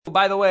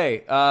By the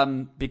way,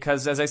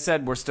 because as I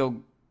said, we're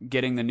still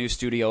getting the new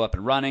studio up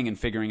and running and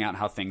figuring out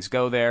how things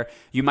go there.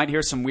 You might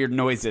hear some weird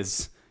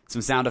noises,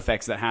 some sound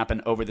effects that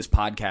happen over this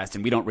podcast,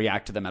 and we don't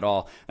react to them at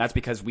all. That's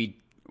because we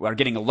are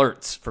getting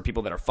alerts for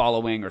people that are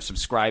following or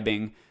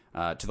subscribing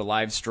to the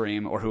live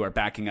stream or who are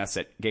backing us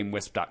at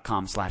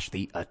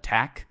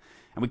gamewisp.com/theattack.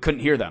 And we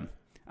couldn't hear them.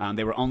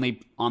 They were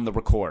only on the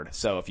record.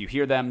 So if you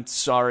hear them,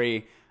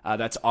 sorry,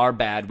 that's our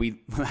bad. We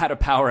had a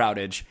power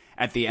outage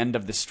at the end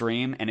of the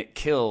stream, and it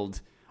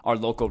killed our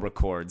local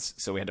records.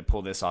 So we had to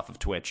pull this off of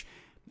Twitch.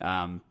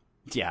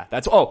 Yeah,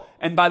 that's... Oh,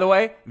 and by the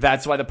way,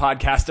 that's why the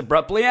podcast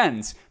abruptly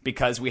ends.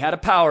 Because we had a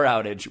power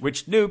outage,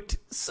 which nuked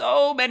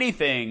so many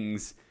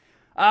things.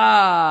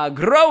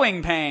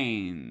 Growing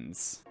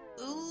pains.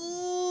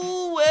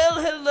 Ooh, well,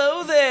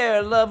 hello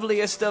there,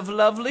 loveliest of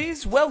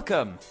lovelies.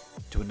 Welcome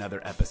to another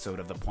episode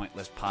of the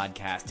Pointless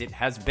Podcast. It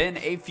has been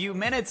a few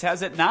minutes,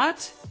 has it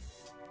not?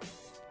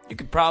 You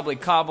could probably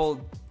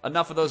cobble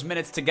enough of those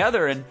minutes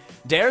together and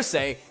dare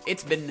say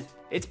it's been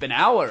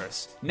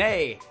hours,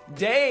 nay,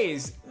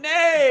 days,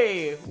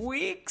 nay,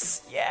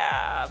 weeks.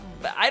 Yeah,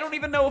 I don't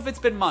even know if it's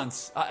been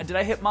months. Did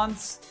I hit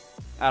months?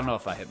 I don't know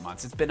if I hit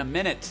months. It's been a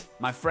minute,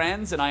 my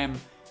friends, and I am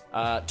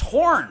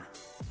torn.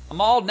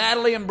 I'm all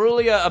Natalie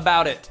Imbruglia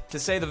about it, to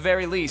say the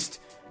very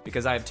least,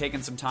 because I have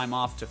taken some time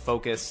off to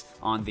focus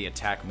on the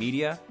Attack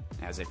Media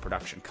as a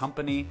production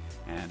company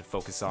and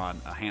focus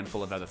on a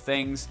handful of other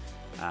things.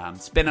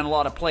 Spinning a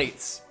lot of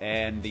plates,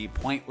 and the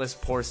pointless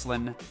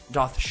porcelain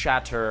doth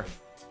shatter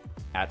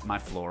at my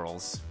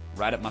florals,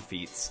 right at my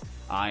feet.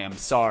 I am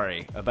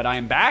sorry, but I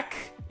am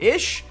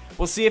back-ish.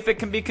 We'll see if it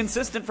can be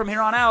consistent from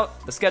here on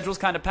out. The schedule's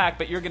kind of packed,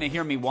 but you're going to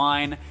hear me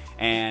whine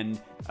and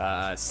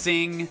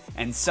sing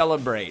and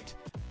celebrate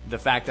the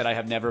fact that I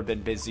have never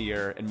been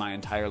busier in my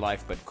entire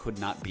life, but could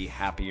not be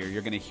happier.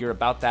 You're going to hear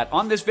about that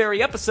on this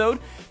very episode,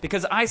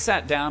 because I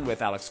sat down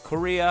with Alex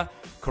Corea,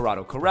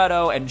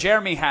 Corrado, and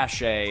Jeremy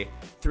Hache,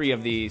 three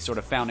of the sort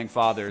of founding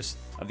fathers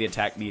of the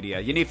Attack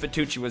Media. Yaniv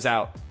Fatucci was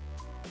out,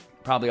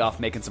 probably off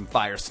making some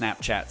fire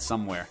Snapchat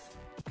somewhere,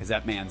 because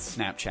that man's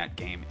Snapchat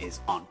game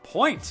is on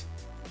point.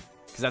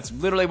 Because that's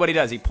literally what he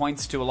does. He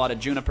points to a lot of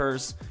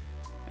junipers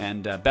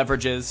and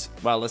beverages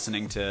while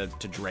listening to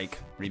Drake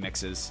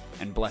remixes,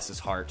 and bless his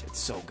heart, it's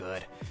so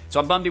good. So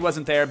I'm bummed he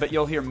wasn't there, but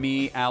you'll hear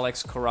me,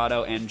 Alex,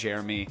 Corrado, and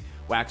Jeremy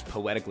wax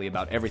poetically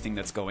about everything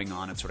that's going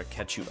on and sort of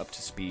catch you up to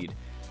speed.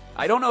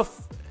 I don't know if,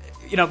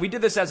 we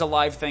did this as a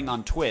live thing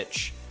on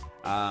Twitch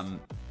to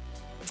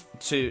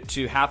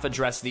half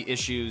address the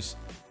issues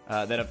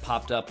that have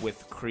popped up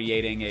with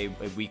creating a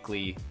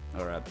weekly,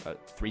 or a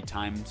 3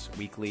 times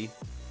weekly,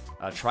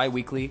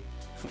 tri-weekly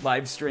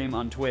live stream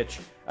on Twitch.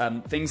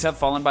 Things have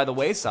fallen by the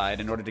wayside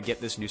in order to get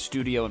this new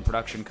studio and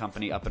production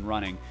company up and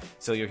running.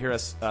 So you'll hear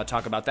us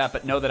talk about that,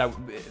 but know that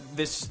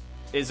this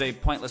is a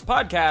pointless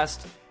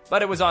podcast,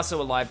 but it was also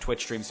a live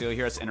Twitch stream, so you'll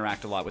hear us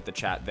interact a lot with the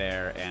chat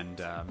there.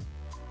 And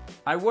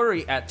I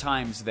worry at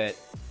times that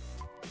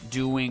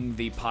doing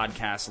the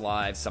podcast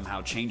live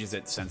somehow changes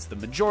it, since the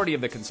majority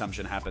of the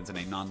consumption happens in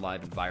a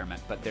non-live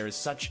environment. But I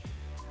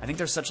think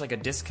there's such like a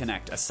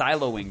disconnect, a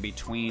siloing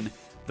between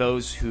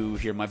those who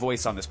hear my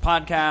voice on this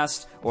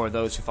podcast, or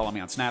those who follow me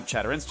on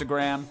Snapchat or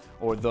Instagram,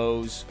 or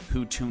those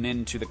who tune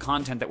in to the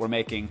content that we're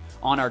making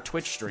on our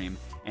Twitch stream.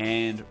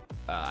 And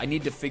I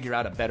need to figure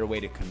out a better way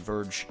to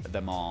converge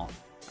them all.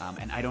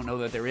 And I don't know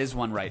that there is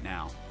one right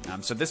now.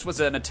 So this was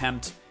an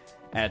attempt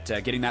at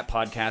getting that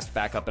podcast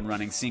back up and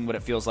running, seeing what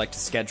it feels like to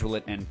schedule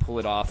it and pull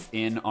it off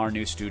in our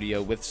new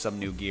studio with some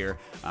new gear.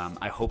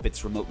 I hope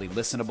it's remotely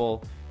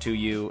listenable to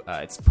you.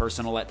 It's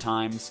personal at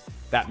times.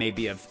 That may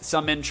be of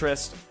some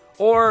interest.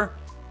 Or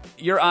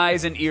your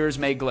eyes and ears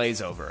may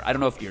glaze over. I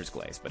don't know if ears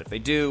glaze, but if they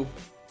do,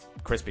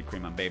 Krispy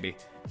Kreme 'em, baby.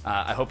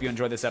 I hope you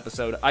enjoy this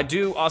episode. I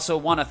do also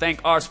want to thank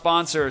our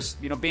sponsors.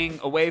 Being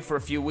away for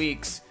a few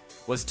weeks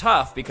was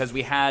tough because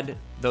we had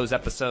those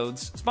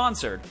episodes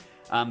sponsored.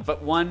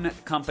 But one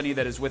company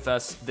that is with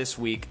us this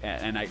week,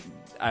 and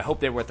I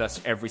hope they're with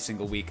us every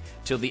single week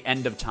till the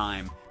end of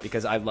time,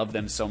 because I love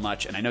them so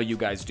much, and I know you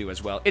guys do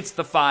as well. It's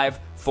the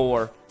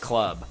 5-4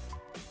 Club.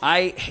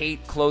 I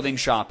hate clothing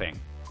shopping.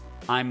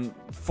 I'm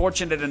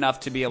fortunate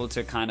enough to be able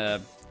to kind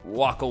of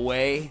walk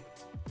away,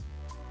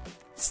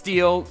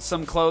 steal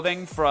some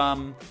clothing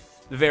from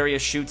the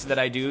various shoots that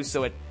I do,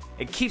 so it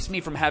keeps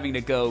me from having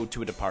to go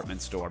to a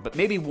department store. But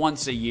maybe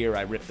once a year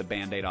I rip the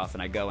Band-Aid off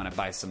and I go and I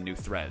buy some new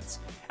threads.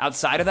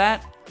 Outside of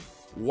that,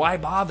 why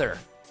bother?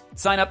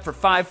 Sign up for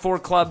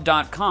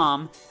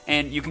 54club.com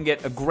and you can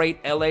get a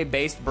great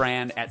LA-based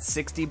brand at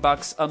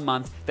 $60 a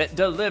month that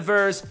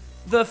delivers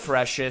the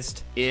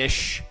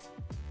freshest-ish.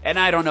 And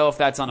I don't know if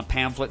that's on a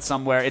pamphlet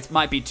somewhere. It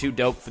might be too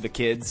dope for the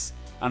kids.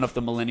 I don't know if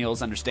the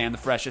millennials understand the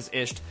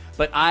freshest-ish.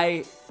 But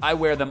I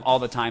wear them all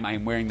the time. I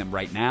am wearing them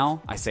right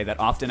now. I say that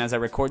often as I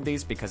record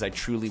these because I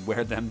truly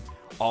wear them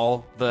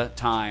all the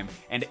time.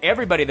 And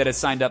everybody that has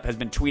signed up has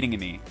been tweeting at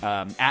me,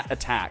 at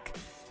Attack.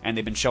 And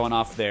they've been showing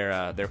off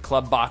their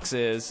club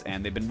boxes.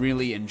 And they've been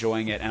really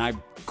enjoying it. And I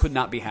could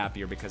not be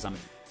happier because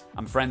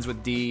I'm friends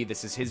with D.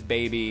 This is his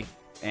baby.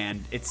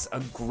 and it's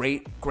a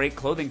great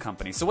clothing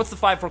company. So what's the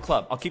 5 for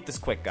Club? I'll keep this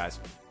quick, guys.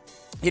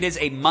 It is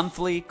a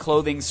monthly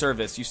clothing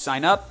service. You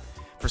sign up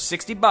for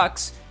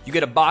 $60. You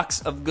get a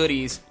box of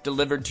goodies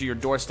delivered to your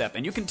doorstep,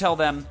 and you can tell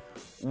them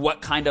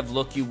what kind of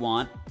look you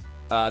want.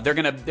 They're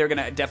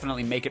gonna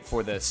definitely make it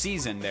for the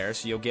season there,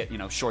 so you'll get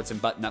shorts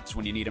and button-ups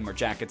when you need them, or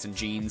jackets and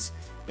jeans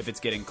if it's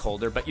getting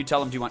colder. But you tell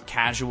them, do you want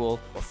casual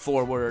or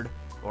forward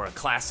or a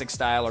classic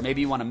style, or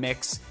maybe you want a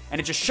mix,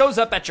 and it just shows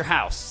up at your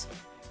house.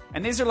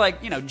 And these are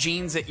like,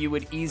 jeans that you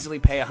would easily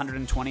pay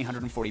 $120,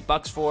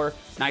 $140 for.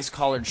 Nice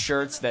collared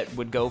shirts that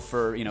would go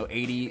for,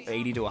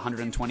 80 to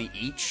 $120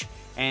 each.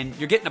 And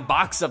you're getting a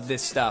box of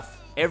this stuff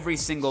every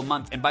single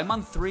month. And by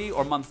month 3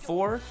 or month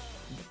 4,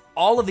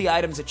 all of the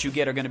items that you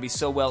get are going to be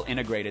so well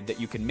integrated that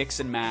you can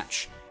mix and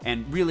match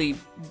and really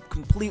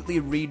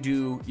completely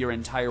redo your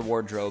entire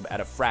wardrobe at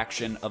a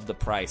fraction of the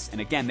price.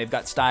 And again, they've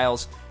got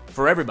styles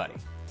for everybody.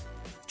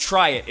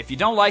 Try it. If you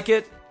don't like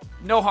it,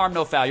 no harm,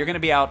 no foul. You're going to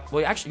be out.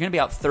 Well, actually, you're going to be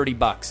out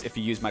 $30 if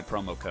you use my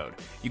promo code.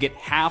 You get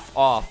half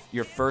off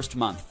your first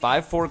month.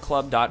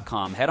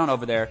 54club.com. Head on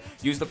over there.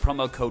 Use the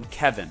promo code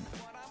Kevin.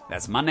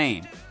 That's my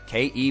name,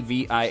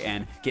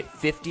 Kevin. Get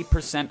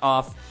 50%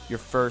 off your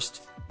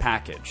first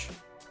package.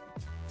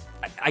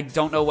 I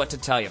don't know what to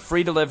tell you.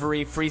 Free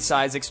delivery, free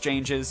size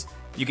exchanges.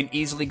 You can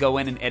easily go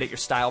in and edit your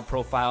style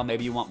profile.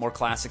 Maybe you want more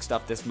classic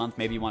stuff this month.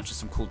 Maybe you want just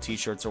some cool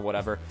t-shirts or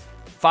whatever.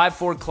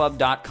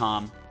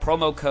 54club.com.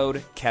 Promo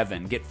code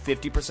Kevin. Get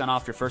 50%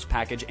 off your first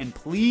package. And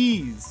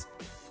please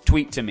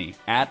tweet to me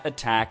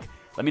 @attack.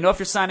 Let me know if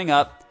you're signing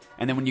up.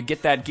 And then when you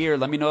get that gear,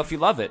 let me know if you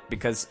love it.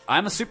 Because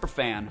I'm a super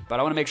fan, but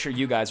I want to make sure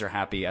you guys are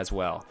happy as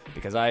well.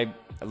 Because I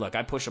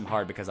push them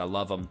hard because I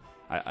love them.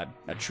 I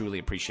truly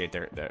appreciate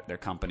their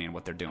company and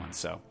what they're doing.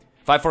 So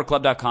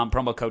 54club.com,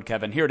 promo code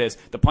Kevin. Here it is,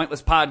 The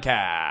Pointless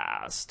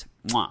Podcast.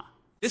 Mwah.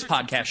 This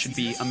podcast should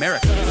be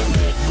American.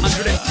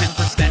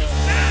 110%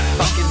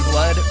 fucking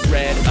blood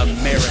red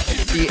American.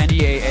 The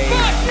NDAA.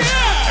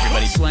 Yeah!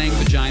 Everybody slaying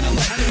vagina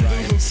left and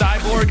right.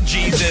 Cyborg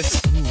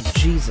Jesus. Ooh,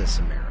 Jesus,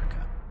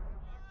 America.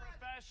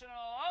 Professional.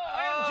 Oh,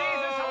 I am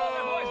Jesus. Hello,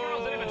 my boys,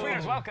 girls, and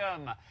in-betweeners.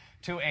 Welcome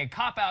to a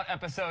cop-out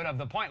episode of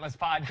The Pointless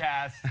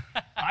Podcast.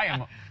 I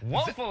am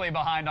woefully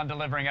behind on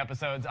delivering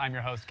episodes. I'm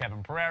your host,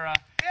 Kevin Pereira.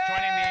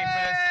 Joining me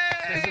for this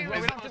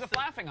we don't do the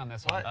laughing on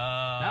this one.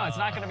 No, it's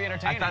not going to be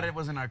entertaining. I thought it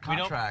was in our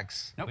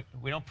contracts. Nope.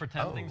 We don't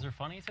pretend things are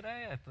funny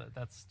today?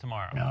 That's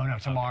tomorrow. No,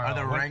 tomorrow. Are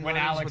there when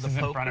Alex is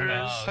in front of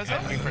us,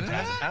 we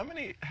pretend. How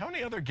many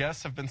other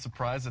guests have been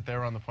surprised that they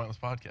were on the Pointless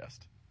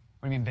Podcast?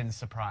 What do you mean, been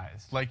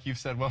surprised? Like you've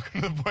said,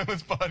 welcome to the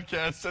Pointless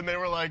Podcast, and they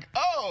were like,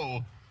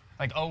 oh!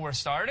 Like, oh, we're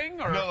starting?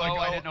 Or, no, like,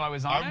 I didn't know I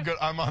was on I'm it?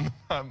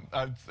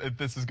 Good.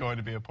 This is going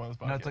to be a Pointless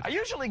Podcast. I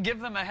usually give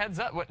them a heads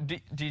up.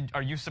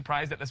 Are you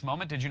surprised at this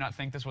moment? Did you not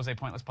think this was a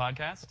Pointless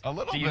Podcast? A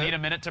little bit. Do you need a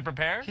minute to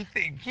prepare? He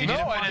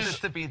wanted this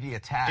to be the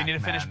attack. Do you need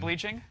to finish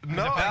bleaching?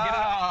 No. If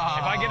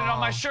I get it on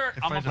my shirt,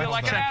 I'm going to feel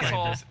like an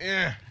asshole.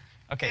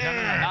 Okay, no,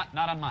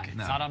 not on mine.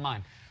 No. It's not on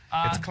mine.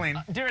 It's clean.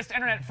 Dearest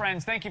internet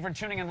friends, thank you for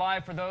tuning in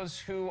live. For those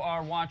who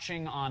are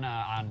watching on,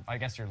 I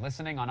guess you're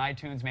listening on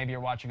iTunes, maybe you're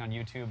watching on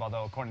YouTube,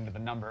 although according to the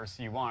numbers,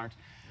 you aren't.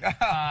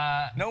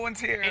 No one's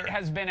here. It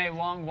has been a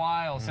long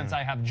while since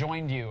I have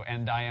joined you,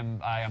 and I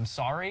am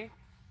sorry.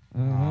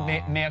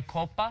 Mea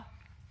culpa.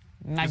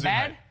 My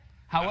bad.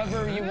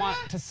 However you want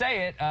to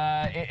say it,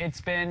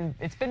 it's been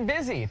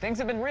busy. Things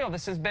have been real.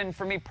 This has been,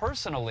 for me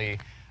personally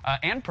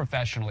and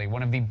professionally,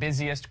 one of the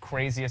busiest,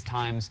 craziest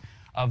times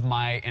of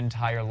my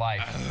entire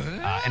life.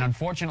 And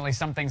unfortunately,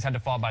 some things had to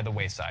fall by the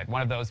wayside.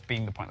 One of those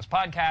being the Pointless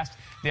Podcast,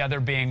 the other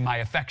being my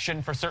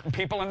affection for certain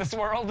people in this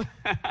world.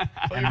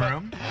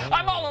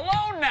 I'm all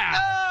alone now!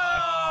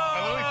 I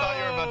literally thought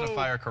you were about to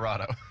fire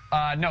Corrado.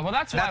 No, well,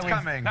 that's why we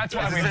brought him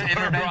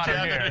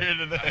here.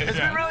 It's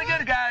been really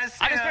good, guys.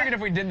 I just figured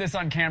if we did this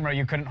on camera,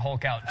 you couldn't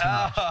Hulk out too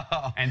much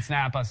and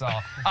snap us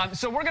all.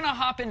 So we're going to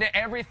hop into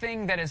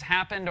everything that has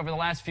happened over the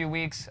last few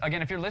weeks.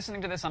 Again, if you're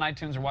listening to this on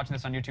iTunes or watching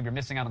this on YouTube, you're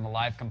missing out on the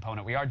live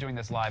component. We are doing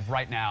this live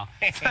right now.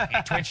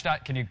 Twitch.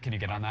 Can you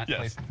get on that,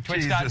 yes,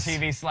 please?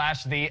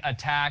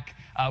 Twitch.tv/theattack.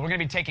 We're going to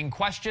be taking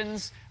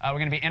questions. We're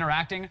going to be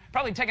interacting.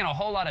 Probably taking a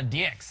whole lot of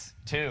dicks,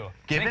 too.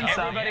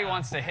 Everybody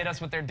wants to hit us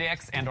with their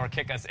dicks and or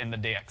kick us in the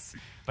dicks.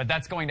 But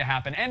that's going to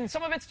happen. And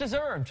some of it's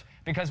deserved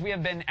because we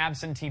have been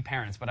absentee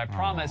parents. But I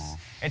promise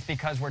it's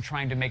because we're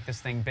trying to make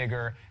this thing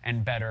bigger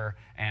and better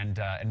and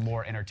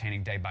more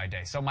entertaining day by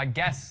day. So my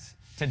guest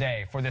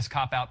today for this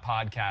Cop-Out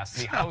podcast,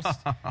 the host...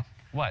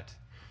 What?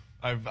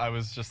 I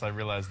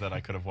realized that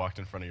I could have walked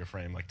in front of your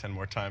frame like 10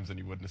 more times and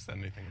you wouldn't have said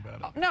anything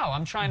about it. No,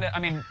 I'm trying to,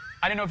 I didn't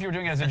know if you were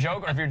doing it as a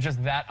joke or if you're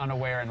just that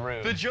unaware and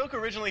rude. The joke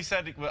originally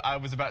said, I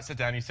was about to sit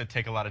down, you said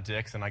take a lot of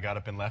dicks, and I got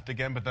up and left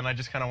again, but then I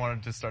just kind of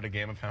wanted to start a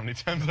game of how many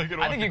times I could walk across your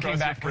frame. I think you came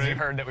back because you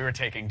heard that we were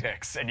taking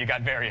dicks and you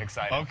got very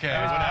excited. Okay,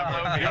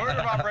 whatever. The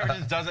order of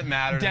operations doesn't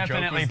matter.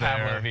 Definitely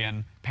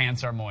Pavlovian.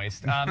 Pants are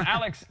moist.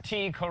 Alex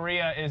T.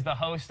 Correa is the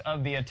host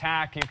of The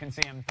Attack. You can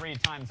see him 3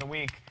 times a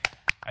week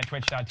at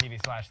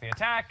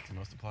twitch.tv/theattack.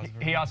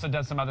 He also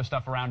does some other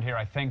stuff around here,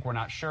 I think. We're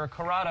not sure.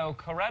 Corrado,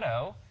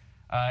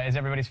 is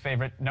everybody's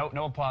favorite. No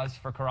applause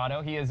for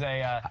Corrado. He is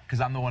a...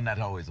 Because I'm the one that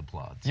always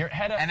applauds. Your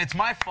head of... And it's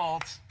my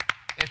fault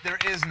if there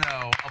is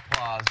no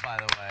applause, by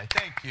the way.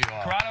 Thank you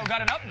all. Corrado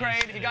got an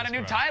upgrade. He got a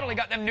new title. He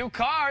got them new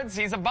cards.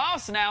 He's a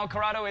boss now.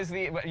 Corrado is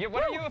the...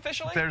 What are you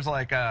officially? There's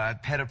like a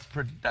head of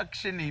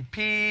production,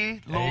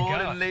 EP,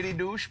 Lord and Lady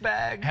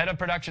Douchebag. Head of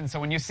production. So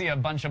when you see a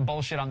bunch of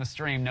bullshit on the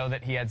stream, know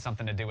that he had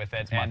something to do with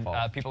it. It's my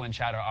fault. People in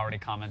chat are already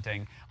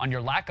commenting on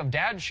your lack of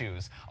dad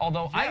shoes.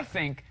 Although I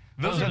think...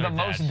 Those are the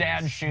most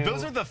dad shoes.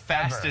 Those are the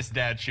fastest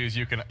dad shoes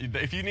you can.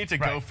 If you need to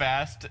go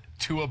fast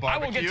to a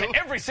barbecue, I will get to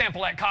every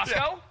sample at Costco.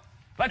 Yeah.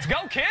 Let's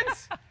go,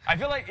 kids! I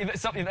feel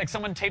like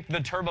someone taped the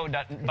turbo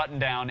button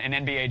down in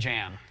NBA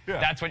Jam. Yeah.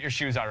 That's what your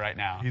shoes are right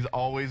now. He's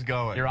always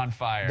going. You're on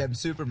fire. Them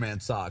Superman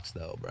socks,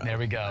 though, bro. There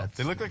we go.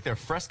 They look like they're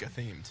Fresca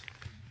themed,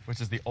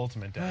 which is the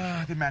ultimate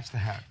dad. They match the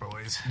hat,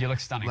 boys. You look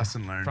stunning.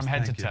 Lesson learned. From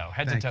head to toe.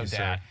 Head to toe,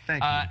 dad.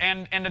 Thank you.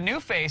 And a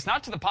new face,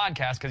 not to the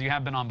podcast, because you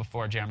have been on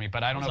before, Jeremy,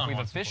 but I don't know if we've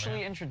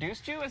officially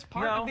introduced you as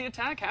part of the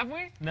attack, have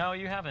we? No,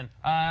 you haven't.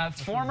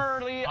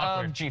 Formerly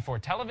of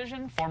G4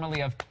 Television,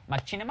 formerly of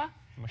Machinima,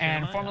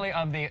 and formerly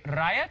of the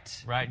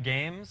Riot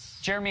Games.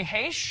 Jeremy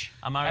Hache,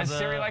 as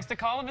Siri likes to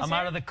call him. I'm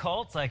out of the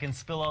cult. I can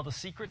spill all the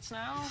secrets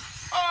now.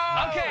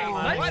 Oh, okay.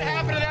 What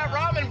happened to that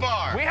ramen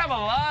bar? We have a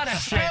lot of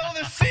shit. Spill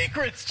the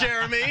secrets,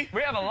 Jeremy.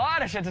 We have a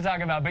lot of shit to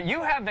talk about, but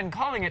you have been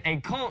calling it a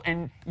cult,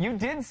 and you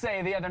did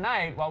say the other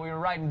night while we were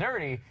riding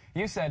dirty,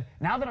 you said,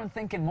 now that I'm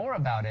thinking more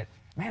about it,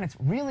 man, it's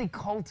really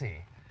culty.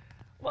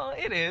 Well,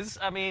 it is.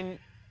 I mean,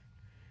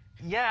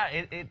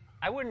 yeah,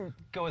 I wouldn't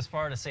go as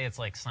far to say it's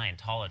like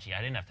Scientology. I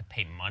didn't have to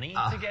pay money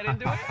to get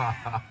into it.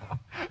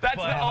 That's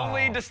the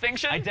only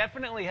distinction? I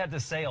definitely had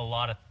to say a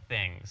lot of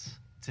things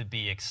to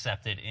be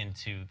accepted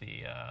into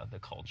the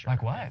culture.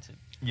 Like what?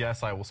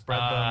 Yes, I will spread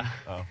them.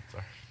 Oh,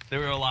 sorry. There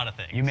were a lot of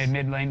things. You made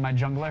mid lane my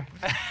jungler?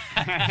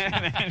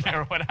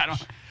 Or what? I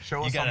don't...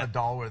 Show us on the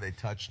doll where they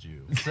touched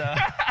you.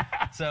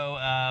 So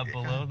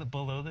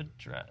below the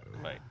dress,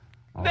 right?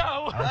 Oh.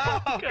 No.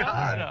 Oh,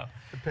 God.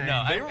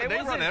 No. They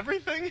run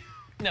everything?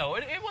 No,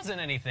 it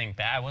wasn't anything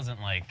bad. I wasn't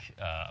like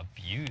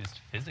abused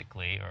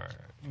physically, or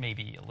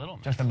maybe a little.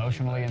 Just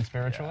emotionally and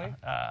spiritually.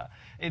 Yeah.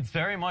 It's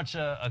very much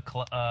an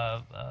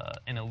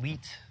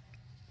elite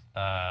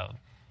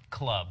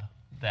club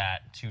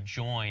that to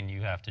join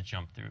you have to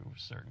jump through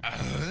certain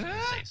things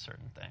and say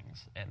certain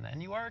things, and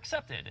then you are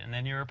accepted, and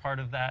then you're a part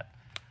of that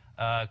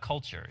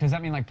culture. Does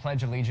that mean like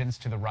pledge allegiance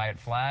to the Riot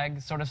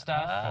flag sort of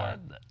stuff?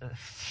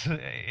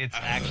 It's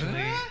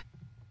actually.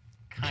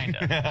 Kind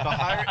of. The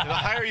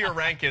higher your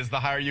rank is, the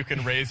higher you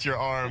can raise your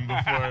arm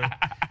before.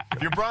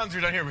 If you're bronze,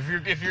 you're down here.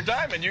 If you're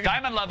diamond, you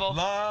diamond level.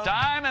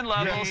 Diamond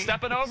level,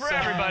 stepping over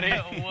everybody.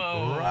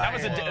 Whoa.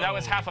 Right. That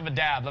was half of a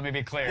dab. Let me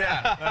be clear.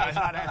 Yeah. It's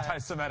not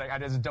anti-Semitic. I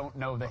just don't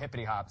know the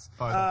hippity hops.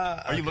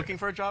 Are you looking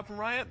for a job from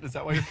Riot? Is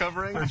that why you're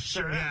covering?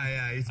 Sure.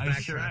 Yeah. He's I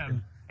sure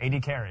am.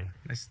 AD carry.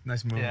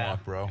 Nice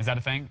moonwalk, bro. Is that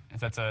a thing?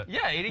 Is that a...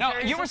 Yeah, AD carry. No,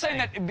 you were saying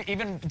that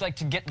even like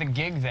to get the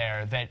gig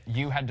there, that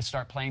you had to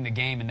start playing the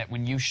game, and that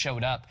when you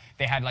showed up,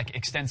 they had like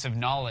extensive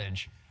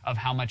knowledge of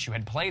how much you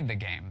had played the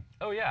game.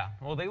 Oh yeah.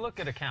 Well, they look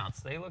at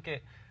accounts.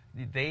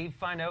 They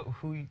find out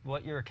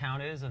what your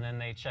account is, and then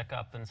they check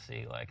up and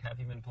see, like, have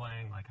you been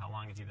playing? Like, how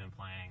long have you been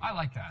playing? I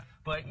like that.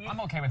 But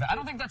I'm okay with that. I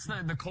don't think that's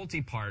the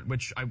culty part,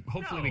 which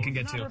hopefully we can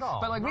get to. Not at all.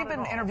 But like we've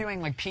been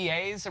interviewing like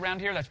PAs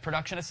around here, that's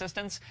production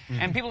assistants,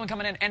 and people have been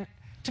coming in. And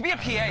to be a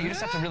PA, you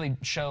just have to really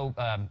show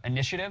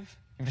initiative.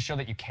 You have to show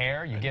that you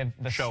care. You give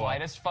the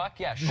slightest fuck.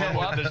 Yeah, show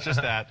up. It's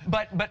just that.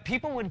 But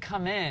people would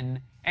come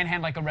in and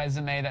hand like a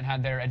resume that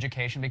had their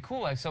education. Be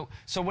cool. Like, so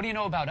what do you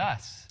know about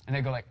us? And they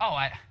go like, oh,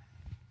 I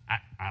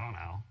don't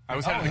know. I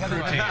was head of the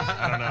crew team.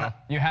 I don't know.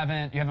 You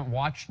haven't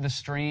watched the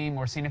stream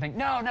or seen anything?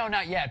 No,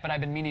 not yet, but I've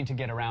been meaning to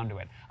get around to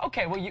it.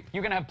 Okay, well, you're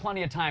going to have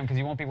plenty of time because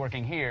you won't be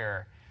working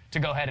here to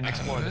go ahead and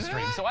explore the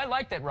stream. So I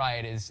like that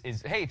Riot is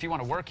hey, if you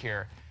want to work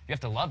here, you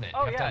have to love it.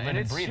 Oh, you have to live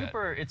and breathe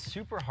it. It's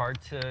super hard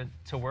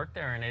to work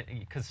there, and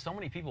because so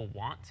many people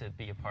want to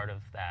be a part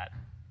of that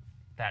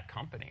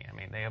company. I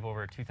mean, they have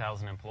over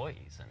 2,000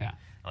 employees, and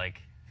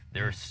like,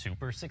 they're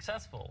super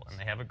successful, and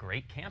they have a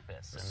great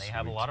campus, and they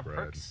have a lot of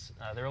perks.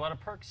 There are a lot of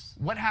perks.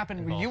 What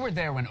happened? You were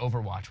there when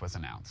Overwatch was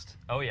announced.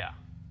 Oh, yeah.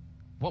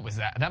 What was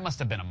that? That must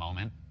have been a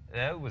moment.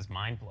 That was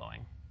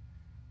mind-blowing,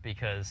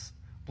 because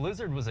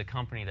Blizzard was a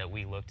company that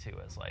we looked to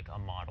as like a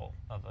model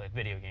of a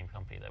video game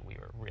company that we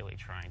were really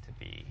trying to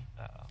be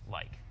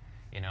like.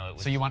 You know, it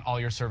was. So you want all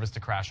your servers to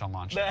crash on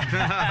launch?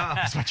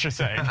 That's what you're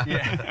saying.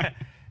 Yeah.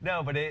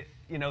 No, but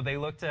they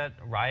looked at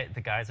Riot,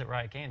 the guys at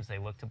Riot Games, they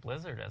looked to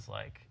Blizzard as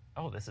like,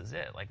 oh, this is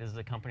it. Like, this is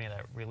a company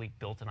that really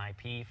built an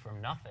IP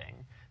from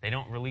nothing. They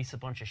don't release a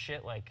bunch of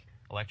shit like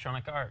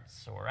Electronic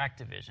Arts or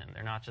Activision.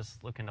 They're not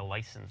just looking to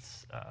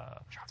license.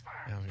 Shots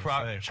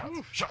fired.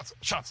 Shots.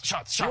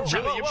 You're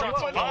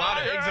putting a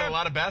lot of eggs in a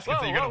lot of baskets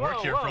that you're going to work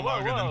here for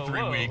longer than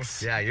 3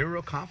 weeks. Yeah, you're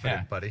real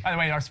confident, buddy. By the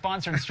way, our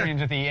sponsored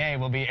streams with EA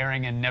will be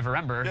airing in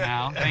November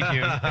now. Thank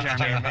you,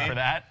 Jeremy, for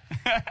that.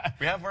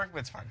 We have work, but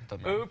it's fine.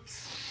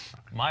 Oops.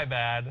 My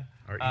bad.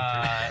 Our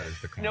E3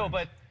 is declining. No,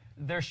 but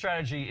their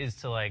strategy is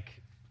to like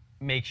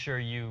make sure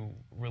you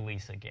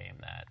release a game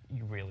that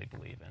you really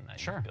believe in, that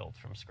Sure. you built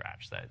from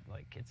scratch, that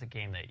like it's a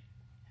game that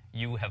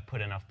you have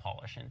put enough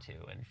polish into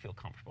and feel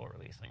comfortable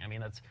releasing. I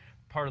mean, that's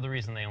part of the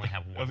reason they only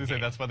have one I was gonna say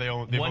game. that's why they've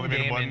only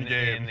made one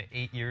game. in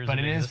 8 years. But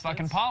of it is existence.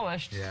 fucking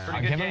polished. Yeah. I'll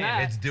Pretty give good them game.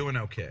 that. It's doing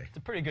okay. It's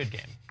a pretty good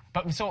game.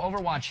 But so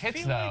Overwatch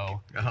hits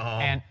though, Oh.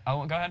 and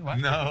go ahead. What?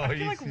 No, I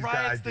feel like he's got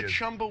Riot's the ideas.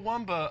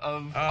 Chumbawamba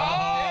of.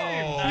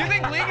 You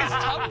think League is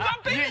tub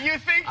thumping? You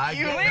think I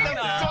you don't the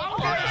know.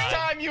 first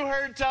time you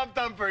heard Tub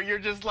Thumper, you're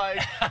just like,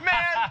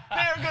 man,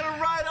 they're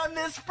gonna ride on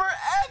this forever.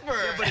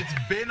 Yeah, but it's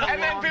been a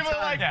and then long people time.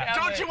 are like, Yeah.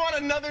 don't you want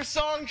another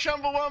song,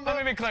 Chumbawamba?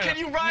 Let me be clear. Can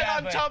you ride Yeah,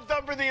 on but- Tub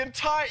Thumper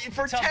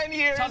for 10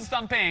 years? Tub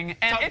thumping,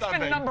 and Tub it's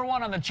been thumping.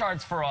 #1 on the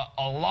charts for a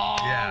long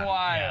Yeah.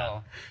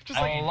 while. Just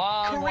a like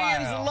long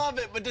Koreans while. love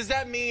it, but does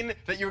that mean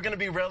that you're gonna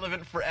be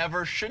relevant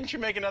forever? Shouldn't you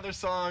make another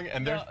song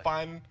and they're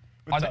fine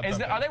with Tub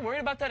Thumping? Are they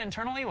worried about that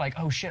internally? Like,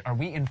 oh shit, are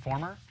we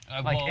Informer?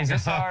 Like, well, is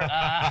this our? No,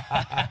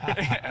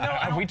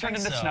 I have we don't turned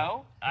think into so.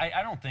 snow?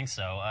 I don't think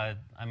so.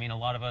 I mean, a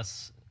lot of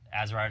us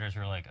as writers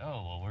were like,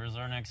 oh, well, where's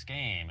our next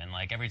game? And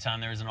like every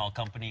time there was an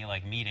all-company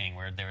like meeting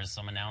where there was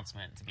some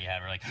announcement to be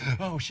had, we're like,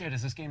 oh shit,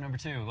 is this game number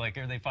 2? Like,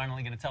 are they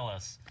finally going to tell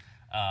us?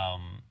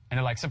 And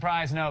they're like,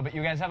 surprise, no, but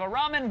you guys have a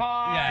ramen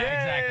bar. Yeah,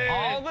 exactly.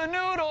 All the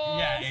noodles.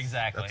 Yeah,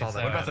 exactly. That's all that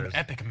So- What about some matters.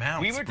 epic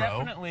mounts, We were bro?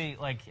 definitely,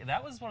 like,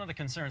 that was one of the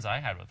concerns I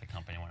had with the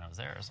company when I was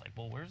there. It's like,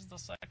 well, where's the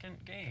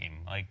second game?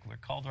 Like, we're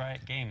called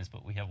Riot Games,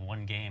 but we have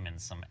one game and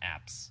some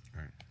apps.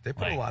 Right. They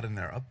put Like- a lot in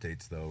their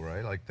updates, though,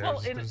 right? Like, Well,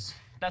 there's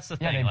that's the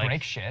Yeah, thing. they like,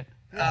 break shit.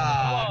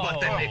 but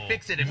then they whoa.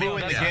 fix it and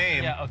Ruin make the it.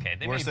 game. Yeah, okay.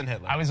 They Worse made- than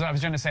Hitler. I was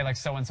going to say like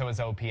so and so is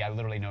OP. I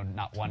literally know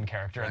not one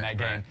character in that Right,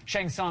 game. right.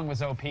 Shang Tsung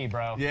was OP,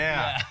 bro.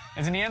 yeah.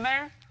 Isn't he in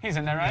there? He's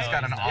in there, right? He's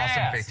got an he's awesome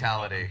Yeah.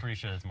 fatality. I'm pretty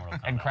sure it's Mortal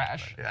Kombat. And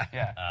Crash. but-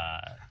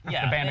 Yeah.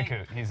 Yeah, The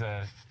Bandicoot. He's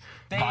a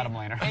bottom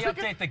laner. They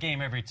update the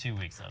game every 2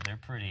 weeks, though. They're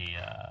pretty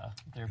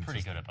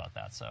good about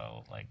that.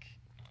 So, like,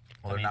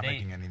 Well, they're I mean, not they-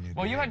 making any new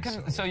Well, you had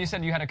games, so you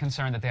said you had a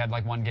concern that they had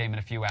like one game and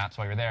a few apps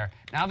while you were there.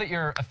 Now that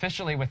you're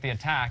officially with the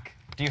Attack,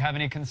 do you have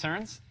any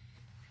concerns?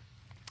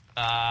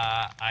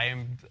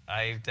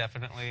 I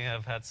definitely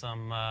have had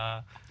some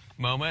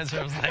moments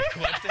where I was like,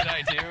 what did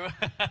I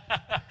do?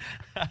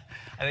 I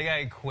think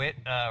I quit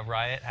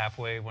Riot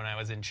halfway when I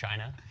was in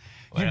China.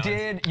 When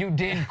You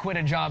did quit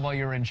a job while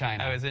you were in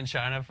China. I was in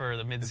China for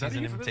the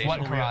mid-season invitation.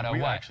 What, Corrado? We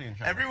were What? actually in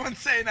China. Everyone's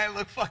saying I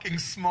look fucking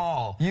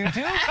small. You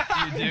do?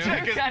 You do?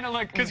 You kind of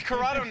look. Because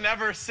Corrado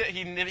never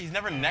he's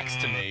never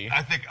next to me.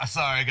 I think.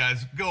 Sorry,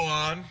 guys. Go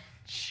on.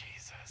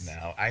 Jesus.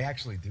 No, I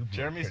actually do. Look pretty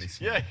Jeremy's,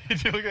 small. yeah, you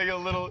do look like a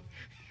little,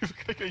 you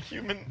look like a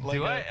human, like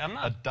Do a, I? I'm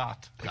not- a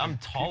dot. I'm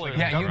taller.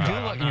 Yeah, than you Corrado.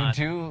 do. I'm You not-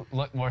 do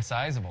look more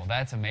sizable.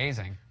 That's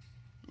amazing.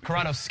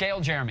 Corrado,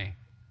 scale Jeremy.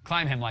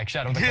 Climb him like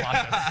Shadow of the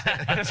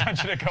Colossus. I just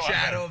want you to go up there.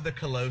 Shadow of the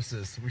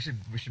Colossus. We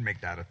should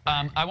make that a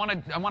thing. I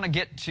want to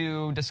get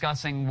to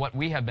discussing what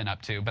we have been up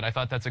to, but I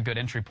thought that's a good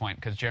entry point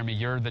because Jeremy,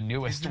 you're the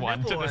newest He's the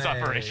one new to this boy.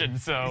 operation.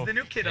 So He's the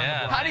new kid on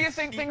Yeah. the block. how do you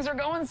think things are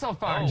going so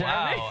far, Oh,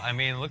 Jeremy? wow. I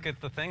mean, look at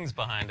the things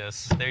behind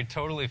us. They're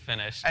totally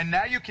finished. And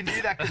now you can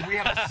do that because we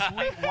have a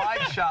sweet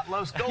wide shot.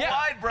 Los, go Yeah.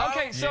 wide, bro.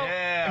 Okay, so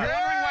Yeah. if you're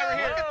wondering why we're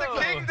here, Look at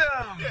the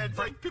kingdom. Yeah, it's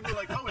like people are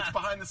like, oh, it's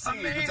behind the scenes.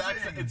 Amazing.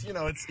 It's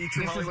it's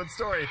each Hollywood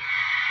story.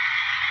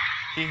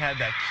 He had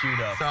that queued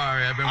up.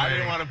 Sorry, I've been I waiting.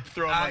 didn't want to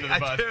throw him under the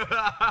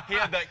bus. He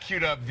had that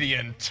queued up the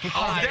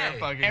entire day.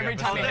 fucking every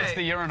time he episode. hits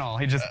the urinal,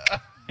 he just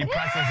he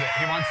presses it.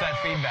 He wants that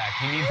feedback.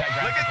 He needs that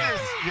Look at gratification.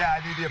 this. Yeah,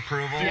 I need the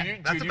approval.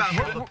 Dude, That's you about should-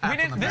 all the We pats on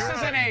didn't, the this back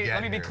isn't that you a. get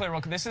Let me be here. clear.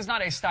 Real quick. This is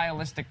not a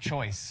stylistic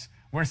choice.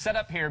 We're set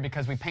up here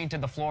because we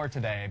painted the floor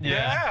today. because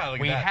Yeah, look at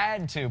we that.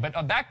 had to.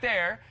 But back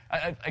there,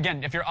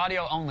 again, if you're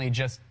audio only,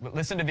 just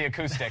listen to the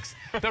acoustics.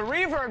 The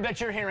reverb that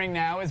you're hearing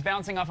now is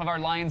bouncing off of our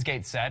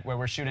Lionsgate set, where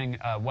we're shooting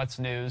What's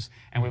News,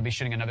 and we'll be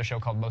shooting another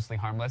show called Mostly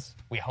Harmless.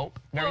 We hope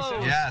very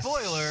soon. Yes.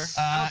 Spoiler.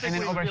 And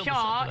then over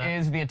here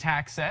is the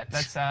Attack set.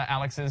 That's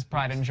Alex's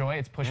Pride and Joy.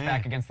 It's pushed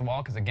back against the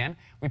wall because, again,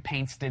 we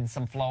painted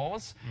some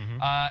floors.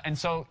 And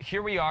so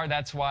here we are.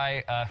 That's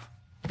why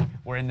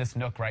we're in this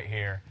nook right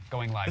here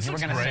going live. This You were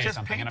looks going to say great.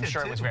 something, and I'm Just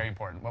sure it was painted, very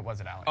important. What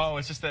was it, Alex? Oh,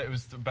 it's just that it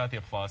was about the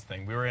applause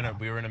thing. We were in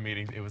a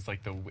meeting. It was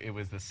like the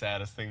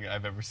saddest thing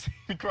I've ever seen.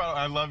 Corrado,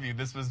 I love you.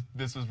 This was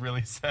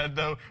really sad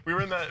though. We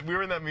were in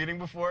that meeting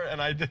before,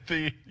 and I did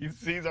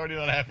he's already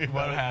not happy about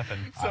What it.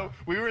 happened? So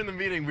we were in the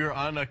meeting. We were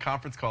on a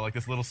conference call, like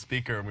this little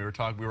speaker, and we were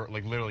talking. We were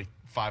like literally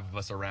 5 of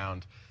us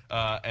around,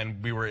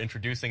 and we were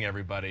introducing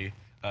everybody.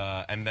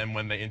 And then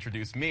when they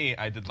introduced me,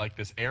 I did like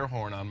this air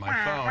horn on my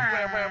phone.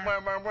 Wah,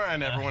 wah, wah,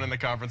 and everyone in the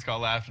conference call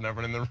laughed, and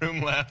everyone in the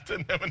room laughed.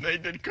 And then when they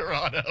did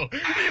Corrado, he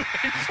like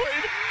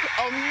played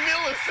a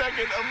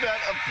millisecond of that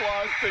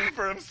applause thing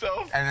for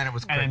himself. And then it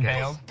was And then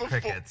crickets. bailed.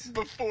 Crickets.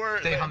 Before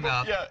They hung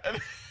up. Yeah. And,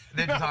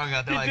 They just hung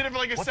up. They're he like, did it for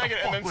like a "What the second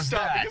and fuck then was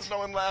stopped that?" because no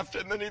one laughed.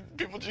 And then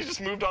people just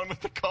moved on with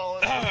the call.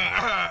 And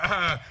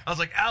I was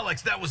like,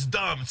 Alex, that was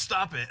dumb.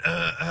 Stop it.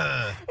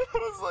 I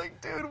was like,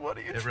 dude, what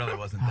are you It really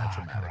wasn't that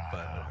dramatic,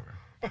 but whatever.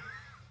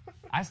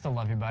 I still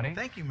love you, buddy.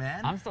 Thank you,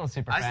 man. I'm still a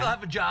super fan. I still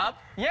have a job.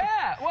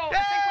 Yeah, well, I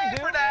think we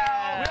do. For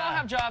now. We all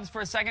have jobs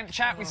for a second.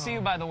 Chat, we see you,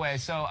 by the way.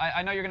 So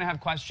I know you're going to have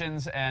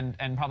questions and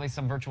probably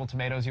some virtual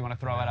tomatoes you want to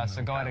throw at us.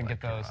 So go ahead and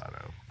get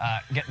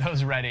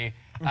those ready.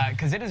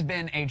 Because it has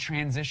been a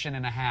transition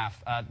and a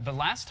half. The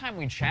last time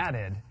we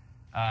chatted,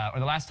 or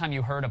the last time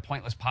you heard a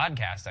pointless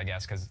podcast, I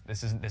guess, because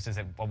this is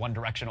a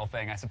one-directional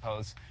thing, I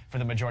suppose, for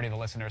the majority of the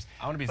listeners.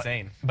 I want to be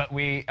Zane. But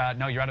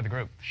no, you're out of the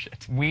group.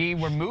 Shit. We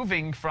were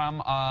moving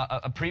from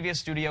a previous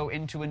studio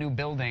into a new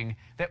building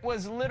that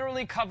was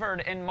literally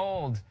covered in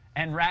mold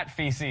and rat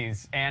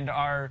feces, and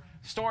our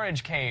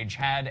storage cage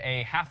had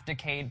a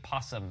half-decayed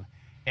possum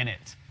in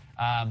it.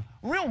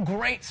 Real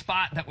great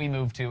spot that we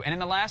moved to, and in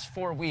the last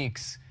 4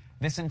 weeks,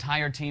 this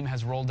entire team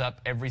has rolled up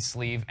every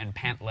sleeve and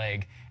pant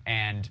leg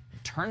and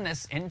turned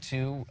this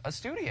into a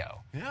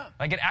studio. Yeah.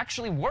 Like, it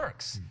actually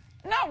works.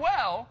 Not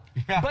well,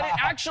 but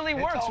it actually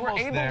works. We're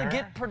able to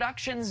get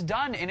productions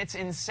done, and it's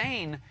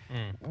insane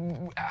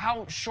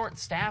how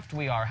short-staffed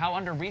we are, how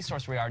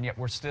under-resourced we are, and yet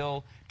we're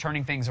still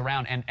turning things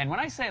around. And when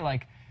I say,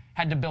 like,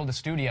 had to build a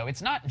studio,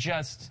 it's not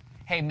just,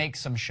 hey, make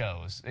some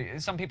shows.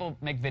 Some people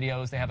make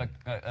videos. They have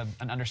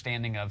an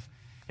understanding of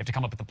you have to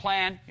come up with a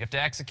plan, you have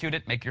to execute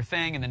it, make your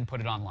thing, and then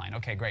put it online.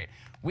 Okay, great.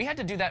 We had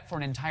to do that for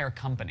an entire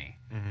company.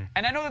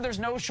 And I know that there's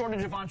no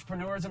shortage of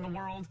entrepreneurs in the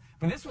world,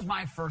 but this was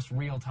my first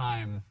real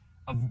time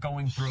of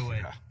going through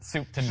it,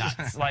 soup to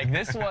nuts. Like,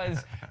 this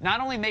was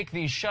not only make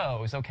these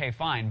shows, okay,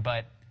 fine,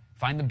 but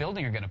find the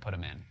building you're going to put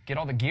them in. Get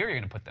all the gear you're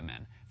going to put them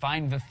in.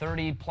 Find the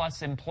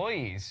 30-plus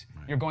employees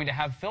you're going to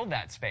have fill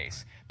that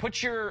space.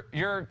 Put your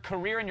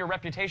career and your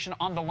reputation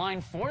on the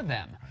line for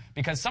them,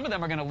 because some of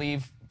them are going to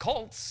leave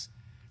cults.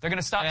 They're going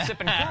to stop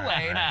sipping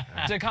Kool-Aid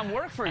to come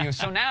work for you.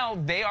 So now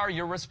they are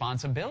your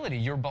responsibility.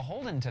 You're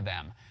beholden to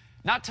them.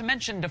 Not to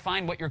mention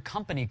define what your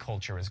company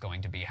culture is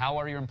going to be. How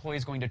are your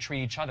employees going to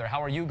treat each other?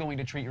 How are you going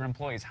to treat your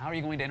employees? How are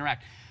you going to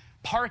interact?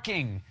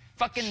 Parking,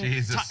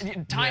 fucking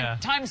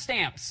time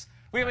stamps.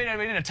 We need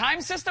a time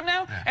system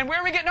now? Yeah. And where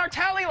are we getting our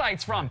tally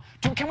lights from?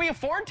 Can we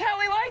afford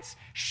tally lights?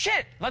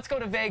 Shit! Let's go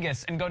to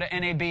Vegas and go to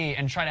NAB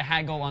and try to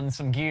haggle on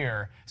some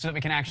gear so that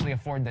we can actually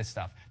afford this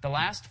stuff. The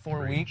last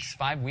 5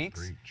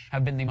 weeks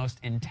have been the most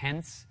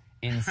intense,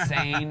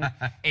 insane,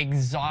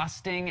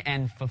 exhausting,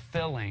 and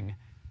fulfilling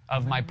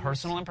of my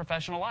personal and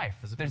professional life.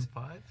 Has it been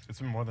 5? It's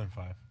been more than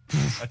 5.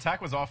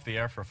 Attack was off the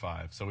air for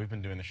 5, so we've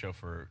been doing the show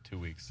for 2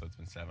 weeks, so it's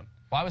been 7.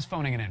 Well, I was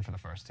phoning it in for the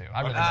first 2.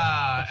 I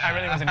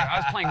really wasn't here. I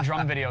was playing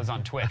drum videos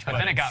on Twitch, but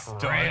then it got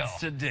real.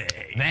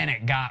 Today. Then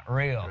it got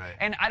real. Right.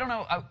 And I don't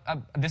know,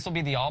 this will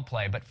be the all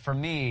play, but for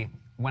me,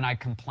 when I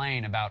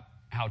complain about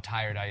how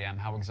tired I am,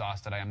 how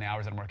exhausted I am, the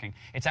hours that I'm working,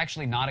 it's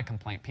actually not a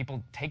complaint.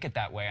 People take it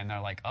that way, and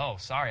they're like, oh,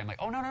 sorry. I'm like,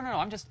 oh, no,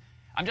 I'm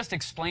just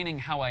explaining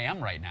how I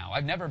am right now.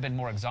 I've never been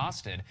more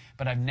exhausted,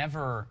 but I've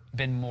never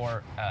been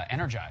more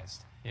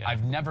energized. Yeah.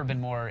 I've never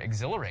been more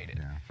exhilarated.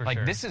 Yeah,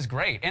 like, this is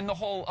great. And the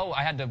whole,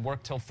 I had to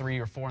work till 3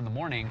 or 4 in the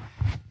morning,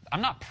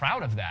 I'm not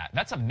proud of that.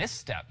 That's a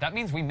misstep. That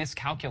means we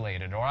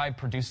miscalculated, or I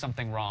produced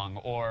something wrong,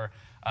 or,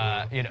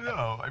 you know.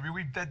 No, I mean,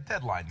 we've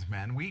deadlines,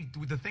 man.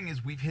 The thing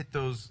is, we've had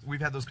those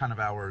kind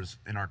of hours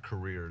in our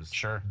careers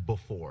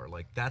before.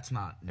 Like, that's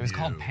not new. It was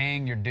called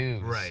paying your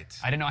dues. Right.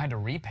 I didn't know I had to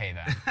repay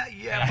them.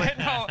 Yeah, but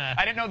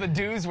I didn't know the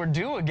dues were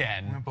due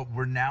again. But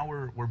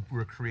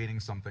we're creating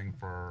something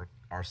for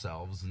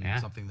ourselves, and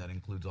something that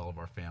includes all of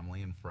our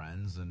family and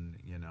friends, and,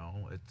 you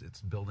know,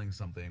 it's building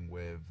something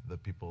with the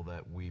people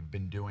that we've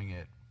been doing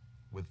it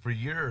with for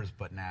years,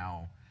 but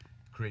now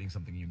creating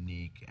something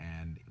unique.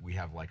 And we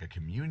have, like, a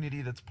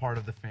community that's part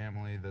of the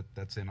family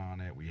that's in on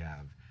it. We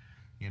have,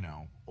 you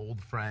know,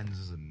 old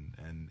friends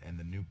and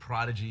the new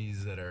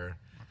prodigies that are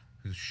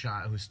whose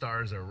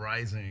stars are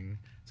rising.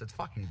 So it's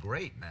fucking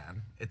great,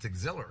 man. It's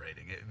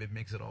exhilarating. It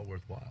makes it all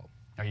worthwhile.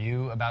 Are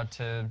you about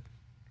to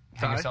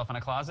hang yourself in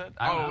a closet?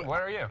 I don't know.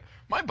 Where are you?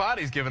 My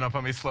body's giving up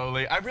on me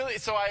slowly.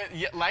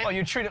 Oh,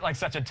 you treat it like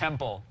such a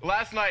temple.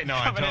 Last night, no,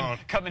 I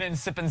don't. Coming in,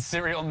 sipping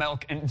cereal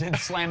milk and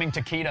slamming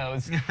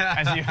taquitos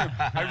as you.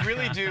 I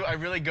really do. I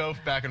really go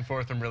back and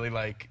forth. I'm really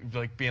like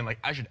being like,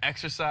 I should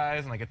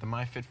exercise, and I get the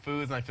MyFit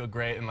foods, and I feel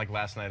great. And like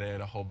last night, I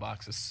ate a whole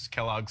box of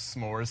Kellogg's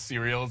S'mores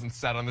cereals and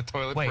sat on the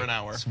toilet for an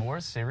hour.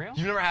 S'mores cereal?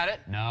 You've never had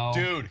it? No.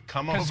 Dude,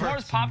 come over.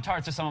 S'mores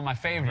Pop-Tarts are some of my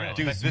favorites.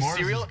 Dude,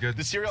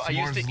 the cereal, I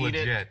used to eat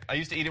legit. it. I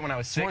used to eat it when I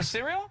was 6. S'mores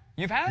cereal?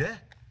 You've had? Yeah.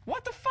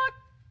 What the fuck?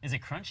 Is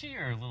it crunchy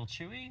or a little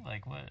chewy?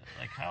 Like what?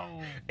 Like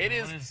how? It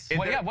is.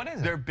 What is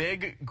it? They're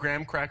big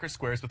graham cracker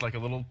squares with like a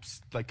little,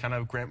 like kind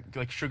of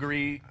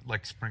sugary,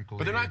 like sprinkly.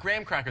 But they're not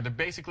graham cracker. They're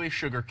basically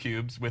sugar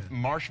cubes with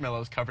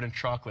marshmallows covered in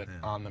chocolate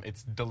on them.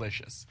 It's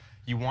delicious.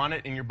 You want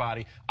it in your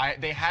body.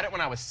 They had it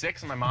when I was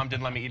 6, and my mom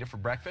didn't let me eat it for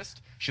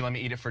breakfast. She let me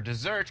eat it for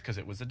dessert because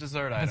it was a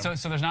dessert item.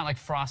 So there's not like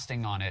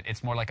frosting on it.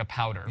 It's more like a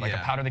powder, like a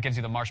powder that gives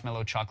you the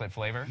marshmallow chocolate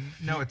flavor.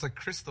 No, it's like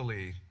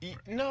crystally.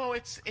 No,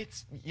 it's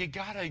you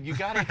gotta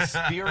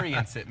experience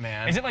experience it,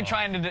 man. Is it like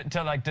trying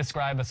to like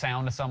describe a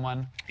sound to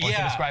someone? Or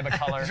to describe a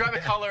color? Describe a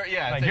color,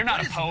 yeah. Like, you're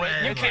not a poet.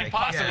 You can't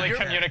possibly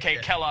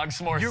communicate Kellogg's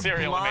S'more cereal to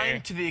me. You're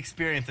blind to the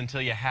experience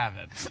until you have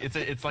it.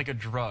 It's like a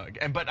drug.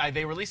 But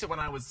they released it when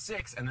I was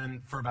 6, and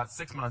then for about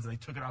 6 months, and they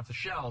took it off the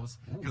shelves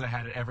because I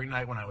had it every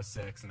night when I was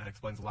 6, and that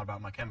explains a lot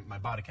about my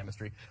body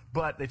chemistry.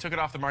 But they took it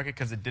off the market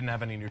because it didn't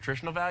have any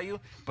nutritional value.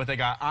 But they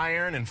got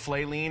iron and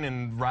flaline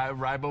and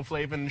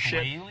riboflavin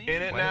shit in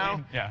it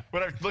now. Yeah.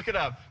 Whatever. Look it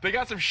up. They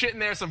got some shit in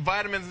there, some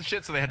vitamins and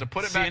shit, so they had to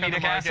put it back on the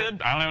Cyanuric market.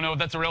 acid? I don't even know if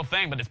that's a real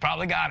thing, but it's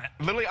probably got it.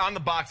 Literally on the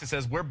box it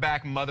says, "We're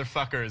back,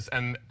 motherfuckers."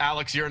 And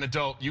Alex, you're an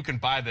adult. You can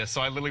buy this.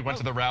 So I literally went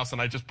to the Rouse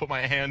and I just put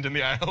my hand in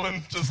the aisle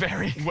and just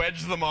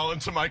wedged them all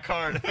into my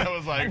cart. And I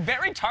was like, and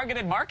very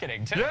targeted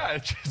marketing too. yeah,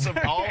 it's just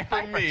all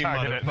for me,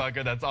 hyper-targeted.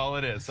 motherfucker. That's all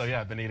it is. So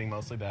yeah, I've been eating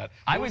mostly that.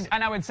 I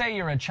would say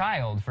you're a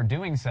child for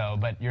doing so,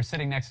 but you're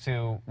sitting next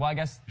to, well, I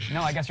guess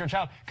you're a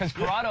child. Because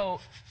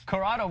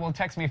Corrado will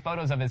text me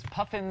photos of his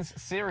Puffins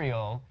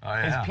cereal,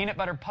 his peanut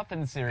butter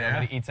Puffins cereal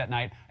that he eats at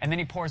night, and then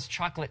he pours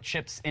chocolate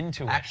chips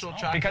into it. Actual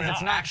chocolate? Because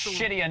it's not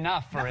shitty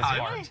enough for his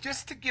heart.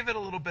 Just to give it a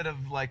little bit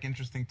of like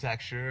interesting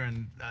texture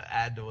and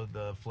add to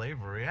the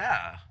flavor,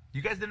 yeah.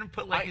 You guys didn't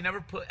put you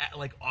never put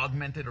like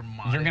augmented or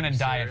modified. You're gonna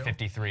die cereal? at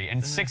 53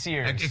 in 6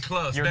 years.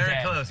 Close, you're very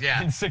dead. close,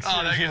 yeah. In 6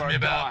 years, you are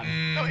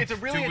gone. No, it's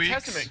really 2 a weeks.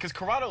 testament because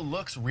Corrado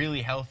looks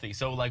really healthy.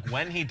 So like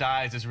when he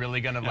dies is really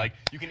gonna like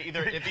you can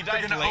either if he dies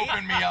They're gonna late.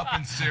 open me up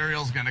and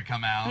cereal's gonna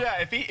come out.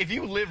 Yeah, if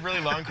you live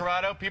really long,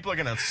 Corrado, people are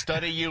gonna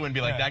study you and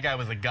be like, that guy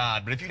was a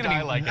god. But if you It's gonna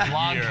die be like a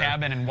log year,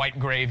 cabin and white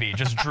gravy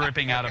just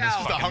dripping out of his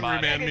just a fucking Hungry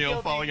body. Man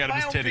meal falling out of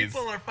his My own titties.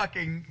 people are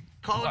fucking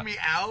calling me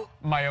out.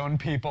 My own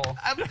people.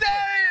 I'm telling you,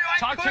 I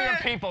Talk quit. to your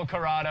people,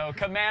 Corrado.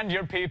 Command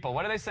your people.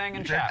 What are they saying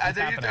in chat? I What's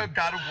think happening?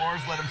 God of War's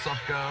let himself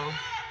go.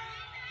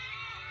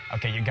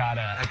 Okay, you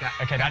gotta.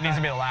 Okay, that needs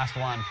to be the last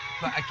one.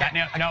 But I can't.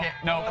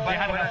 No, we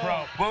had enough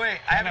rope. Wait,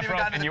 I haven't even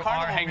gotten to and the you are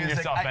carnival hanging music.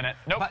 yourself in it.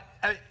 Nope.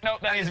 Nope,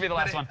 that needs to be the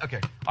last one.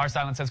 Okay. Our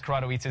Silence says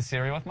Corrado eats his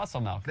cereal with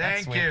muscle milk.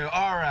 That's Thank sweet. you.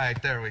 All right,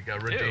 there we go. Ew,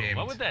 Redeemed.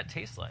 what would that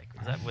taste like?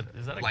 Is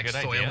that a like good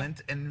idea?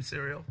 Soylent in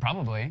cereal?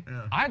 Probably.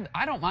 Yeah.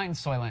 I don't mind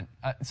Soylent.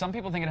 Some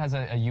people think it has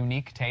a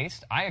unique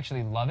taste. I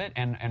actually love it,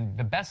 and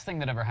the best thing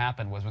that ever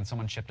happened was when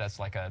someone shipped us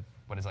like a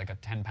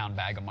 10-pound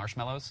bag of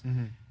marshmallows.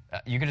 Mm-hmm.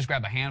 You could just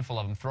grab a handful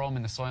of them, throw them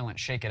in the Soylent,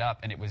 shake it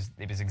up, and it was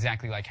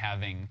exactly like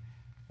having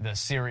the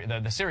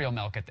cereal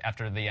milk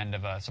after the end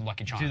of some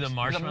Lucky Charms. Do the It was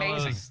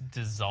marshmallows amazing.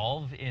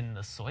 dissolve in the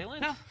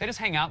Soylent? No, they just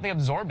hang out. They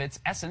absorb its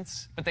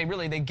essence, but they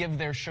give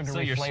their sugary So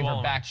you're flavor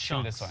swallowing back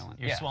chunks. to the Soylent.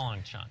 You're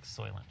swallowing chunks,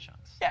 Soylent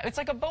chunks. Yeah, it's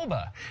like a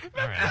boba.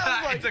 All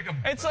right.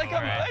 It's like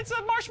a It's a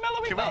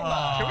marshmallowy Can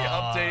boba. we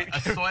update? a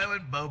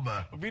Soylent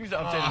boba. We need to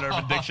update in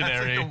Urban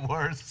Dictionary. That's like the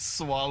worst.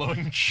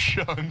 Swallowing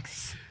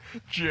chunks.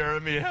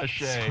 Jeremy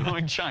Hache.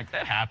 Swallowing chunk.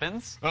 That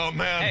happens. Oh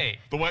man. Hey.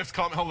 The wife's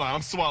calling. Hold on,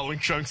 I'm swallowing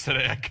chunks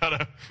today. I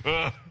gotta.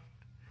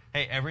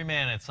 Hey, every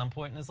man at some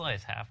point in his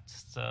life has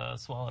to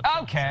swallow.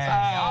 Okay,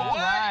 all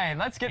right.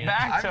 Let's get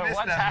back to I missed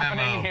what's that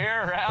happening memo.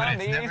 here But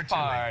around it's never these too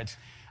late. parts.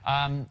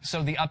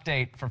 So the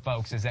update for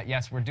folks is that,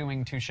 yes, we're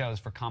doing 2 shows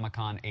for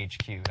Comic-Con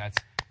HQ. That's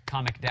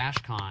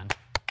comic-con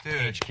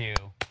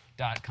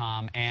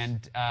HQ.com.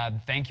 And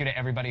thank you to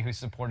everybody who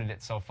supported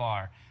it so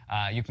far.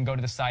 You can go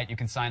to the site. You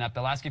can sign up.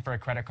 They'll ask you for a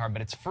credit card,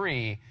 but it's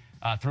free.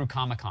 Through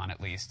Comic-Con, at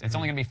least. It's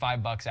only going to be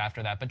 $5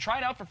 after that. But try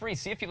it out for free.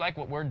 See if you like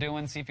what we're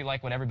doing. See if you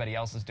like what everybody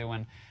else is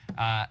doing.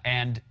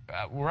 And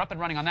we're up and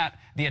running on that.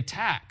 The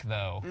Attack,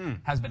 though,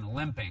 has been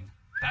limping.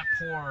 That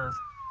poor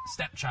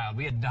stepchild.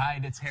 We had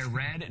dyed its hair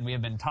red, and we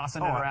have been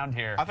tossing it around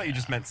here. I thought you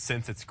just meant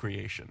since its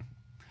creation.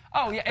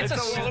 Oh, yeah. It's a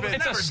slow, It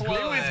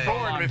was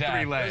born with death.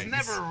 3 legs.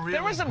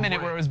 There was a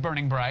minute where it was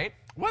burning bright.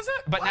 Was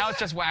it? But now it's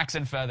just wax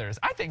and feathers.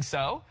 I think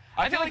so.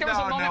 I feel like there was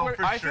no, a moment no, where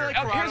for I feel like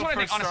here's Corrado what I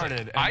think. first Honestly,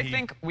 started, and I he-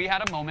 think we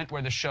had a moment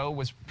where the show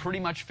was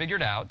pretty much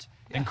figured out,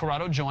 and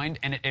Corrado joined,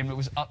 and it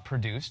was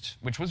up-produced,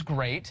 which was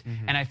great.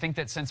 And I think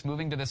that since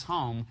moving to this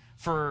home,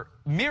 for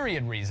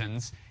myriad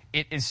reasons,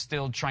 it is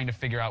still trying to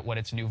figure out what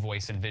its new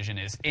voice and vision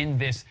is in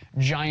this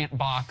giant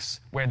box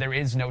where there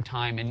is no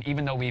time. And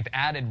even though we've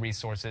added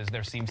resources,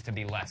 there seems to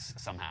be less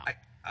somehow.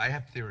 I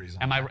have theories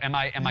on Am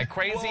that. I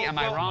crazy? Am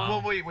I wrong?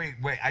 Well,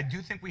 wait. I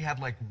do think we had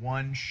like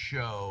one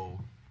show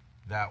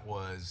that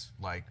was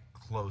like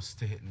close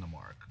to hitting the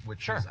mark,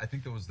 which was, I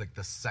think it was like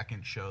the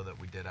second show that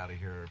we did out of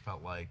here. It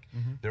felt like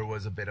there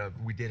was a bit of,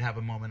 we did have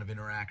a moment of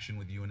interaction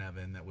with you and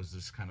Evan that was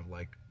just kind of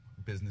like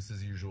business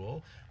as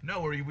usual.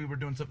 No, where we were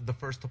doing something, the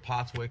first to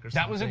Potswick or something.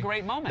 That was a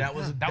great moment. That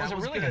was a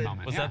really good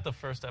moment. Was yeah. that the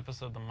first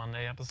episode, the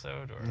Monday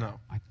episode? Or? No.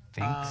 I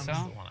think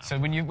so. So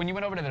when you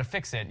went over to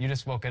fix it, you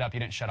just woke it up. You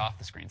didn't shut off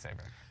the screensaver.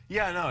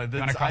 Yeah, no. You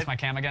want to cross my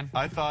cam again?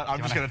 I thought I'm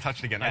just wanna- gonna touch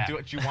it again. Yeah.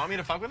 Do you want me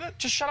to fuck with it?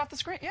 Just shut off the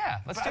screen. Yeah,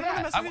 let's do I don't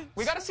wanna that. mess with it.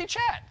 We got to see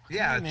chat.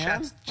 Yeah,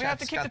 man. We have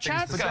to keep the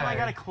chats But then I going.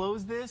 gotta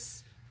close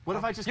this. What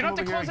if I just You come don't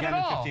have to over close here it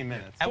again at in all. 15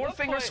 minutes? Four what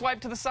finger point-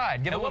 swipe to the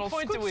side. Give At a little what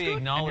point do scoot, we scoot,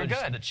 acknowledge and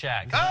you're good. the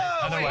chat?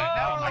 Other way.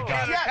 Oh my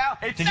God.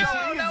 Did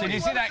you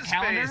see that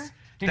calendar?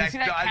 Did you see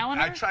that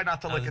calendar? I tried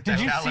not to look at Did that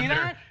you calendar. see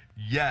that?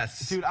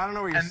 Yes. Dude, I don't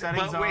know where your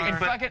settings are. In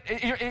fact,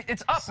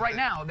 it's up right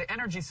now. The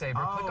energy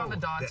saver. Click on the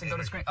dots and go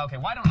to screen. Okay,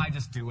 why don't I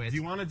just do it? Do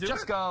you want to do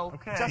just it? Go.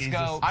 Okay. Just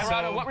go.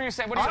 Corrado, what were you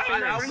saying? What are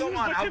you I'll go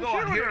on. I'll go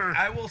on. Here, computer.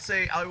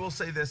 I will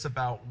say this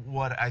about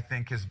what I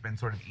think has been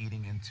sort of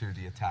eating into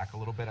the attack a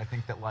little bit. I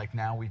think that like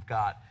now we've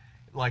got,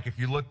 like if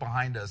you look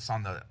behind us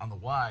on the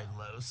wide,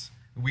 Los,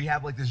 we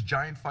have like this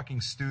giant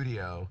fucking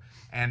studio,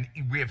 and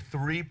we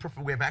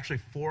have actually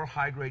 4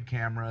 high-grade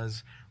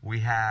cameras. We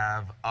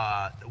have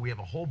a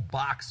whole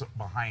box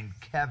behind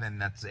Kevin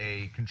that's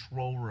a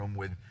control room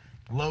with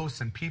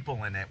Los and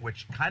people in it,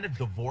 which kind of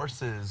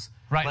divorces.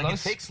 Right, like,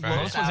 Los, it takes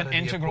Los was an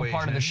integral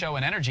part of the show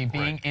and energy,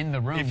 being in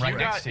the room right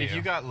next to you. If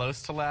you got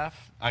Los to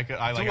laugh, I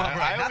always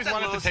that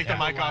wanted to Los take the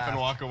ever mic off and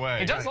laughed. walk away.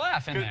 He does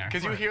laugh in there.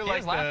 Because you hear He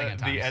like is laughing at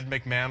the times. Ed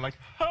McMahon, like,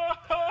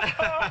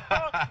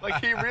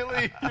 like he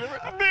really,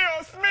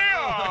 Dios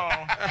mío.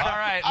 All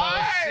right,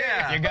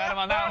 Los, you got him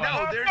on that one.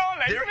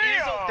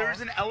 No,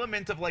 there's an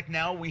element of like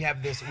now we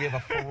have a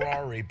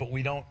Ferrari, but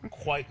we don't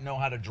quite know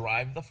how to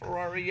drive the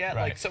Ferrari yet.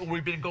 Right. Like so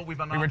we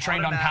were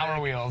trained on power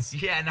wheels.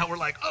 Yeah, now we're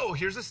like, oh,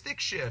 here's a stick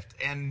shift,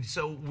 and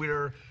so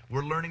we're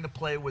learning to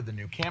play with the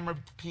new camera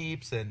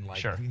peeps and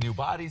like new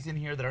bodies in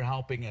here that are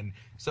helping, and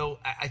so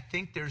I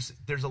think there's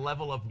a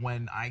level of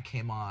when I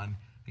came on.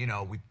 You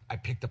know, I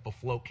picked up a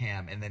float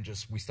cam and then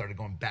we started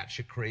going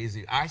batshit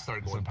crazy. I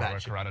started going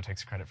batshit. Corrado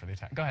takes credit for the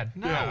attack. Go ahead.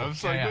 No, I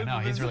was like, no,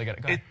 he's really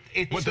good. Go ahead.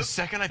 The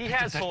second I He picked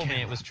has up that told me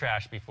camera. it was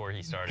trash before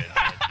he started.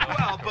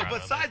 Well, but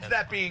besides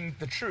that being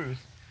the truth,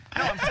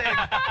 no, I'm saying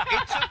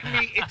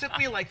it took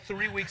me like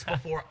 3 weeks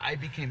before I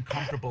became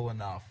comfortable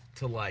enough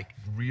to like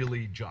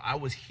really jump. I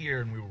was here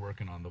and we were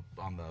working on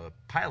the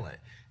pilot,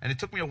 and it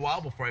took me a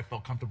while before I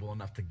felt comfortable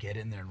enough to get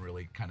in there and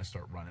really kind of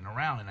start running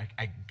around. And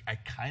I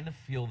kind of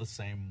feel the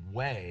same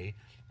way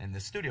in the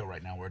studio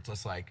right now, where it's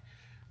just like,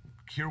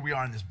 here we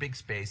are in this big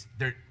space.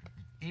 There,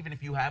 even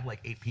if you have like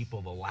 8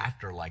 people, the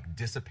laughter like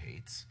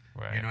dissipates.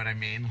 Right. You know what I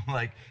mean?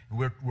 Like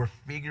we're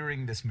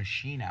figuring this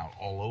machine out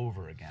all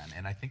over again,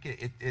 and I think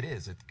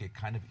it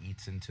kind of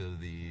eats into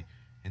the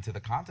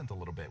content a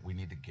little bit. We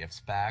need the gifts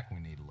back. We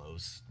need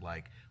Los.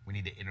 Like we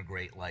need to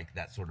integrate like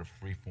that sort of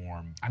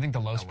freeform. I think the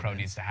Los Pro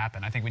needs to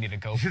happen. I think we need a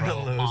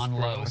GoPro on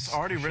Los. It's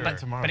already written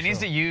tomorrow. But it needs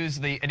to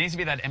it needs to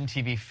be that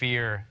MTV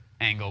Fear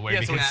angle where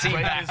you can see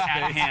right back in his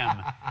at face.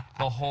 him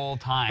the whole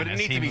time But it as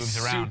needs he to be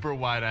moves around. super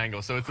wide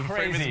angle, so it's the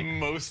frame Crazy. is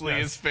mostly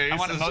his face. I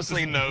want it it's just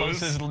mostly his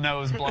nose. Los's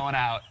nose blowing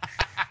out.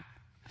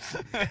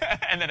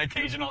 And then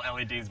occasional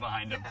LEDs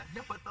behind him.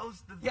 Yeah, but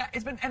those. Yeah,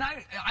 it's been, and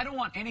I don't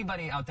want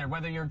anybody out there,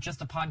 whether you're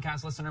just a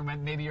podcast listener,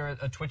 maybe you're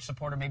a Twitch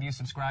supporter, maybe you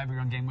subscribe, or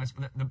you're on GameWest.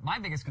 But my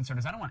biggest concern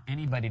is I don't want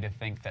anybody to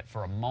think that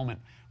for a moment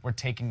we're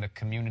taking the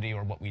community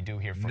or what we do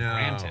here for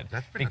granted.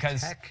 That's been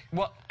because a tech.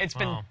 well,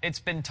 it's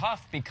been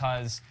tough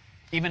because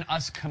even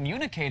us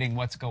communicating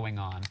what's going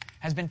on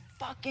has been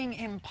fucking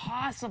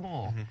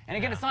impossible. And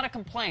again, it's not a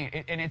complaint,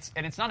 and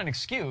it's not an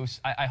excuse.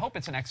 I hope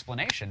it's an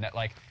explanation that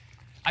like.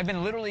 I've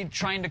been literally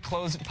trying to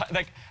close,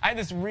 like, I had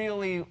this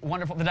really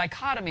wonderful, the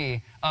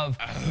dichotomy of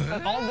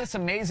all this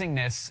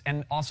amazingness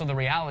and also the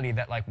reality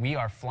that, like, we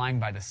are flying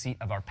by the seat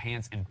of our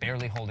pants and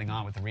barely holding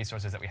on with the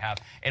resources that we have.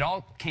 It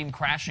all came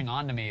crashing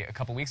onto me a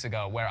couple weeks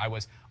ago where I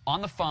was on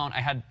the phone,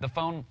 I had the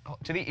phone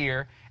to the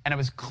ear, and I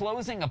was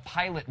closing a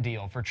pilot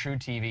deal for True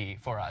TV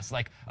for us,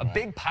 like a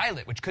big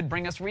pilot, which could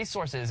bring us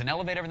resources and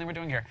elevate everything we're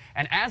doing here.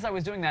 And as I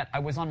was doing that, I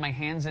was on my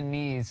hands and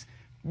knees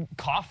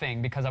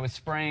coughing because I was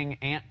spraying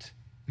ant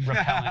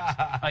repellent.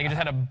 Like I just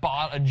had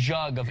a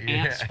jug of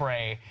ant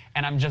spray,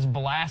 and I'm just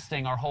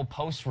blasting our whole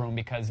post room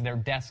because their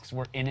desks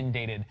were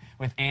inundated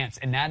with ants.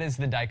 And that is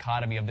the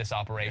dichotomy of this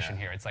operation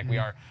here. It's like we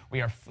are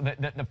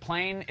the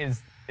plane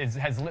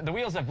the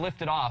wheels have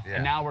lifted off,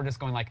 and now we're just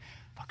going like,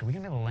 fuck, are we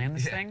gonna be able to land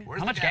this thing? Where's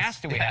How the much gas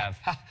do we have?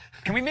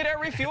 Can we mid-air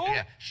refuel?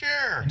 Yeah,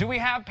 sure. Do we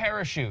have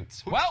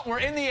parachutes? Well, we're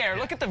in the air.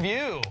 Look at the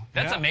view.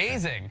 That's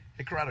amazing.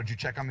 Hey, Corrado, did you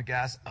check on the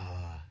gas?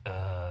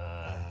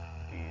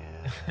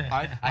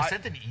 I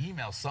sent an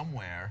email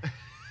somewhere.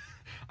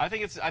 I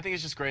think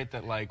it's just great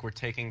that like we're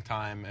taking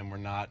time and we're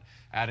not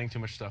adding too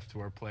much stuff to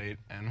our plate,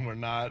 and we're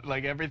not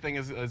like everything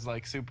is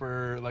like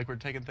super like we're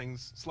taking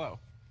things slow.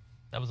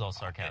 That was all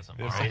sarcasm.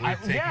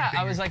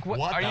 I was like,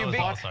 what are you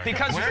being?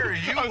 Because where are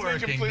you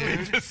working,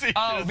 dude?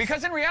 Oh,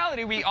 because in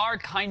reality, we are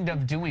kind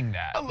of doing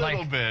that. A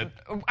little bit.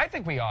 I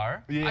think we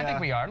are. Yeah. I think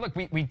we are. Look,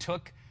 we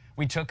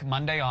took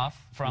Monday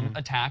off from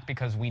Attack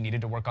because we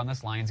needed to work on this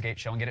Lionsgate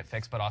show and get it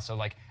fixed, but also,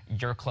 like,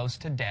 you're close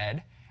to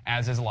dead,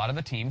 as is a lot of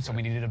the team, so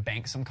we needed to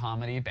bank some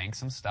comedy, bank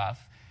some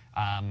stuff.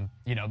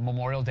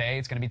 Memorial Day,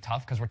 it's going to be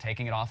tough because we're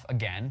taking it off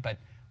again, but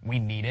we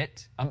need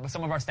it.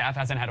 Some of our staff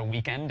hasn't had a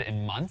weekend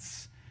in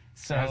months.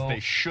 So, as they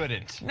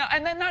shouldn't. No,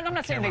 and then I'm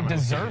not saying they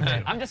deserved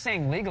it. I'm just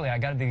saying legally I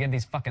got to give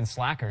these fucking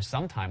slackers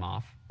some time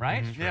off,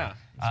 right? Yeah.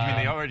 I mean,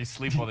 they already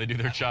sleep while they do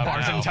their job.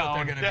 Bars and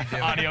now.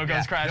 tone, audio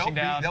goes crashing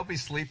down. They'll be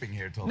sleeping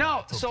here till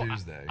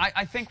Tuesday.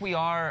 I think we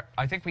are.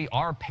 I think we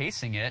are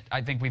pacing it.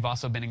 I think we've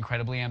also been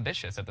incredibly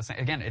ambitious at the same.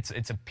 Again,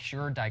 it's a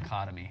pure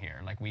dichotomy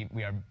here. Like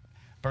we are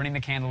burning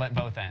the candle at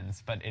both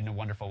ends, but in a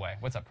wonderful way.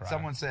 What's up, Corrado?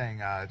 Someone's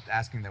saying,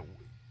 asking that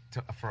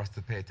for us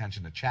to pay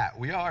attention to chat.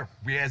 We are.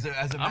 We as a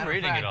matter I'm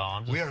reading of fact, it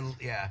all. we are.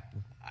 Yeah.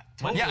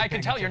 Totally Yeah, I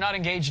can tell you're not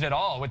engaged at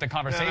all with the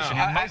conversation.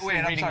 You're mostly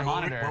I'm reading sorry, your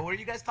monitor. what were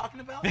you guys talking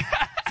about?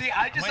 See,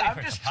 I'm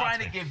just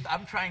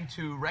trying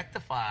to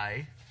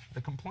rectify the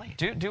complaint.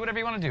 Do whatever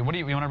you want to do. What do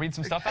you want to read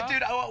some stuff out?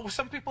 Dude,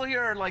 some people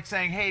here are like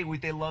saying, hey,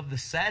 they love the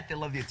set, they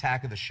love the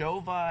Attack of the Show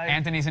vibe.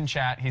 Anthony's in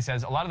chat. He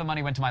says, a lot of the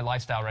money went to my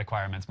lifestyle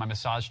requirements, my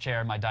massage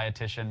chair, my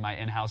dietitian, my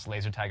in-house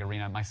laser tag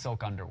arena, my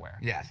silk underwear.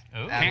 Yes.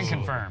 Can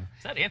confirm.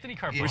 Is that Anthony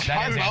Carbone? Which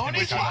That is Carbone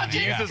Anthony he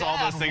Carbone. uses all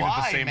those things at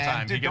the same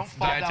time. Dude, he gets don't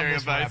fall down dietary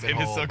this advice in rabbit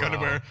his hole, silk bro.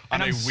 underwear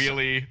on a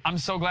wheelie. I'm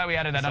so glad we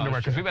added that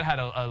underwear because we would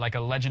have had a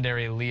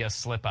legendary Leah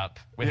slip up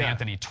with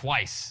Anthony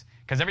twice.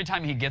 Because every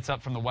time he gets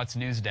up from the What's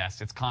News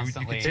desk, it's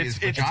constantly You can see his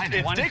vagina.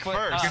 it's one dick foot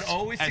first. up You can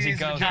always as see he his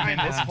goes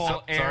vagina. in this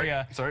whole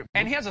area. Sorry.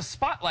 And he has a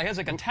spotlight. He has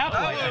like a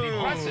tablet light that he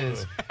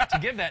presses to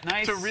give that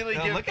nice. To really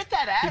Yo, give. look at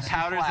that ass. He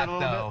powders flap, it a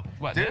little though. bit.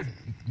 What, Dude, this?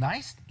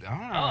 nice.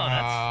 I'm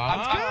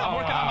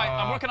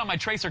working on my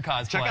Tracer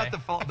cosplay. Check out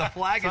the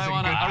flag is in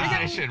wanna- are we good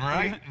getting- position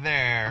right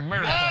there.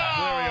 America.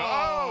 There we go.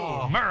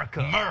 Oh.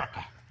 America.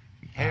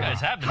 Hey,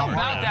 Guys have been How working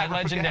about on that it.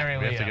 legendary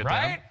We have to Leah, get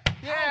down. right?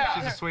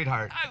 she's a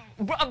sweetheart.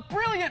 A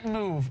brilliant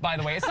move, by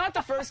the way. It's not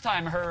the first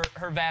time her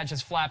vag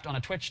has flapped on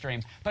a Twitch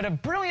stream, but a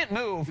brilliant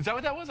move. Is that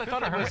what that was? I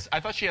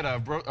thought she had a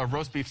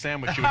roast beef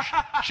sandwich.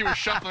 She was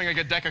shuffling like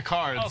a deck of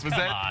cards. Oh, was come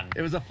that? on.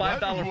 It was a $5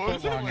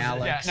 footlong,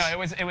 Alex. Yeah,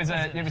 no,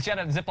 she had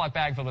a Ziploc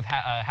bag filled with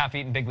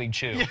half-eaten Big League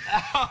Chew, and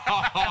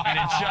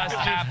it just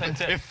happened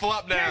to. It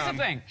flopped down. Here's the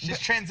thing. She's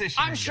transitioning.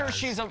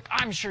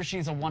 I'm sure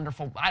she's a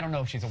wonderful. I don't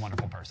know if she's a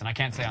wonderful person. I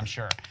can't say I'm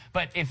sure.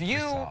 But if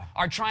you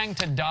are trying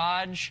to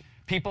dodge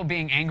people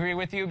being angry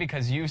with you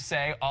because you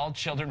say all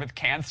children with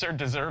cancer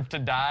deserve to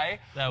die,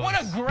 what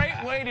a great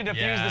way to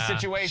diffuse the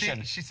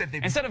situation. She said they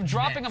instead of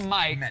dropping a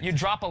mic, you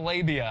drop a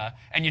labia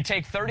and you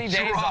take 30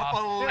 days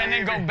off and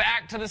then go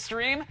back to the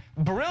stream.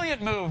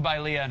 Brilliant move by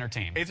Leah and her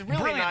team. It's really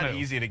Brilliant not move.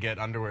 easy to get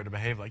underwear to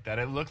behave like that.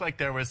 It looked like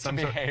there was some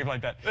sort Behave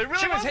like that. It really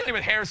she was wasn't. hitting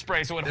with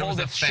hairspray so it would There hold was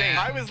a its fan.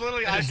 shape. I was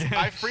literally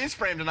I freeze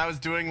framed and I was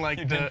doing like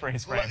You did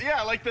freeze frame.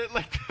 Yeah, like You did a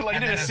a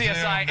CSI zoom. There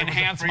was a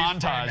enhanced freeze frame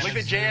montage. and like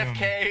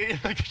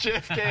the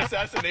JFK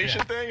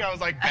assassination thing. I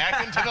was like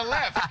back and to the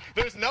left.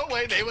 There's no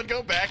way they would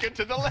go back and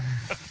to the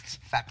left.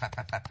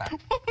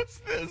 What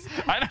was this?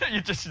 I know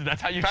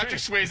that's how you Patrick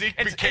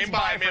Swayze came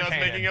by me and I was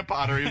making a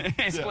pottery.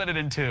 He split it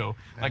in two,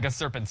 like a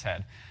serpent's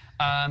head.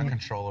 The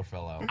controller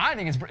fell out. I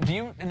think it's. Do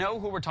you know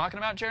who we're talking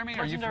about, Jeremy?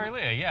 Are you Legendary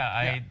Leah,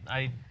 yeah.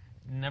 I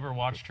never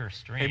watched her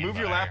stream. Hey, move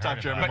but your I laptop, heard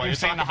about Jeremy. it. But while you've you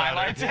seen the talk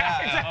about it. highlights.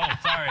 Yeah. Oh,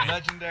 sorry.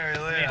 Legendary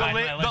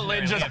Leah. The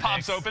lid just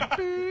pops open.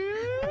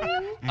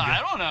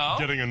 I don't know.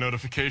 Getting a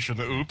notification.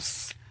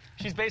 Oops.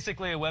 She's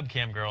basically a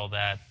webcam girl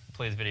that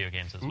plays video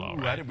games as well,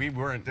 right? We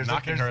weren't There's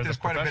knocking her as there's a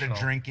quite a bit of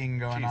professional. drinking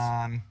going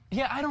on.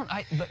 Yeah, I don't.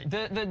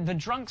 The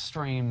drunk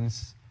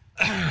streams,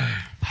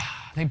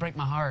 they break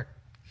my heart.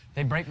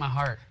 They break my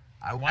heart.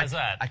 Why is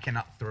that? I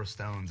cannot throw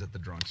stones at the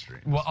drunk stream.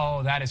 Well,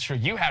 oh, that is true.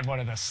 You had one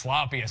of the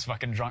sloppiest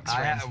fucking drunk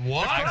streams.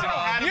 What?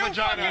 Had a You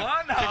vagina.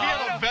 fucking- If he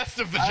had a vest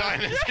of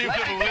vaginas, he would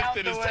have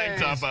lifted his tank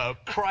top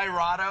up.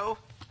 Corrado.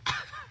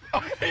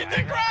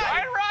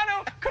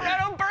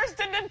 Corrado burst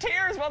into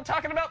tears while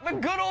talking about the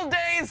good old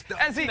days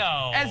as he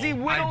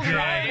whittled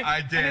away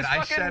I did. in his I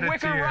fucking shed a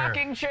wicker tear.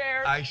 rocking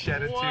chair. I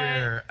shed a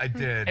tear. I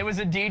did. It was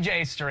a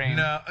DJ stream.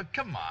 No,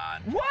 come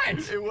on. What? It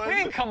was- What do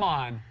you mean, come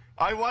on.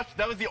 I watched.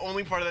 That was the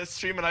only part of that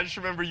stream, and I just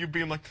remember you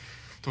being like,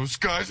 "Those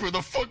guys were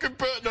the fucking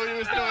best." No, it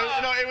was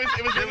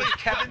really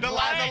Kevin's the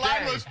last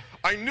line day. was,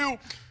 "I knew,"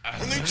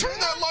 and they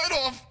turned that light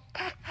off.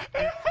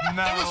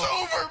 No, It was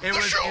over.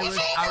 The show was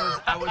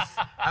over.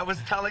 I was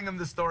telling him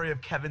the story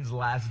of Kevin's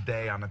last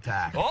day on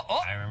Attack.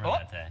 I remember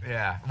that day.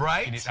 Yeah,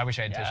 right? I wish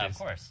I had Yeah, tissues. of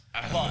course.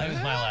 Well, it was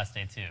my last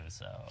day too,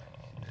 so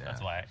that's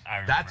why I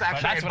remember. That's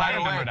actually, That's what I by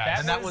the way, remembered as.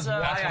 and that was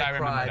That's why what I I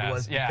remembered cried as.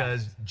 was Yeah.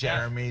 because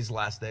Jeremy's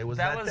last day was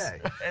that, day.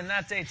 And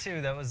that day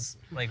too, that was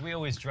like we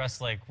always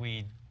dress like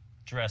we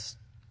dress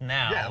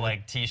now, Yeah,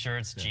 like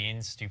t-shirts,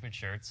 jeans, stupid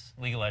shirts,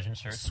 League of Legends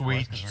shirts,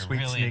 Sweet- of course, 'cause sweet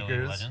we're really into League of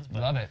sneakers. Legends,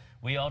 but Love it.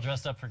 We all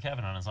dressed up for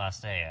Kevin on his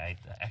last day. I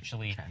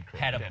actually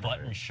had a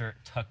button shirt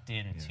tucked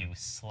into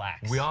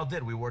slacks. We all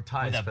did. We wore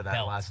ties With a for that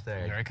belt. last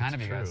day. Very kind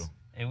of you It's guys.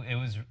 true. It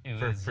was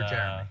For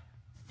Jeremy.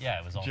 Yeah,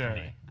 it was all Jeremy.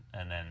 for me.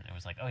 And then it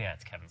was like, oh yeah,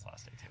 it's Kevin's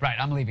last day too. Right,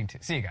 I'm leaving too.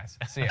 See you guys.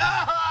 See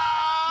ya.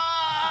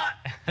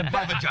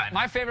 My vagina.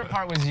 My favorite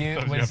part was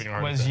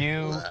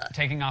you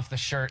taking off the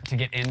shirt to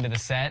get into the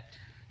set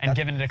and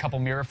giving it a couple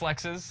mirror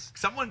flexes.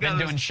 Someone then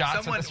goes, doing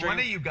shots at the stream. one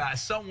of you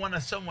guys, someone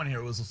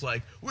here was just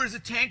like, "Where's the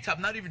tank top?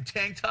 Not even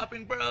tank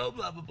topping, bro."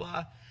 Blah blah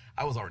blah.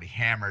 I was already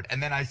hammered,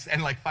 and then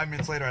like 5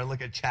 minutes later, I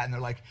look at chat and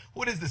they're like,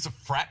 "What is this? A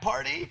frat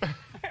party?"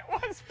 It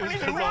was pretty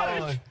It was.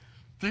 much.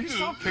 Do you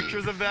still have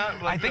pictures of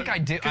that? I think I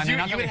do. I Because mean,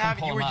 not you that we would can have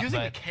pull you were them up, using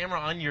but- a camera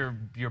on your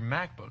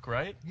MacBook,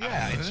 right?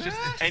 Yeah, it's just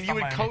And you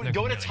would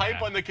go to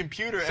type on the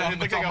computer, and it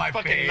looked like a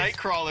fucking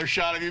Nightcrawler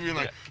shot of you being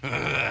like,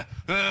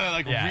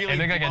 like Yeah, really it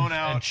looked like blown a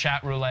out.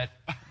 chat roulette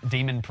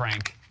demon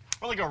prank.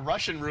 Or like a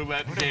Russian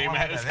roulette game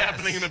wanna is do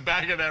happening this? in the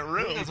back of that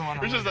room. doesn't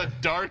wanna There's just look a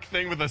dark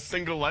thing with a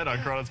single light on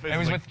Corrado's face. It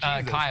was It's with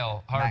like, Jesus.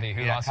 Kyle Harvey,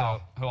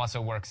 Kyle. who also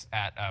works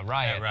at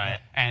Riot. At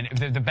Riot. And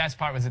the best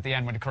part was at the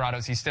end when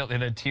Corrado's, he's still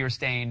had a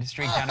tear-stained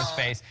streak down his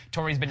face.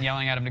 Tori's been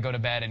yelling at him to go to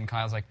bed, and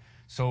Kyle's like,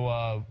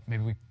 so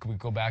maybe can we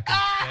go back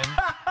and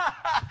spin?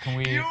 Can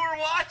we? You were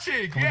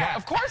watching. Can we go?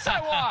 Of course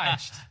I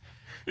watched.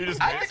 You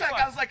just I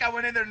was like, I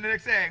went in there the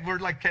next day. We're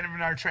like, Kevin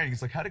and I are training.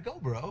 He's like, how'd it go,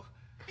 bro?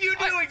 You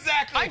knew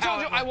exactly. I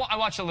told you I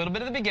watched a little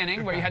bit of the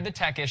beginning where you had the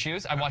tech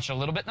issues. I watched a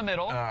little bit in the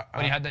middle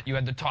when you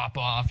had the top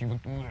off. You were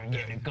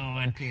getting it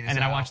going, and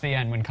then I watched the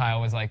end when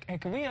Kyle was like, "Hey,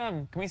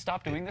 can we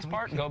stop doing this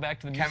part and go back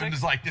to the music?" Kevin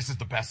was like, this is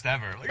the best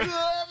ever. Like,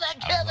 that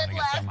Kevin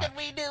laughed and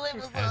we knew it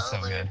was so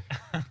good.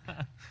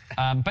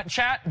 But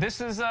chat,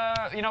 this is,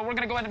 we're going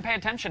to go ahead and pay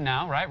attention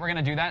now, right? We're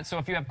going to do that. So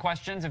if you have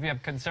questions, if you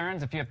have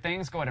concerns, if you have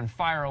things, go ahead and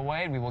fire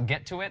away and we will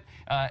get to it.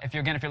 If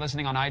you're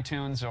listening on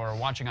iTunes or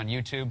watching on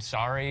YouTube,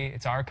 sorry,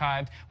 it's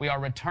archived. We are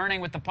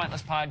returning with the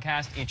Pointless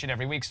Podcast each and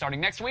every week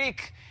starting next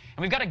week.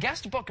 And we've got a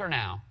guest booker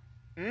now.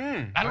 I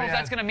don't know if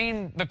that's going to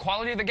mean the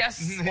quality of the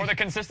guests or the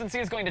consistency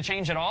is going to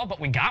change at all, but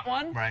we got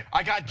one. right.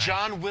 I got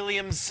John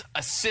Williams'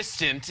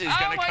 assistant is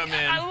going to come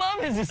in. I love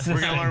his assistant.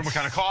 We're going to learn what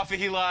kind of coffee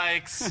he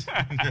likes.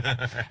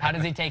 How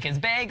does he take his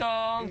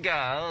bagels?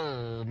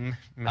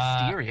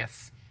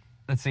 Mysterious.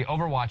 Let's see,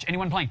 Overwatch.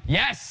 Anyone playing?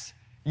 Yes!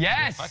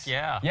 Yes! Fuck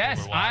yeah,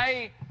 Yes,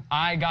 Overwatch.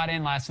 I got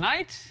in last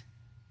night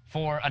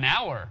for an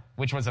hour,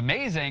 which was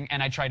amazing,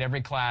 and I tried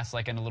every class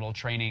like in a little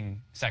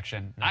training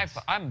section. Nice.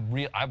 I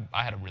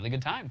had a really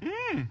good time.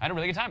 I had a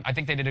really good time. I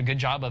think they did a good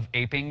job of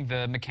aping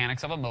the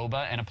mechanics of a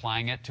MOBA and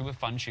applying it to a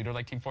fun shooter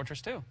like Team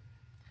Fortress 2.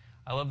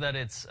 I love that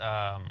it's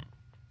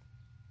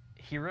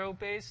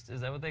hero-based.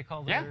 Is that what they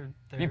call Yeah.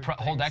 their You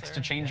hold things X to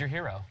there? change your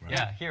hero.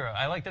 Yeah, hero.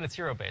 I like that it's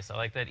hero-based. I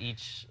like that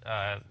each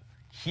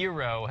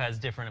hero has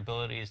different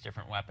abilities,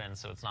 different weapons,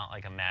 so it's not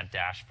like a mad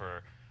dash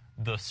for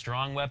the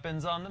strong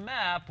weapons on the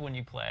map when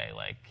you play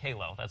like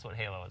Halo. That's what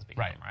Halo has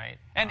become, right?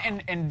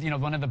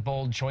 And one of the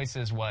bold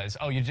choices was,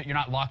 you're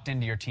not locked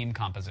into your team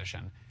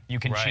composition. You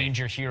can Right. change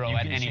your hero You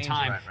at can any change it.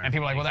 time. Right, And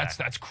people are like, well,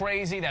 Exactly. that's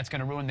crazy. That's going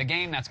to ruin the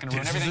game. That's going to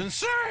ruin This is everything.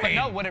 insane. But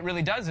no, what it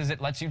really does is it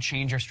lets you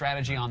change your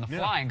strategy on the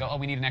fly and go, oh,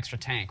 we need an extra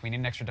tank. We need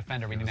an extra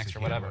defender. We need an extra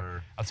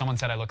whatever. Someone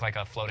said I look like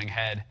a floating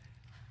head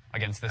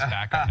against this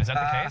background. Is that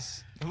the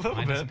case? A little Am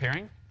I bit.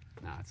 disappearing?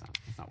 No, it's not.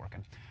 It's not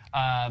working.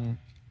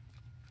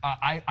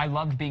 I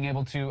loved being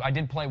able to. I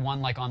did play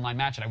one like online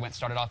match, and I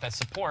started off as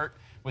support,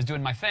 was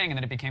doing my thing, and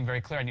then it became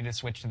very clear I needed to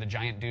switch to the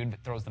giant dude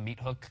that throws the meat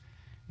hook,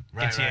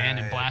 gets you in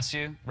and blasts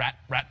you. Rat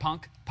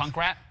punk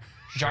rat,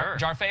 Sure.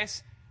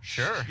 Jarface,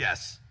 Sure.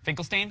 Yes.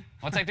 Finkelstein.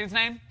 What's that dude's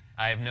name?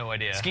 I have no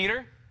idea.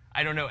 Skeeter.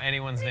 I don't know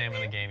anyone's name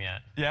in the game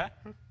yet. Yeah.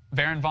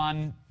 Baron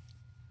von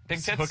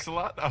Big Tits. Hooks a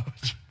lot?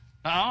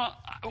 Oh.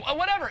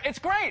 Whatever. It's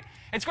great.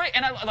 It's great.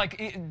 And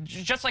I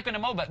just like in a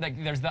MOBA,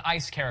 like there's the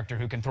ice character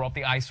who can throw up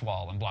the ice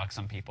wall and block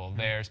some people.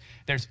 There's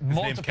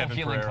multiple Kevin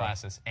healing Pereira.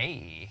 classes.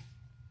 Hey.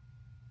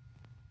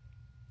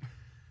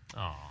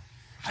 Oh.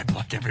 I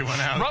block everyone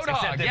out. Roadhog,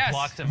 Except they yes.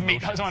 blocked Meat, I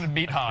emotions. wanted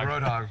meat hog.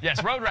 Roadhog.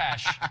 Yes, road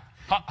rash.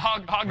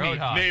 Hog meat.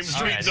 Roadhog. Name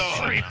Street Okay, Dog.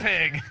 Street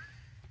pig.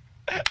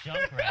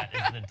 Junkrat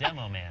is the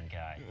demo man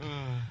guy.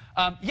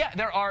 Yeah,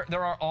 there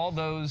are all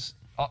those.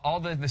 All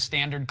the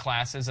standard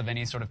classes of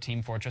any sort of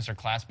Team Fortress or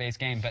class-based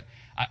game, but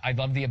I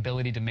love the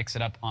ability to mix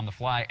it up on the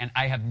fly, and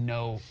I have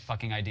no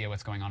fucking idea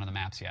what's going on in the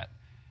maps yet.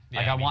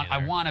 Like Yeah, I me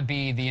want neither. to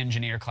be the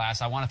engineer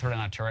class. I want to throw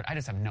down a turret. I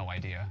just have no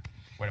idea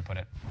where to put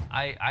it.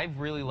 I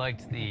really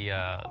liked the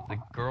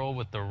girl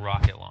with the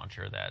rocket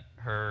launcher. That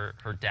her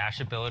dash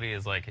ability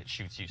is like it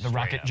shoots you. The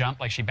rocket up. jump,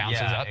 like she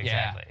bounces Yeah, up.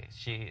 exactly.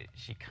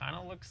 She kind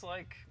of looks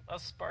like a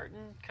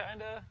Spartan,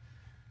 kind of.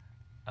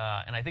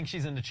 And I think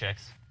she's into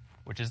chicks,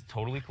 which is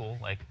totally cool.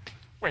 Like,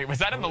 Wait, was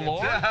that in the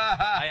lore?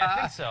 I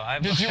think so.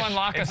 Did you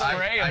unlock a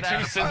spray of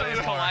two scissors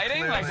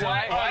colliding? Like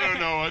why? I don't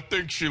know. I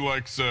think she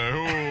likes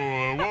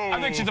whoa. I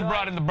think she's a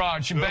broad in the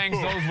broad. She bangs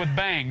those with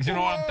bangs. You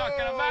know what I'm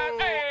talking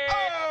about? Hey!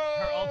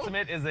 Her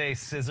ultimate is a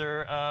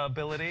scissor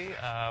ability,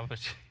 but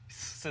she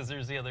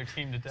scissors the other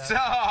team to death.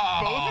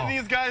 Both of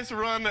these guys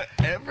run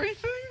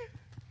everything?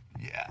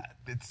 Yeah,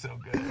 it's so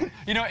good.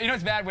 You know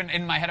it's bad when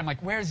in my head I'm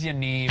like, where's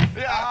Yaniv?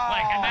 Yeah.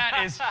 Like, and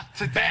that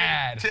is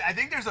bad. I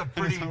think there's a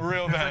pretty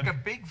real there's bad. like a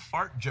big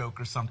fart joke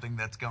or something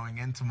that's going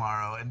in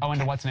tomorrow. And Oh,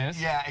 into what's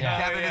news? Yeah, and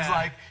Yeah. Kevin Oh, is yeah.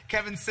 like,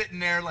 Kevin's sitting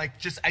there like,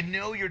 just I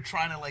know you're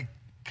trying to like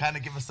kind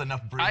of give us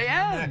enough breathing I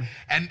am. room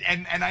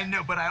there. And I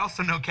know, but I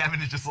also know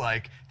Kevin is just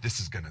like, this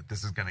is gonna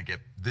get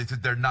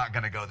they're not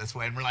gonna go this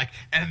way, and we're like,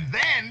 and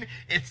then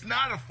it's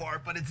not a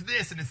fart, but it's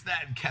this and it's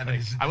that, and Kevin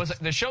is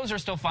The shows are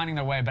still finding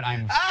their way, but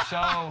I'm so.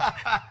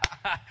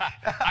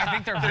 I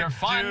think they're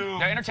fun.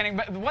 doomed. They're entertaining.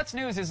 But what's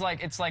news is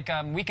like it's like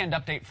weekend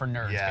update for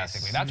nerds, Yes.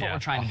 basically. That's what Yeah. we're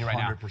trying to do right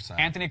now. 100%.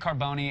 Anthony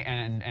Carboni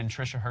and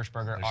Trisha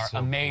Hirschberger are so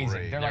amazing.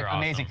 great. They're like They're awesome.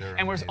 amazing. They're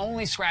and we're amazing.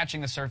 only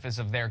scratching the surface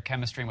of their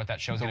chemistry and what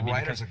that show's The going to be.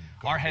 writers Because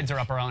are our heads are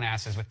garbage. up our own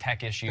asses with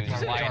tech issues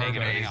and They're lighting and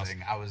everything else.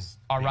 amazing.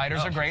 Our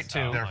writers are great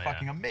too. They're yeah.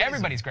 fucking amazing.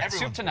 Everybody's great.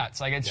 Everyone's Soup to nuts.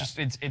 Like it's Yeah.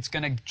 just it's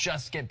gonna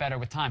just get better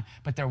with time.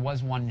 But there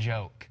was one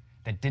joke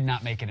that did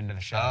not make it into the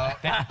show.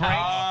 That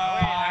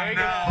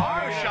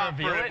Photoshop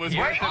for it was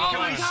worth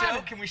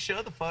it. Can we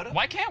show the photo?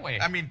 Why can't we?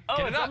 I mean, get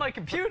it it's up on my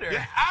computer.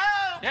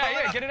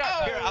 Yeah, get it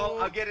up. Here,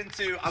 I'll get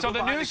into. I'll So go the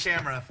behind news the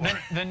camera for it.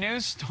 the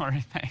news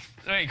story thing.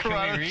 Wait, can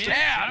we read it?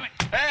 Yeah.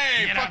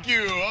 Hey, Get fuck up.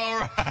 you. All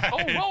right.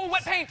 Oh, whoa,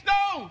 wet paint.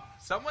 No!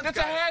 Someone's That's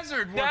a got it.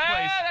 hazard workplace.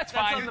 Yeah, that's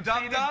fine. You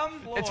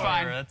dum-dum? It's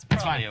fine. That's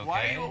It's probably fine. okay.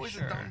 Why are you always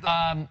sure. a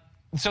dum-dum?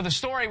 So the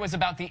story was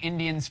about the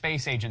Indian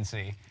Space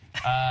Agency.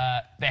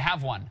 They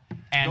have one,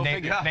 and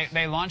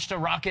they launched a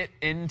rocket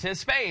into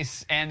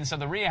space, and so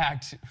the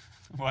react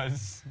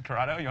was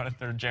Corrado. You want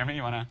to, or Jeremy?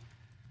 You want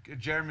to?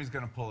 Jeremy's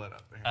gonna pull it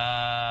up.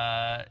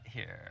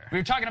 Here. We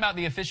were talking about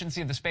the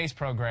efficiency of the space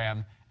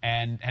program,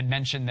 and had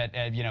mentioned that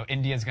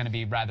India is going to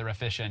be rather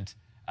efficient.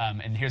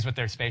 And here's what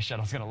their space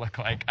shuttle is going to look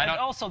like. And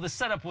also, the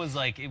setup was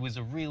like, it was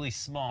a really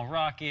small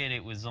rocket.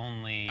 It was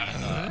only...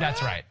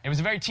 That's right. It was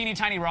a very teeny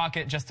tiny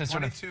rocket, just to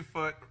sort of... 22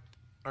 foot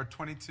or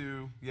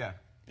 22. Yeah.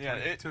 Yeah,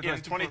 it's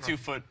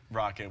 22-foot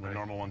rocket when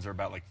normal ones are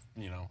about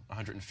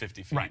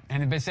 150 feet. Right,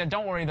 and they said,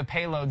 don't worry, the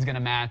payload's going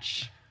to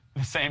match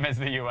the same as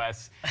the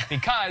U.S.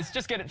 because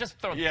just throw the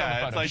photo.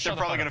 It's like Show they're the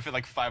probably photo. going to fit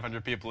like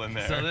 500 people in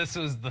there. So this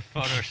was the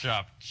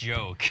Photoshop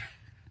joke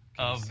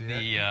of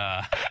the...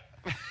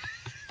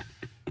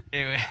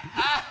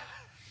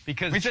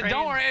 because We said, trains-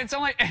 don't worry, it's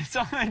only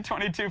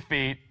 22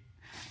 feet.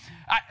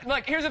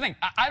 Look, here's the thing.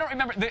 I don't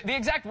remember. The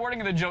exact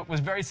wording of the joke was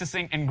very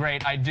succinct and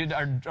great. I did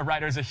our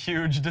writers a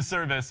huge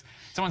disservice.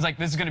 Someone's like,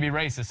 this is going to be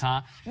racist,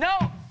 huh?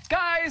 No,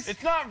 guys.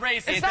 It's not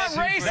racist. It's not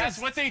racist. That's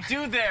what they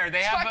do there.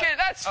 They have Fuck it,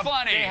 that's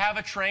funny. They have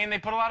a train. They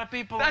put a lot of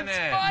people in it.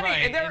 That's funny.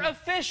 Right. They're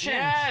efficient.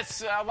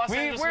 Yes, Los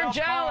Angeles we're no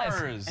jealous.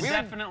 cars. And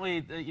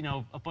definitely,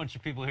 a bunch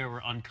of people here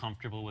were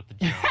uncomfortable with the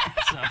joke.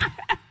 So,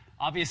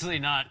 obviously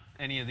not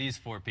any of these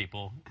four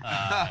people,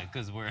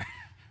 because we're...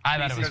 I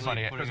thought it was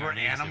funny. Because we're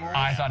animals.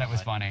 I thought it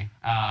was funny.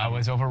 I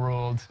was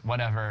overruled.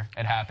 Whatever,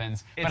 it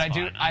happens. But I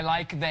do. fun. I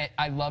like that.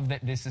 I love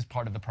that this is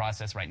part of the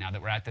process right now.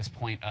 That we're at this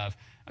point of,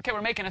 okay,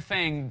 we're making a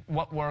thing.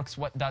 What works?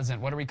 What doesn't?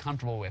 What are we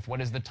comfortable with?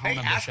 What is the tone Hey,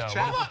 of the ask show?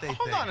 chat what they Hold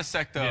think. on a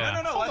sec, though.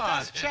 Yeah. No, Hold let's on.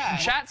 ask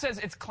chat. Chat says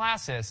it's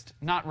classist,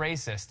 not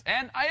racist,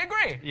 and I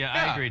agree. Yeah,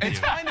 I agree, too. It's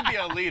fine to be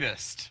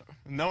elitist.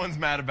 No one's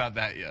mad about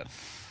that yet.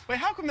 Wait,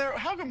 how come?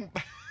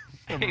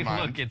 Never Hey,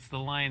 mind. look, it's the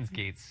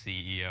Lionsgate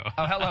CEO.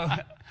 Oh,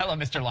 hello,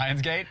 Mr.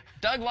 Lionsgate.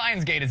 Doug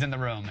Lionsgate is in the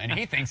room, and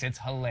he thinks it's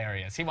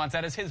hilarious. He wants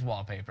that as his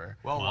wallpaper.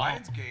 Well,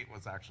 Lionsgate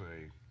was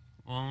actually.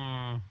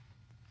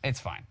 It's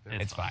fine.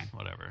 It's fine.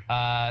 Whatever.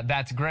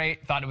 That's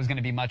great. Thought it was going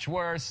to be much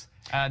worse.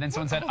 Then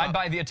someone said, I'd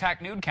buy the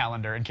Attack Nude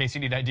calendar in case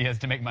you need ideas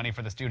to make money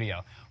for the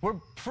studio. We're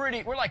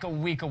like a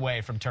week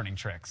away from turning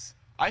tricks.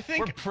 I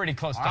think We're pretty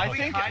close to Are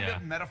hooking. we kind yeah.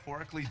 of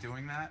metaphorically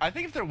doing that? I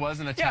think if there was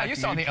an attack, Yeah, you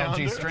saw the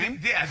LG stream.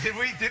 Yeah,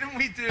 didn't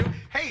we do?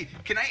 Hey,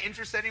 can I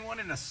interest anyone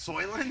in a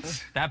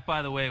Soylent? That,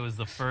 by the way, was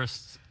the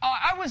first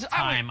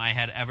time I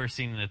had ever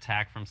seen an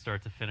attack from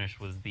start to finish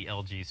was the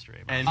LG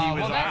stream. And he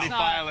was well, that's already not-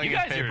 filing you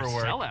his guys are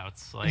paperwork.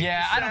 sellouts. Like,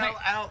 Yeah, I don't think.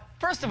 Out.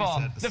 First of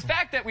all, the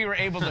fact that we were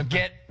able to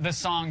get the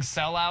song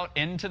 "Sellout"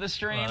 into the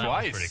stream that was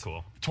Twice. pretty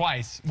cool.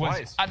 twice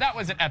was Twice. that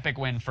was an epic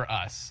win for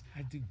us.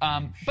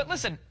 But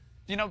listen,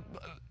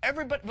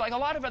 everybody, like a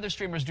lot of other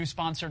streamers, do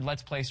sponsored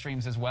Let's Play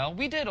streams as well.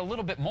 We did a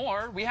little bit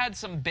more. We had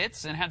some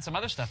bits and had some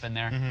other stuff in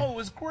there. Oh, it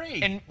was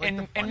great. In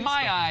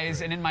my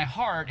eyes and in my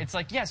heart, it's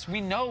like, yes, we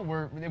know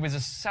it was a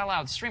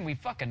sellout stream. We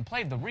fucking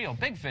played the real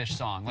Big Fish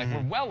song. Like,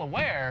 we're well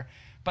aware.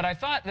 But I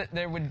thought that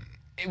it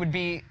would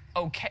be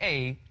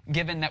okay,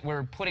 given that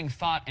we're putting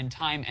thought and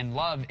time and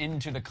love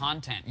into the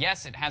content.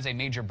 Yes, it has a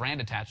major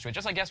brand attached to it,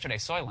 just like yesterday,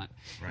 Soylent.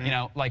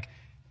 Right.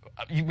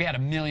 We had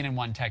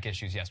 1,000,001 tech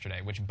issues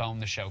yesterday, which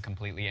boned the show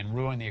completely and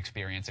ruined the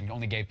experience and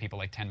only gave people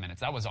like 10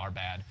 minutes. That was our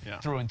bad,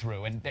 through and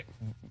through. And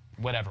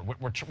whatever,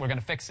 we're going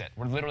to fix it.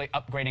 We're literally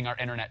upgrading our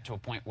internet to a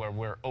point where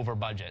we're over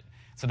budget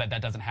so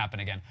that doesn't happen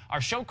again.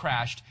 Our show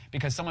crashed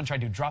because someone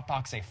tried to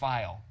Dropbox a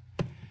file.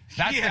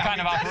 That's the kind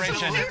of operation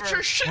That's the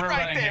future shit we're right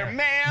running there, here.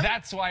 man.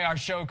 That's why our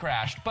show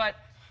crashed. But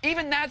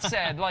even that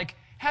said,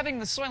 having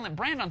the Soylent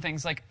brand on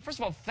things, first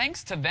of all,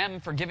 thanks to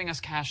them for giving us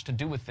cash to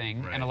do a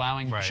thing and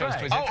allowing shows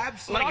to exist. Oh,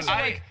 absolutely. But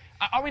also,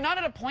 are we not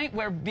at a point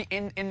where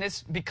in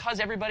this, because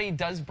everybody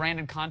does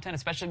branded content,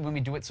 especially when we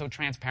do it so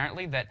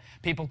transparently, that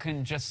people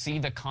can just see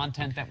the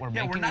content that we're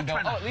making we're not and go,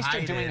 trying to at least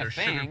you're hide doing it a or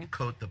thing.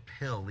 sugarcoat the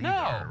pill either,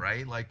 No.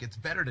 right? Like, it's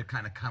better to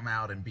kind of come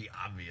out and be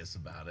obvious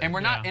about it. And we're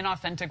not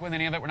inauthentic with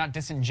any of it. We're not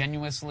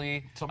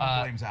disingenuously.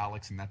 Someone blames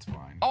Alex, and that's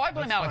fine. Oh, I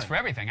blame Alex for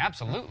everything.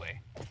 Absolutely.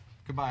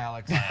 Goodbye,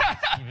 Alex.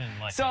 Even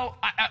like So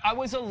I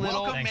was a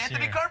little. Welcome, Next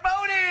Anthony year.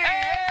 Carboni!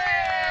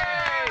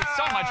 Hey!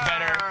 So much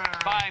better.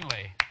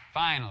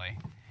 Finally.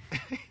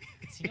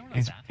 Is he going to the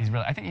He's bathroom?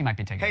 really. I think he might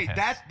be taking Hey, a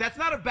piss. that's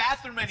not a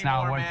bathroom It's not a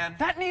anymore, ward- man.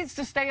 That needs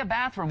to stay a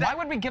bathroom. Why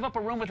would we give up a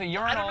room with a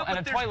urinal know, and a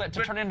but there's- toilet to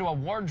but- turn it into a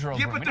wardrobe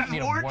Yeah, room? but We don't there's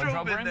need a wardrobe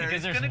wardrobe in room. there. Because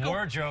It's there's gonna go-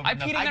 wardrobe. I in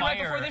the peed in there right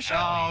fire. before the show.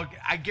 Oh,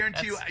 I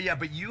guarantee you. That's- Yeah,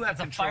 but you have that's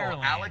a control. fire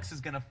lane. Alex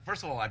is gonna.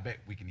 First of all, I bet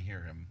we can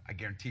hear him. I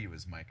guarantee you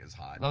his mic is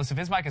hot. Los, if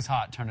his mic is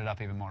hot, turn it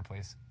up even more,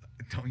 please.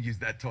 don't use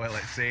that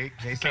toilet seat.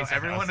 Okay, so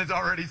everyone is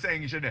already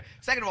saying you shouldn't.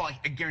 Second of all,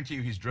 I guarantee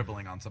you he's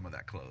dribbling on some of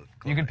that clothes.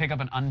 You could pick up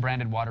an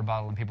unbranded water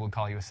bottle and people would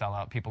call you a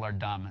sellout. People are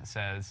dumb. It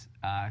says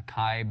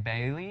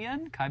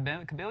Kybalian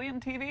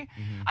TV.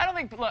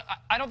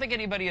 I don't think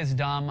anybody is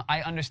dumb.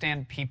 I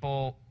understand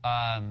people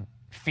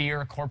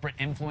fear corporate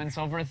influence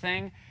over a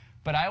thing,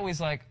 but I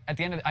always at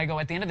the end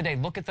of the day,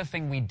 look at the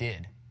thing we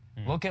did.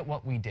 Look at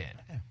what we did.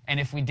 Yeah. And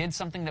if we did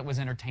something that was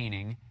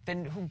entertaining,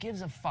 then who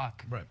gives a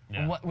fuck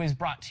what was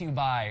brought to you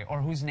by or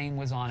whose name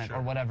was on it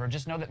or whatever.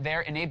 Just know that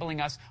they're enabling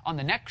us on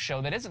the next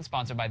show that isn't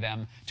sponsored by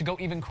them to go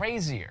even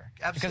crazier.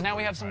 Absolutely. Because now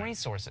we have some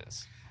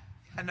resources.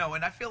 I know,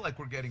 and I feel like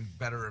we're getting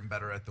better and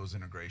better at those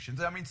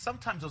integrations. I mean,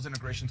 sometimes those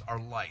integrations are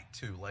light,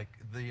 too, like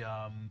the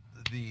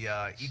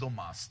Eagle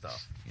Moss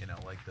stuff,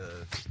 like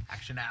the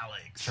Action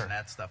Alex and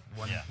that stuff.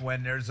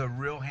 When there's a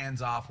real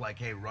hands-off, like,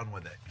 hey, run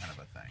with it kind of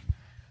a thing.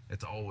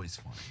 It's always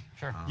funny.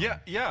 Sure.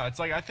 Yeah. It's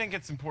like I think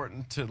it's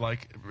important to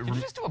like. Did you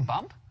just do a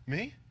bump?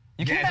 Me?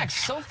 You came back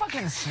so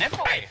fucking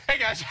sniffly. Hey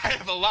guys, I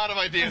have a lot of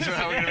ideas for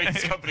how we're gonna make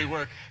this company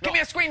work. Give me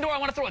a screen door. I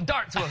want to throw a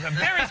dart to a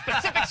very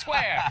specific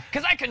square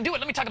because I can do it.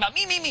 Let me talk about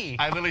me.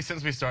 I literally,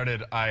 since we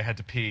started, I had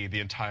to pee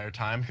the entire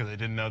time because I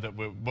didn't know that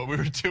what we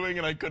were doing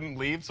and I couldn't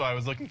leave, so I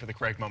was looking for the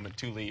correct moment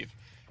to leave.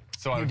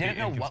 So you didn't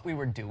know what we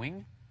were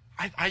doing?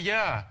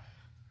 Yeah.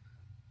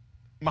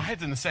 My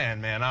head's in the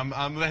sand, man.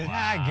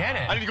 I get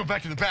it. I need to go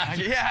back to the back.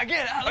 I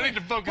get it. I need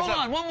to focus. Hold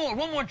on,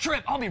 one more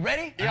trip. I'll be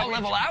ready. Yeah, I'll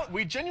level out.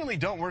 We genuinely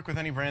don't work with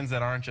any brands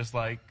that aren't just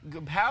like,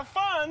 have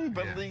fun,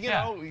 but you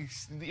know,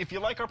 if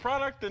you like our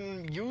product,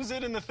 then use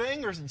it in the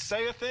thing or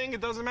say a thing. It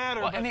doesn't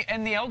matter. Well,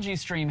 and the LG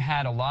stream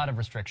had a lot of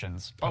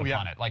restrictions put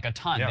on it, like a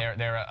ton. Yeah.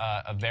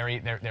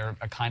 They're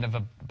a kind of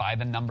a by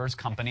the numbers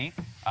company.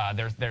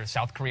 They're a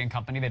South Korean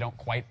company. They don't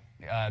quite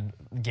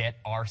get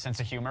our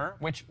sense of humor,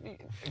 which,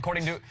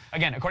 according to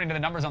the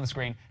numbers on the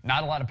screen,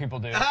 not a lot of people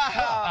do. And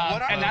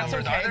that's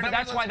okay, but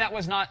that's why that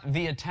was not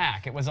the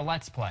attack. It was a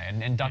Let's Play,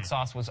 and Duck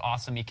Sauce was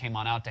awesome. He came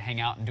on out to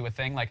hang out and do a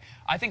thing. Like,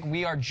 I think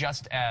we are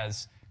just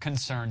as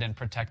concerned and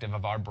protective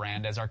of our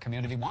brand as our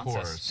community wants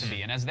us to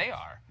be, and as they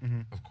are.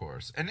 Of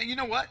course. And you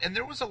know what? And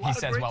there was a lot He of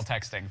says great while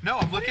texting. No,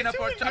 I'm looking up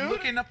Twitch we right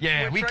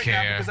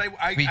care. now because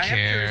I am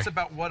curious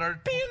about what our...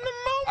 Be in the moment.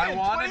 I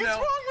want to know. What is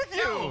wrong with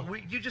you?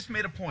 No, you just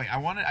made a point.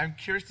 I'm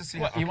curious to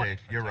see.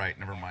 You're right.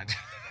 Never mind.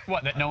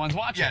 What? That no one's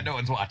watching? Yeah, no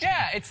one's watching.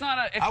 Yeah, it's not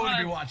a. It's I wouldn't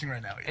not be watching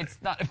right now. Either. It's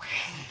not.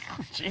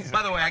 Jesus.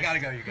 By the way, I gotta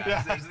go, you guys.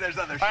 Yeah. There's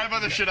other shit. I have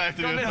other shit I have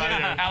to do.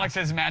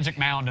 Alex's magic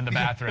mound in the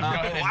bathroom.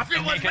 I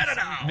feel much better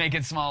now. Make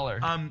it smaller.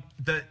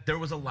 There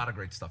was a lot of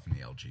great stuff in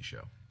the LG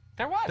show.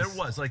 There was. There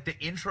was. Like the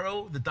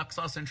intro, the Duck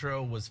Sauce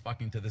intro was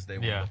fucking to this day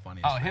one of the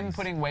funniest him things.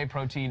 putting whey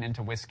protein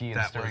into whiskey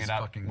and stirring it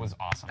up was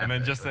awesome. And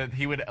then just that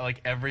he would, like,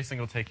 every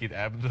single take he'd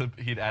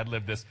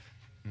ad-lib this,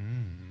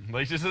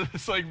 like, just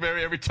it's like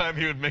every time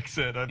he would mix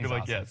it, I'd be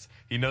like, awesome. yes,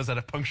 he knows how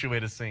to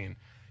punctuate a scene.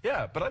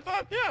 Yeah, but I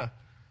thought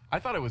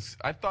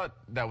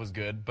that was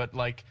good, but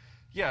like,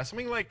 yeah,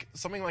 something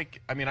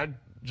like, I mean, I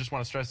just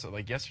want to stress that,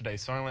 like, yesterday,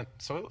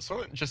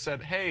 Soylent just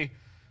said, hey,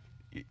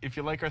 if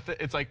you like our thing,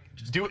 it's like,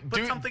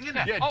 put something in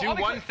it. Yeah,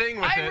 do one thing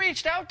with it. I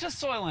reached out to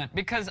Soylent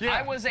because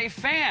I was a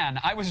fan.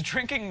 I was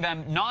drinking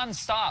them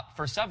nonstop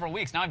for several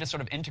weeks. Now I just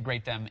sort of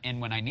integrate them in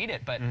when I need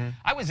it. But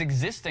I was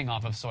existing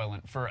off of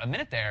Soylent for a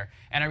minute there,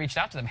 and I reached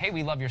out to them. Hey,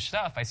 we love your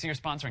stuff. I see you're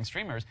sponsoring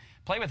streamers.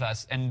 Play with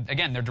us. And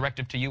again, their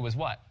directive to you was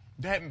what?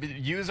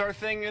 Use our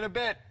thing in a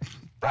bit.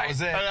 That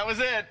was it. That was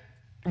it.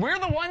 We're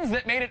the ones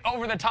that made it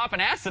over the top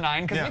and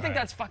asinine because we think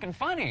that's fucking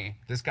funny.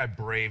 This guy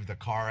braved the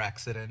car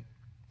accident.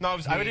 No, I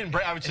was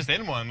just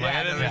in one. Like,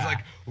 It was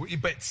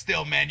like, but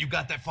still, man, you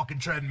got that fucking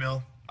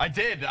treadmill. I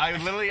did. I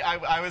literally,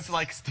 I was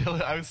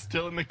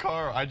still in the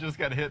car. I just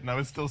got hit, and I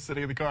was still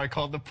sitting in the car. I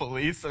called the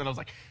police, and I was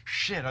like,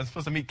 shit, I was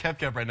supposed to meet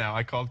KevCap right now.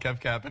 I called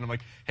KevCap, and I'm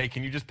like, hey,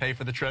 can you just pay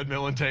for the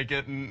treadmill and take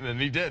it?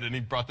 And he did, and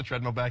he brought the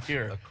treadmill back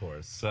here. Of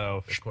course.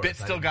 So, Bit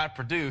still got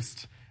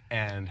produced,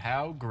 and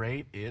how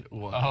great it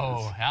was.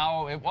 Oh,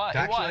 how it was.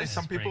 Actually,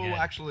 some people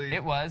actually...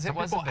 It was a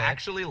bit.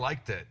 Actually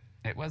liked it.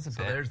 It was a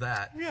So bit. there's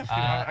that.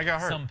 Yeah, I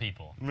got hurt. Some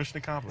people. Mission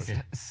accomplished.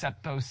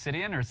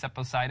 Seposidian or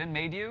Seposeidon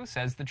made you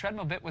says the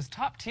treadmill bit was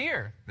top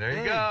tier. There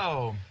you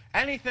go.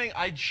 Anything,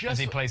 As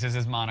he places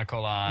his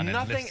monocle on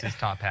and lifts his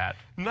top hat.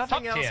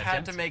 Nothing Top else tier, had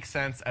gents. to make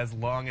sense as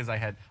long as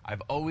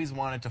I've always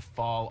wanted to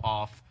fall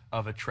off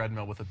of a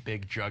treadmill with a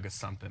big jug of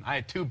something. I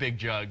had 2 big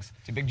jugs.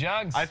 2 big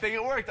jugs. I think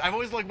it worked. I've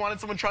always wanted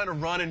someone trying to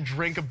run and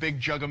drink a big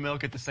jug of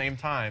milk at the same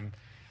time.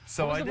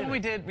 So what was the one we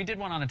did? We did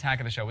one on Attack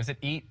of the Show. Was it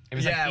Eat? It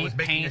was like it Eat, was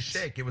making paint. a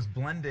shake. It was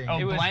blending. Oh,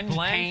 It was blend,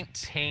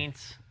 paint,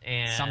 paint,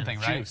 and something,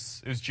 right?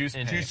 Juice. It was juice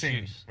And paint.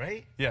 juicing, juice.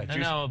 right? Yeah, No,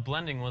 juice. no,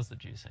 blending was the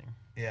juicing.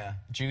 Yeah.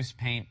 Juice,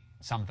 paint,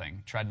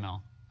 something.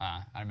 Treadmill.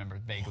 I remember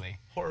vaguely.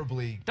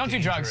 Horribly Don't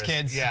dangerous. do drugs,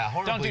 kids. Yeah,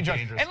 horribly Don't do drugs.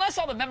 dangerous. Unless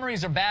all the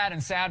memories are bad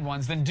and sad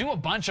ones, then do a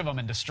bunch of them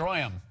and destroy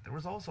them. There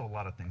was also a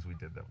lot of things we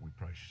did that we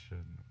probably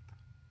shouldn't have done.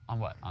 On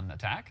what? On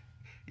Attack?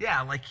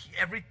 Yeah,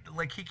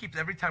 he keeps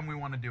every time we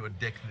want to do a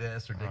dick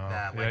this or dick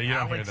that. yeah, Like you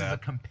don't hear Alex is that. a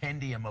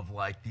compendium of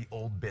like the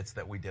old bits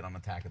that we did on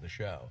Attack of the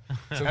Show.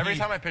 So Every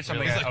time I pitch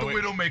something, he's I like the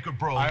always- Widowmaker,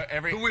 bro.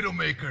 every- The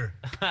Widowmaker.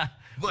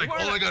 Like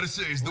all I gotta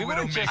say is the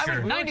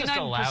Widowmaker.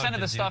 99% of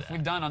the stuff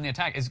we've done on the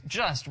Attack is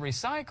just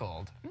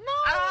recycled. No.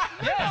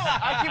 Yes.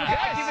 I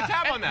keep a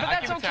tab on that. But I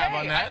that's keep a okay. tab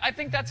on that. I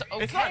think that's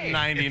okay. It's not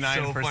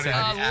 99%. funny. A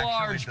Actually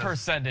large does.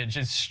 percentage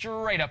is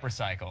straight up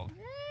recycled.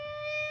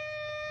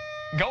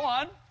 Go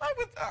on.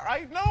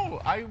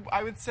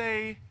 I would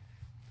say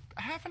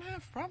half and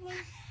half, probably.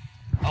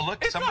 Oh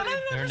look, somebody.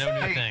 There are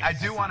no new things. I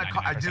do want to.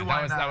 I do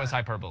want. That was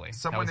hyperbole.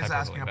 Someone That was is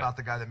asking hyperbole, about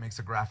the guy that makes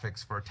the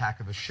graphics for Attack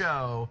of the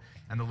Show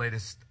and the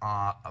latest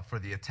for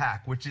the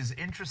Attack, which is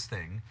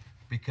interesting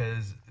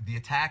because the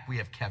Attack we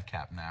have Kev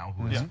Cap now,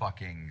 who is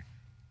fucking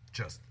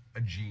just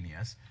a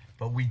genius,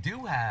 but we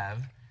do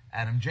have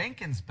Adam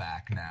Jenkins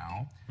back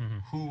now,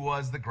 who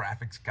was the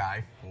graphics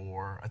guy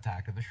for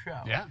Attack of the Show.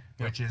 Yeah.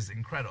 Which is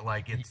incredible.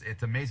 Like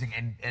it's amazing,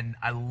 and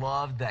I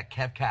love that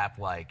Kev Cap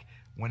like.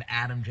 When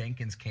Adam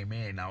Jenkins came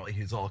in, now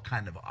he's all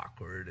kind of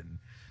awkward and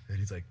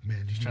he's like,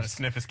 man, he's Trying to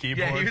sniff his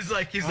keyboard. Yeah, he's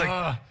like,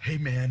 hey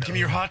man, Give me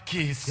your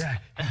hotkeys. Yeah,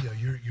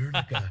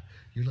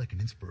 you're like an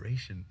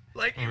inspiration.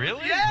 Like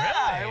Really?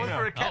 Yeah, Really? it was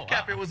for a Kev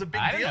Cap. It was a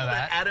big I didn't deal know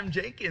that that. Adam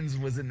Jenkins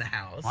was in the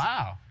house.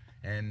 Wow.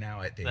 And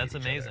now they That's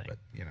hate each other, amazing. but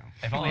you know,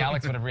 If only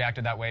Alex would have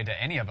reacted that way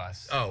to any of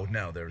us. oh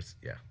no, there's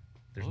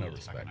no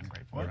respect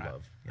ungrateful. or Right.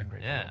 love.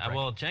 Yeah,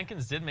 well,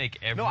 Jenkins did make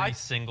every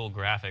single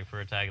graphic for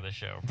Attack of the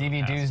Show. for the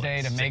DV past, Tuesday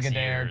like, to 6 Mega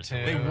Dare years. to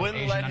They wouldn't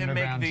Asian let him make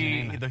Underground, you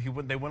name it.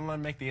 they wouldn't let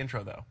him make the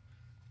intro though.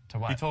 To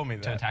what? He told me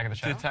that. To Attack of the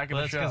Show? To Attack of Well,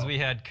 the that's Show. because we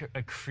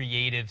had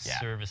creative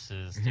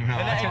services. doing And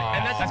that's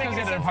That's the because thing. we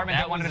had a department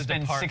that That wanted to was the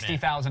spend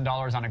department.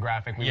 $60,000 on a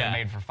graphic we would have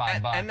made for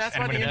 $5. And that's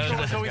why it the would have intro been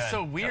was just as always good.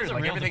 so weird. a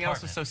Like real everything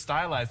else was department. so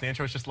stylized. The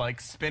intro was just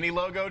like spinny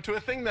logo to a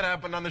thing that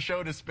happened on the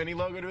show to spinny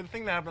logo to a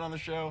thing that happened on the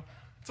show.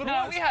 That's what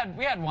No, it was.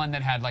 we had one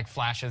that had like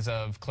flashes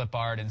of clip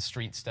art and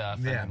street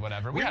stuff and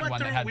whatever. We had one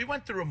that had. We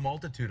went through a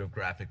multitude of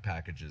graphic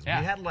packages. Yeah.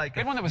 We had like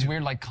one that was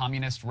weird, like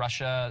communist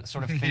Russia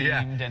sort of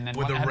themed, and then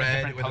with one a that had red,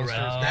 different with a posters.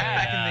 red. Yeah.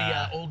 Back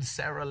in the old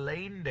Sarah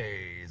Lane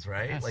days,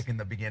 right? Yes. Like in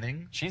the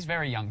beginning. She's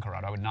very young,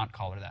 Corrado. I would not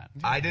call her that.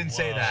 I didn't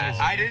say that.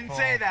 I didn't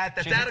say that.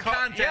 That's She's out of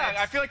context.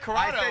 Yeah, I feel like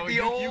Corrado. I said the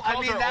old. You I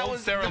called mean, her that old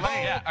was Sarah the Lane.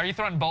 whole- Yeah. Are you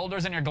throwing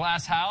boulders in your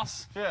glass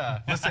house?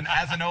 Yeah. Listen,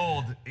 as an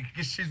old,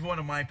 she's one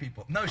of my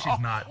people. No, she's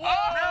not.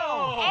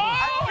 Oh,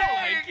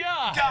 my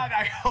God. God,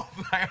 I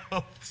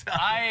hope so.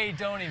 I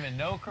don't even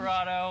know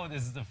Corrado.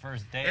 This is the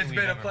first day. It's we've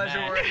been a ever pleasure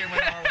met. working with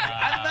her.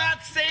 I'm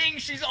not saying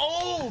she's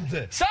old.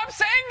 Stop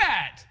saying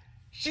that.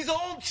 She's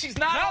old. She's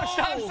not No, old.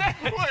 stop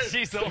saying that.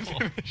 She's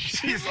old.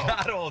 She's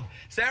not old.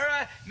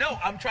 Sarah, no,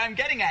 I'm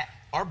getting at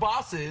our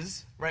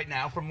bosses right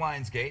now from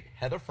Lionsgate,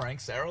 Heather Frank,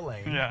 Sarah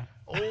Lane. Yeah.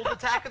 Old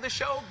Attack of the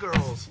Show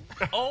girls.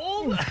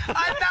 Old?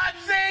 I'm not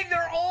saying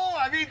they're old.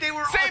 I mean, they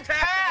were Say Attack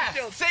past. of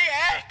the Show. Say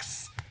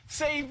X.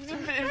 Say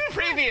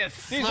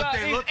previous. These, Look,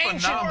 they these look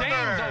ancient phenomenal.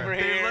 dames over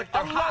They here. look-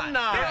 they're hot.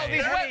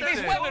 Alumni.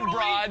 These women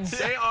broads.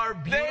 They are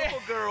beautiful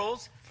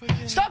girls.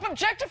 Stop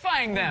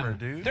objectifying them. Boomer,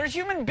 dude. They're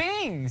human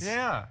beings.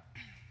 Yeah.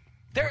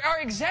 There are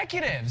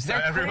executives.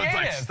 They're Everyone's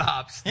creative. like,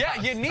 stop.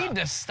 Yeah, you need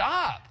to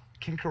stop.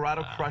 Can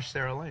Corrado crush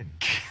Sarah Lane?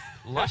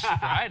 Lush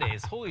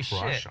Fridays. Holy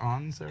Crush shit.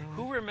 on Sarah Lane?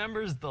 Who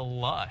remembers the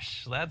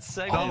Lush? That The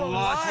segment.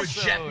 Lush with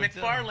so Jet dumb.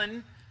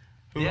 McFarlane.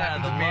 Who Yeah,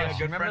 happens the to be a Lush.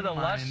 good Remember friend the of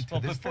mine Lush? to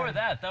Well, this before day.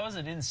 that was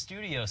an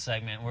in-studio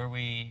segment where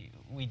we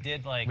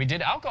did like. We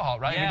did alcohol,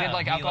 right? Yeah, we did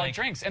like we, alcoholic like,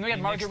 drinks. And we had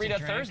we mixed a Margarita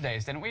drink.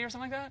 Thursdays, didn't we, or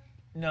something like that?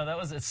 No, that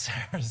was at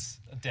Sarah's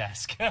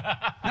desk. No,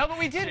 but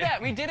we did that.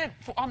 We did it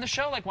on the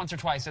show like once or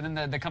twice, and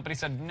then the company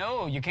said,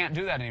 no, you can't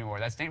do that anymore.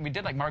 We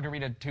did like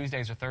Margarita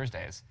Tuesdays or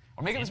Thursdays.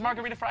 Or maybe it was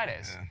Margarita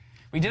Fridays.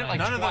 We did it like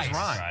None of those twice.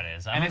 rhyme.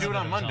 Fridays. And don't do know it that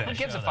on was Monday. the Who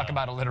gives a show, fuck though.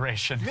 about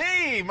alliteration?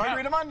 Me,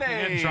 Margarita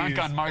Monday. Get drunk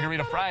on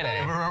Margarita Friday.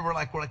 And we're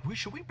like,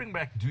 should we bring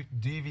back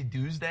DV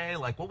Tuesday?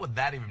 Like, what would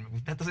that even?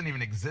 That doesn't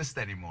even exist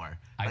anymore.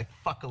 Like,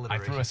 fuck I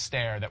alliteration. threw a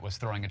stare that was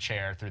throwing a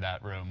chair through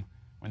that room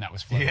when that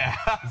was flipping. Yeah.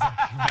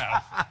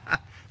 No.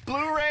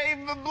 Blu-ray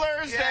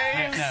Blurs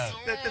Yeah. days. No.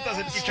 that doesn't.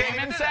 You can't Streaming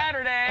even do that.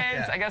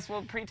 Saturdays. Yeah. I guess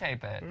we'll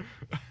pre-tape it.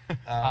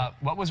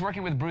 What was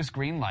working with Bruce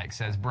Green like,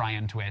 says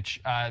Brian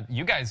Twitch.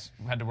 You guys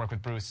had to work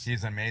with Bruce.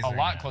 He's amazing. A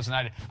lot closer than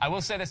I did. I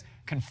will say this,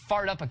 can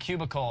fart up a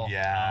cubicle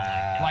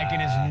Yeah. like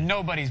it is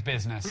nobody's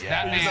business.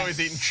 That He's man, always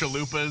eating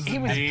chalupas. he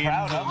and was beans.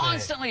 proud of it.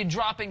 constantly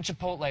dropping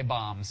Chipotle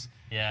bombs.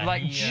 Yeah,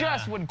 Like, he,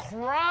 just would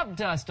crop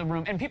dust a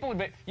room. And people would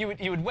be, you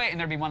would wait, and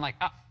there'd be one like,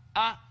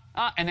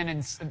 and then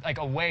in like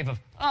a wave of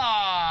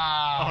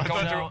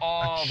going through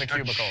all the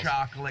cubicles.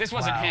 chocolate This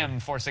wasn't cloud. him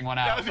forcing one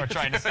out or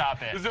trying to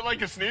stop it. Is it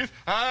like a sneeze?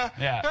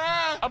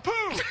 Yeah. A poo.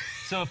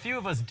 So a few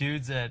of us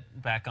dudes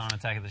back on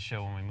Attack of the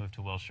Show when we moved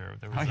to Wilshire,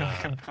 there was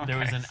Okay. there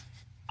was an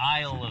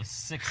aisle of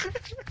 6.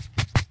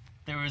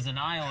 There was an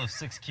aisle of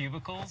 6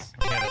 cubicles,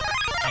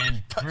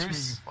 and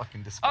Bruce.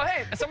 Fucking Oh,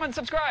 disgusting. hey, someone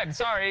subscribed.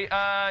 Sorry.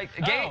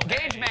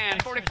 Gauge Man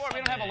 44.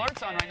 We don't have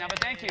alerts on right now, but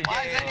thank you,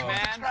 Why is Gauge anyone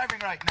Man. subscribing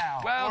right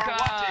now? Welcome.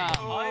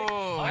 Or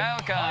watching?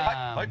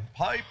 Welcome.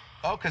 Hype.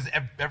 Oh, because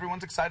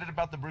everyone's excited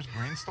about the Bruce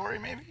Green story,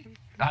 maybe?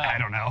 I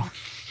don't know.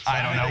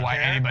 I don't know why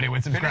anybody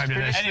would subscribe to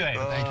this. Anyway,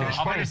 Thank you.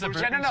 I'll finish the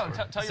Yeah, no.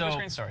 Tell your Bruce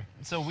Green story.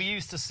 So we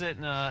used to sit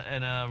in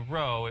a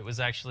row. It was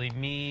actually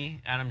me,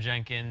 Adam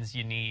Jenkins,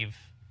 Yaniv,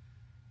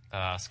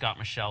 Scott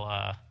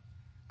Michelle,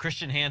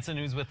 Christian Hansen,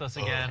 who's with us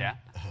again. Yeah.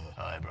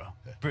 Hi, bro.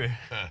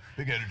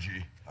 Big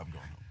energy. I'm going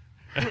home.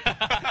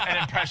 An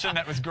impression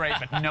that was great,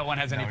 but no one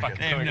has any fucking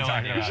clue what you're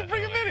talking about.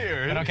 Bring him in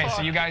here. But okay,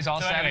 so you guys all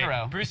sat in a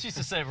row. Bruce used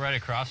to sit right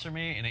across from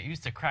me, and it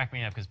used to crack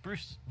me up because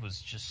Bruce was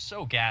just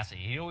so gassy.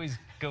 He'd always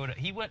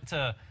he went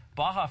to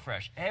Baja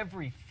Fresh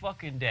every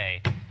fucking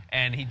day,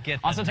 and he'd get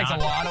Also takes a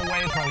lot of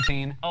whey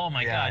protein. Oh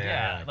my god,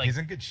 yeah. Like, he's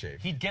in good shape.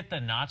 He'd get the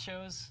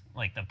nachos,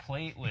 like the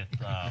plate with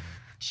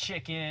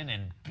chicken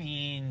and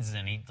beans,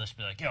 and he'd just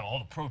be like, yo, all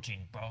the protein,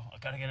 bro. I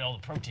gotta get all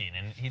the protein.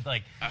 And he'd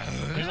like,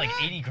 there's like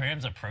 80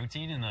 grams of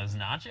protein in those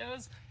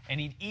nachos, and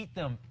he'd eat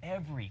them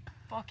every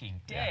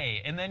fucking day.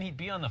 Yeah. And then he'd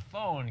be on the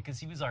phone, because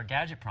he was our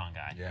Gadgetron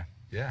guy. Yeah,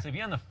 yeah. So he'd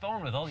be on the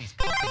phone with all these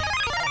companies,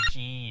 like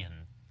LG and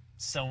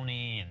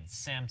Sony and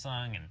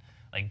Samsung, and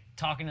like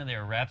talking to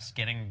their reps,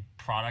 getting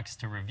products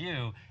to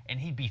review, and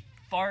he'd be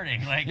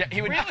farting like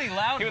he would, really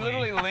loudly. He would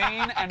literally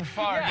lean and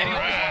fart.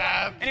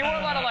 Yeah, and he wore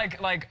a lot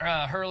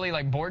of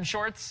Hurley board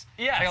shorts.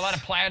 Yes. Like a lot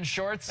of plaid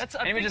shorts. I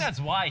think that's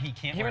why he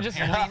can't. He would just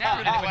pants. lean out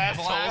and it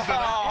would blast.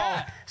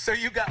 Oh, so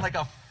you got like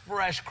a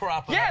fresh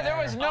crop of Yeah, there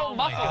was no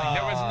muffling.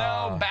 There was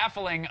no Oh.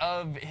 baffling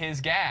of his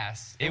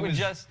gas. It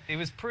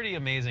was pretty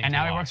amazing. And to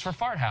now he watch. works for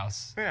Fart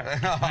House. Yeah.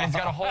 And he's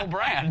got a whole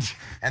brand.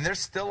 And they're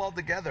still all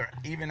together,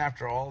 even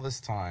after all this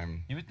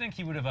time. You would think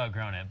he would have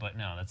outgrown it, but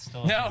no, that's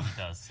still No. what he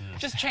does. To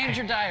this Just change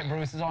your diet,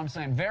 Bruce, is all I'm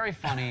saying. Very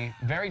funny,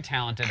 very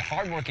talented,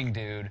 hardworking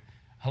dude,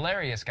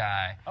 hilarious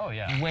guy. Oh,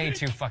 yeah. Way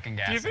too fucking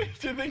Do you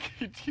gassy. think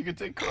you could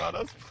take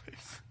Corrado's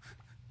place?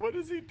 What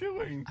is he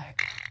doing?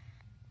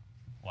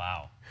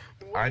 Wow.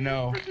 I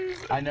know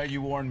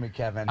you warned me,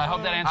 Kevin. I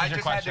hope that answers your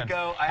question.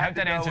 I hope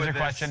that answers your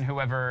question,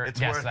 whoever It's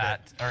guessed worth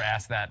that, or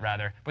asked that,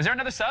 rather. Was there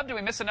another sub? Did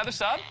we miss another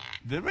sub?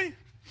 Did we?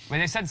 Well,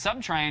 they said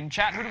sub train.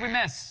 Chat, who did we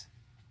miss?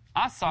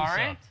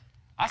 Sorry.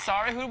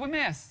 subbed? Who did we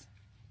miss?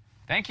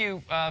 Thank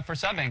you for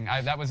subbing.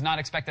 That was not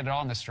expected at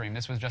all in this stream.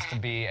 This was just to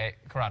be a...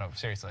 Corrado,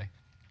 seriously.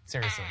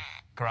 Seriously.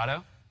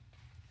 Corrado?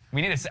 I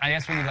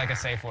guess we need like a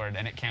safe word,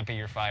 and it can't be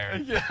you're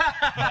fired. Yeah.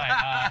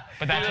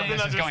 But that's where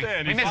this is going.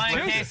 We missed Flying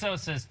two. Queso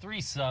says 3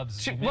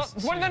 subs. We Well,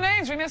 missed what are the 2.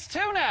 names? We missed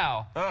 2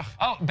 now. Ugh.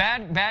 Oh,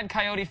 Bad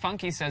Coyote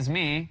Funky says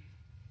me.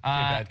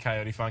 Bad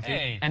Coyote Funky.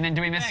 Hey, And then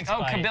do we miss... thanks,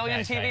 Kabillion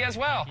Bad TV Coyote as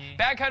well. Funky.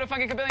 Bad Coyote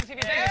Funky, Kabillion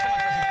TV. Thank you so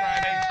much for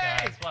subscribing.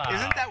 Guys, wow.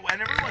 Isn't that...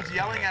 And everyone's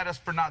yelling at us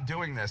for not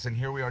doing this, and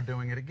here we are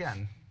doing it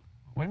again.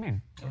 What do you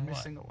mean? We're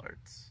missing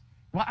alerts.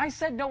 Well, I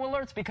said no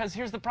alerts because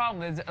here's the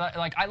problem. Is,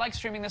 I like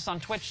streaming this on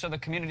Twitch so the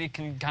community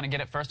can kind of get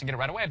it first and get it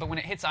right away. But when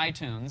it hits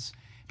iTunes,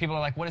 people are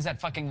like, what is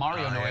that fucking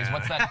Mario noise? yeah.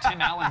 What's that Tim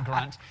Allen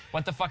grunt?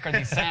 What the fuck are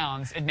these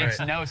sounds? It makes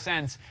Right. no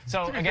sense.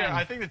 So, To be again, fair,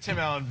 I think the Tim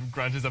Allen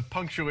grunt is a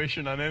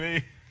punctuation on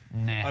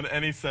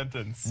any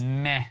sentence.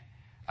 meh.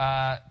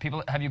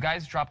 People, have you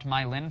guys dropped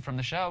Mylin from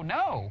the show?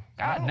 No,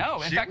 God,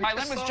 no. In fact, we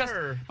Mylin was saw just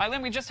her.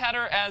 Mylin. We just had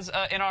her as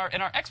in our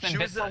X-Men She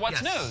bit was, for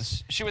What's yes.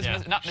 News. She was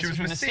Yeah. She was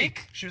Mystique.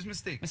 She was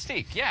Mystique.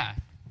 Mystique, yeah.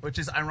 Which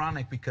is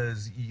ironic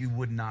because you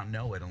would not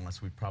know it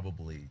unless we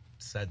probably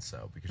said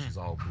so, because she's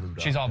all blued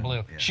up. She's all blue.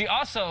 Yeah. She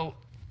also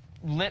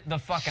lit the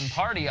fucking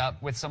party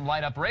up with some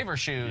light up raver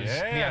shoes the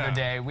Yeah. other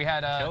day. We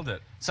had Killed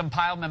it. some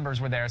pile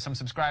members were there, some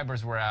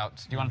subscribers were out.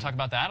 Do you want to talk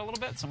about that a little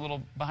bit? Some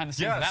little behind the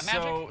scenes of that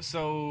magic?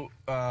 So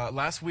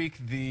last week,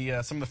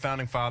 some of the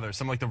founding fathers,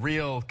 some like the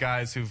real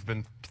guys who've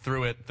been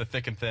through it, the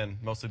thick and thin,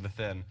 mostly the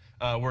thin,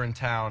 were in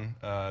town.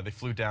 They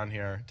flew down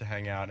here to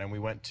hang out, and we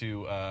went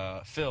to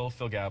Phil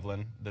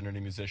Gavlin, the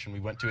nerdy musician. We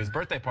went to his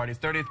birthday party, his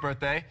 30th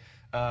birthday,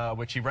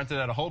 which he rented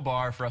at a whole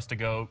bar for us to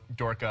go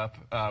dork up,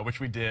 which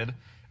we did.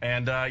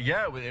 And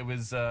it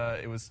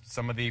was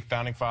some of the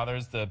founding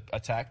fathers, the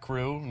Attack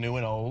crew, new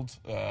and old,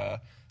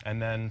 and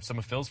then some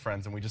of Phil's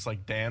friends, and we just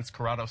like danced.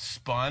 Corrado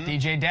spun.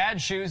 DJ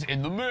Dad shoes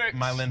in the mix.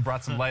 Mylin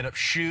brought some light up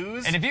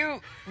shoes. And if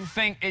you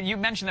think, you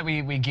mentioned that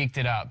we geeked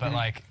it up, but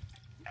like,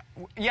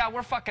 yeah,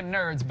 we're fucking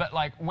nerds, but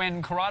like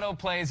when Corrado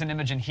plays an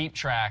Imogen Heat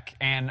track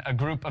and a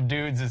group of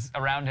dudes is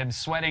around him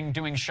sweating,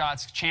 doing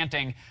shots,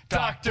 chanting,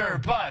 Dr.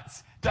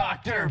 Butts,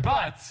 Dr.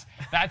 Butts,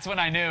 that's when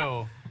I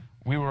knew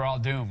we were all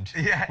doomed.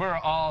 Yeah. We were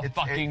all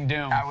fucking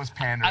doomed. I was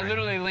pandering. I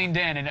literally leaned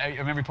in and I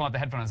remember pulling out the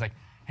headphone. I was like,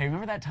 hey,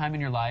 remember that time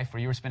in your life where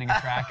you were spinning a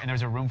track and there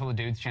was a room full of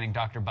dudes chanting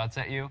Dr. Butts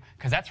at you?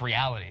 Because that's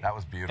reality. That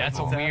was beautiful. That's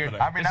a weird,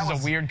 I mean, this that is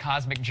was- a weird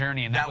cosmic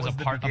journey, and that was a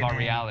the part of our beginning.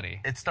 reality.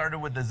 It started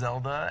with the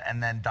Zelda,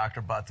 and then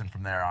Dr. Butts, and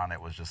from there on, it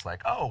was just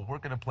like, oh, we're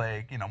gonna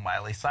play,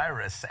 Miley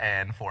Cyrus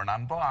and Four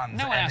Non Blondes.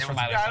 No one and asked it for was-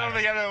 Miley I Cyrus. don't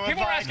think anyone was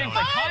People were like, asking for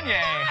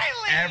Kanye.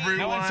 Everyone,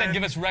 No one said,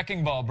 give us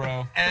Wrecking Ball,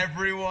 bro.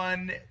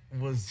 Everyone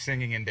was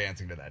singing and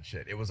dancing to that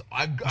shit. It was.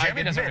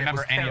 Jeremy doesn't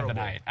remember any of the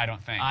night, I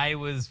don't think. I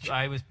was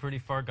pretty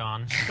far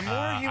gone. The more you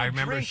I would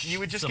remember drink, you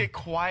would just some- get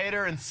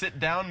quieter and sit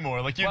down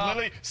more. Like you'd Well,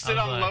 literally sit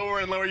I was on like- lower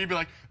and lower. You'd be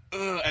like,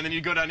 ugh, and then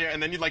you go down here,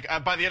 and then you like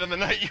by the end of the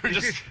night, you were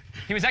just.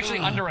 He was actually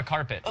under a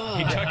carpet.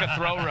 He took a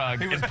throw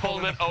rug and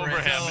pulled it over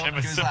him and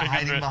was sipping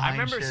hiding it. behind I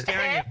remember shit.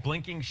 staring at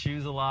blinking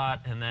shoes a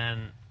lot, and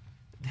then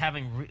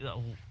having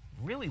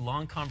really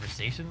long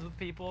conversations with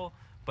people.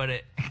 But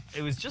it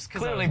was just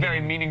because Clearly very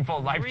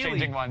meaningful,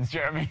 life-changing ones,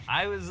 Jeremy.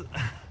 I was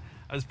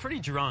pretty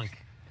drunk,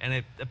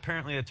 and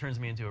apparently it turns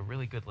me into a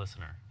really good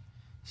listener.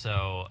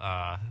 So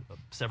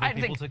several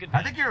people took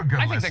advantage. I think you're a good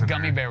I think listener. the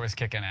gummy bear was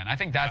kicking in. I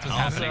think that's what's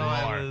Also,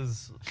 happening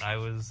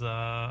more.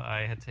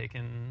 I had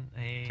taken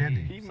a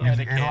Candy. He You ate a lot of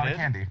medicated.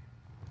 candy.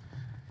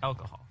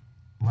 alcohol.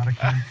 A lot of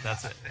candy.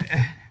 That's it.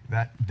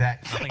 that.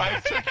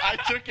 I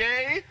took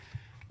a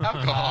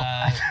alcohol.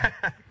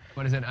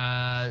 What is it?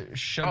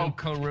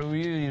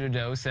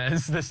 Shogokorudo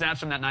says the snaps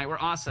from that night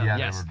were awesome. Yeah,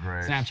 they yes, were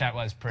great. Snapchat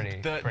was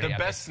pretty. the epic.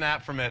 best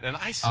snap from it, and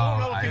I still don't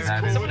know if he's that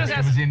cool. is- Someone just It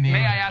asked, was in the may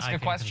I air. ask I a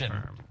can question?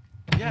 confirm.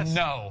 Yes.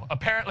 No,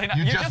 apparently not.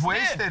 You just did.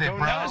 wasted it, bro.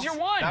 That was your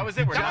one. That was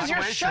it. We're That done. was your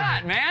wasted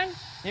shot, it. man.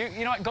 You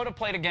know what? Go to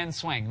play it again,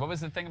 swing. What was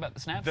the thing about the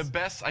snaps? The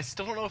best. I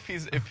still don't know if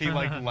he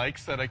like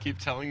likes that I keep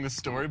telling the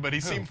story, but he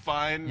seemed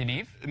fine.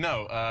 Yaniv?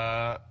 No.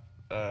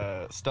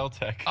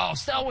 Steltech. Oh,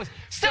 Stel was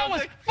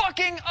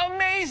fucking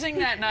amazing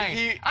that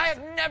night. I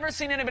have never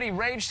seen anybody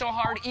rage so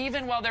hard,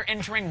 even while they're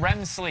entering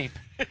REM sleep.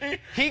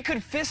 He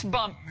could fist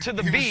bump to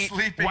the He was beat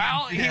sleeping.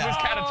 while he Yeah. was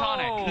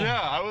catatonic. Yeah,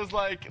 I was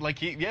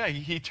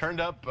he turned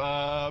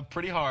up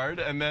pretty hard,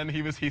 and then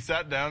he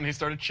sat down, and he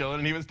started chilling,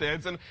 and he was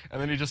dancing, and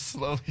then he just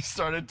slowly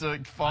started to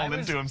fall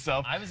into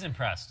himself. I was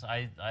impressed.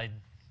 That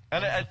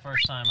And was the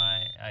first time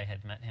I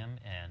had met him,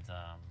 and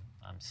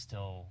I'm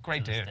still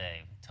Great to this dude.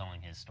 day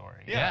telling his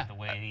story. Yeah. The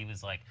way he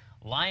was like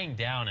lying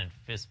down and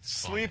fist bumping,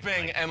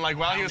 Sleeping, like, and like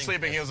while he was pounding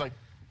sleeping, he was fists. like.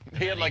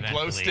 He had like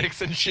glow Eventually-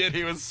 sticks and shit.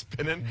 He was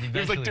spinning. He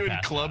was like eventually doing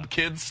passed club out.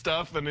 kids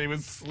stuff, and he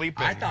was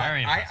sleeping. I thought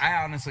Very impressive. I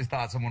honestly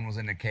thought someone was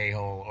in a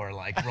K-hole or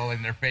like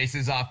rolling their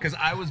faces off because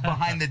I was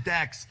behind the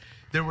decks.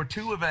 There were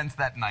two events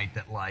that night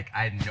that like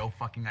I had no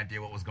fucking idea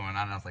what was going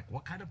on, and I was like,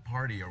 "What kind of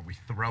party are we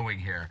throwing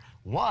here?"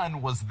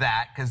 One was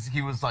that because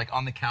he was like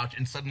on the couch,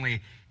 and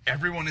suddenly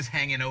everyone is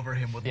hanging over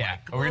him with Yeah. like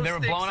Or glow they were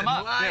sticks blowing him and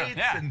up. lights,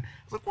 Yeah. and I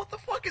was like, "What the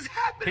fuck is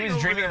happening?" He was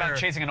over dreaming there? about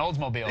chasing an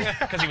Oldsmobile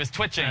because he was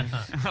twitching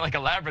like a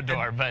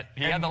Labrador, but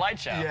he had the light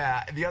show.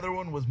 Yeah, the other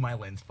one was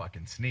Mylan's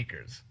fucking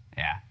sneakers.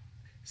 Yeah.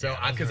 So,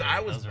 Yeah, because those I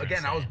were- was, those were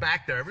again, I was insane.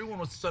 back there. Everyone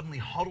was suddenly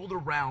huddled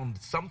around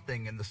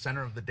something in the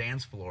center of the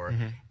dance floor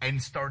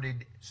and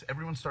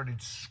everyone started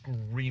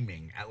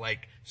screaming,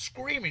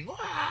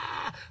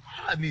 "Ah!"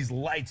 And these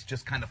lights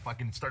just kind of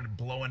fucking started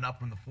blowing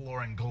up on the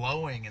floor and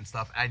glowing and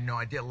stuff. I had no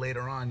idea.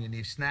 Later on, you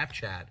need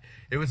Snapchat.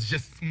 It was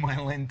just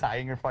Mylan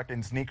tying her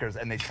fucking sneakers,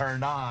 and they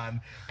turned on,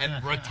 and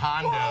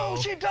Rotondo. Whoa,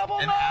 she double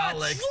and nuts!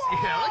 Alex.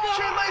 Yeah, like,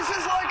 she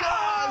laces like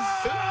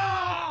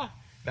us!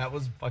 That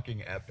was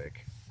fucking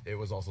epic. It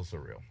was also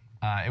surreal.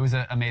 It was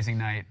an amazing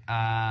night.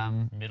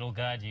 Middle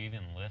guy, do you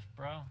even lift,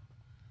 bro?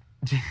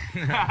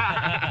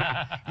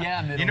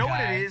 Yeah, middle You know what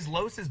guy. it is?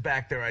 Los is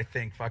back there, I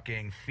think,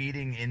 fucking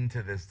feeding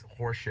into this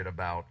horseshit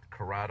about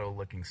Corrado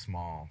looking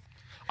small.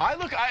 I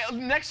look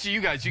next to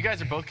you guys. You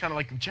guys are both kind of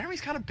like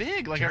Jeremy's kind of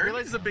big. Like I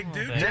realize Jeremy's a big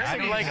dude. thanks. I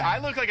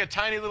Jeremy. look like a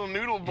tiny little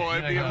noodle boy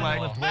you being gotta like,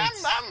 lift I'm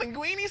weights.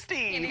 Linguini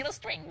Steve. little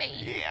string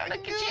baby. Yeah,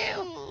 look at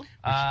you.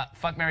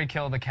 Fuck, marry,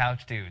 kill the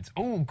couch dudes.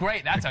 Ooh,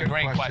 great. That's a Good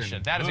great question.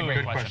 question. That is a Ooh, great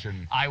good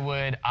question.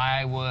 question.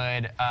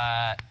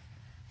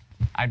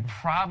 I'd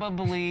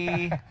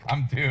probably.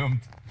 I'm doomed.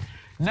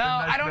 No,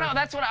 nice I don't know. bet.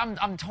 That's what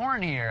I'm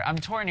torn here. I'm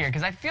torn here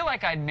because I feel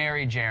like I'd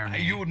marry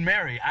Jeremy. You would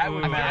marry. I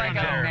would I feel like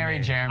I would marry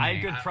Jeremy. I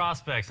had good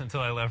prospects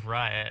until I left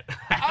Riot. Oh!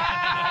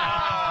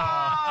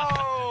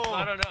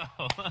 I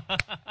don't know.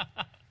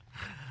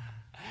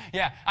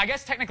 Yeah, I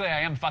guess technically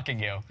I am fucking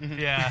you.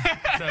 Yeah.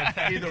 So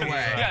Either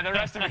way. Yeah, the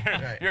rest of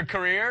your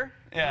career.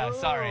 Yeah,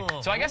 sorry.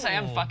 So I guess I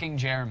am Oh. fucking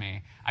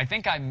Jeremy. I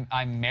think I'm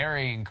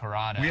marrying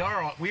Corrado. We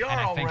are And I think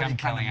already I'm kind of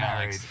killing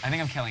married. Alex. I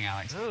think I'm killing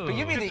Alex. But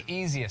you'd be the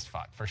easiest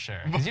fuck for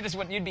sure. Because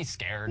you'd be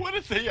scared. What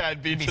if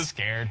I'd be be just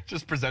scared.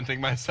 just presenting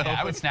myself. Yeah,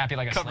 I would and snap you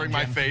like a covering Slim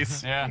my Jim.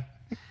 face. Yeah.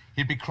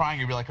 He'd be crying.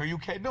 He'd be like, "Are you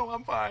okay?" "No,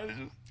 I'm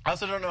fine." I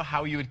also don't know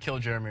how you would kill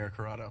Jeremy or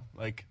Corrado.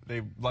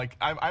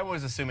 I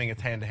was assuming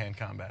it's hand-to-hand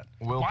combat.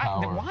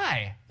 Willpower.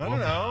 Why? I don't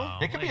know.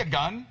 It could be a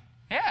gun.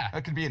 Yeah.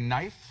 It could be a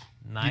knife.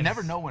 You Knives.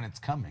 never know when it's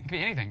coming. Could be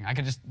anything. I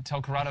could just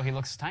tell Corrado he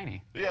looks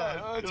tiny.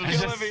 Yeah, It's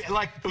it'll killing me.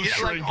 Like, He'll yeah,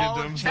 shrink like all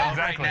into of himself. chat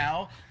right Exactly.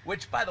 now.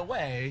 Which, by the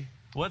way,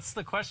 What's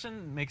the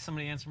question? Make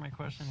somebody answer my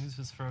question. Who's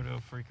this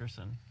Frodo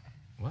Freakerson?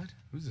 what?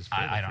 Who's this?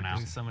 I don't know.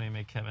 Please somebody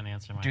make Kevin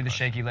answer my Do the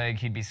question. shaky leg,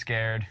 he'd be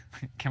scared.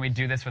 Can we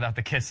do this without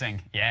the kissing?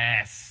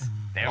 Yes.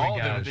 There All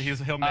we of go. it.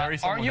 He'll marry Are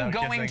someone you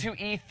without going kissing.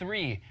 to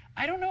E3?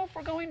 I don't know if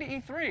we're going to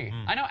E3.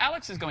 I know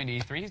Alex is going to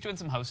E3. He's doing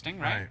some hosting,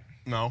 right? Right.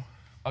 No.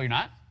 Oh, you're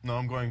not? No,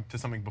 I'm going to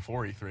something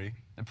before E3.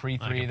 The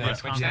pre-3, Like a the press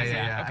Twitch conference? thing?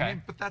 Yeah. Okay. I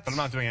mean, but that's. But I'm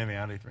not doing anything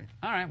at E3.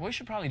 All right. Well, we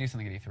should probably do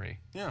something at E3.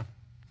 Yeah.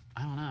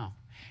 I don't know.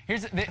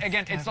 Here's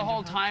again, it's the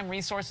whole time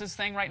resources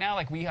thing right now.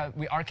 Like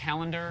our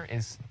calendar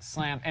is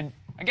slammed, and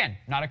again,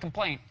 not a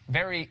complaint.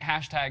 Very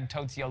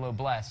 #TotsYOLO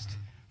blessed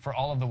for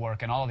all of the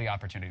work and all of the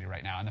opportunity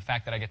right now, and the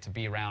fact that I get to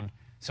be around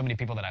so many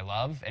people that I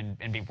love and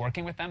be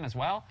working with them as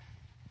well.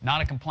 Not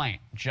a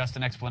complaint, just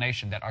an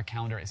explanation that our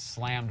calendar is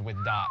slammed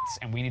with dots,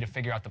 and we need to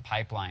figure out the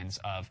pipelines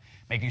of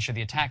making sure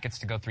the attack gets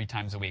to go 3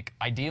 times a week,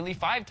 ideally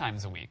 5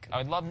 times a week. I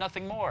would love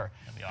nothing more.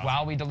 Awesome.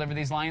 While we deliver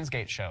these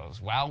Lionsgate shows,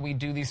 while we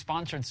do these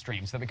sponsored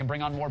streams, so that we can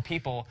bring on more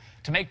people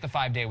to make the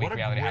 5-day-a-week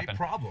reality happen. What a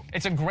great problem.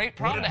 It's a great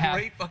problem What a to have,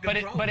 great fucking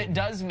but problem. it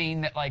does mean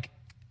that, like,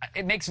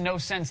 it makes no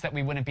sense that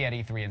we wouldn't be at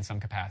E3 in some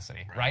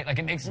capacity, right? Like,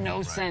 it makes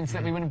no sense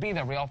that we wouldn't be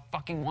there. We all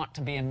fucking want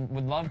to be and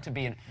would love to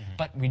be,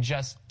 but we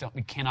just don't.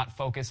 We cannot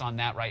focus on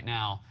that right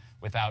now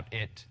without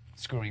it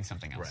screwing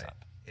something else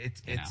up.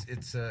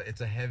 It's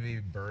a heavy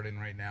burden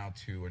right now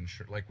to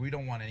ensure. Like, we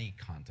don't want any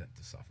content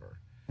to suffer.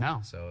 No.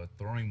 So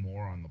throwing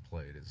more on the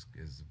plate is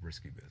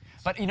risky business.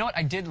 But you know what?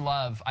 I did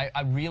love.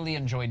 I really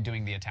enjoyed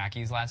doing the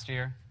attackies last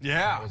year.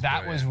 Yeah.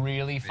 That was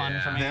really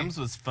fun for me. Them's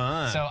was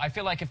fun. So I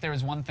feel like if there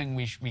was one thing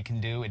we can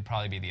do, it'd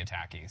probably be the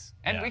attackies.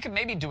 And we could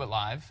maybe do it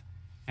live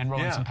and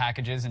roll in some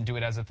packages and do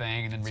it as a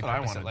thing and then That's what I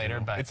repurpose wanna it later.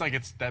 do. But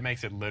that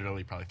makes it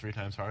literally probably 3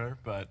 times harder,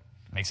 but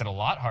makes it a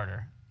lot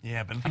harder.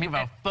 yeah, but think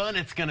about how fun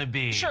it's gonna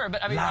be. Sure,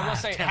 but I mean, I will Live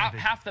say television.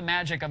 half the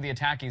magic of the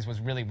attackies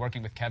was really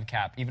working with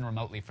KevCap, even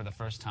remotely for the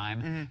first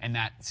time, and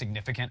that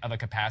significant of a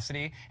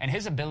capacity. And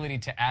his ability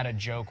to add a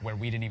joke where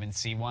we didn't even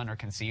see one or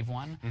conceive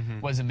one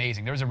was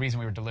amazing. There was a reason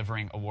we were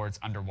delivering awards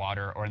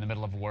underwater or in the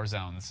middle of war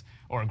zones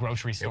or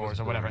grocery stores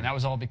or whatever, and that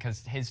was all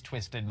because his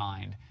twisted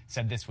mind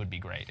said this would be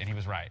great, and he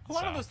was right. A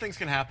lot of those things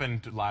can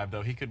happen live,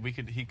 though. He could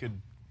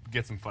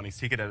get some funny.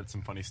 He could edit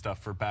some funny stuff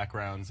for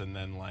backgrounds, and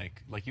then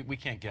we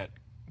can't get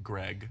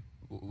Greg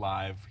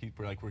live.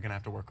 We're gonna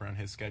have to work around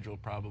his schedule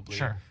probably.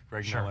 Sure.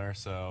 Greg Miller.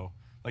 So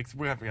we're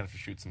gonna have to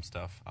shoot some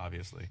stuff,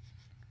 obviously.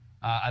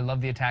 I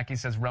love the attack. He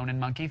says, Ronan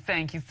Monkey,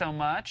 thank you so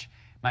much.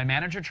 My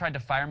manager tried to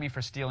fire me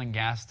for stealing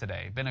gas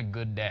today. Been a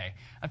good day.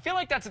 I feel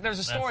like there's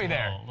a story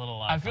there.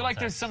 Little I feel like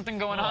there's something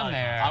going on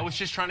there. I was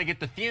just trying to get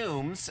the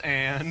fumes,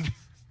 and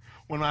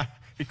when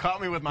he caught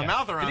me with my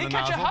mouth around Did he the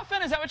catch you nozzle.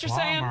 huffing? Is that what you're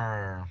saying?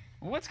 Bummer.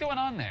 What's going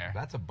on there?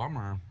 That's a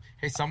bummer.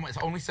 Hey, it's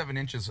only 7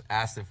 inches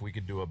asked if we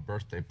could do a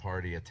birthday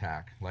party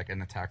attack, like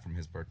an attack from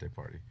his birthday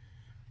party.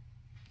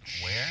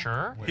 Where?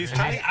 Sure. He's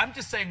trying. I'm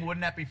just saying,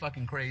 wouldn't that be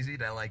fucking crazy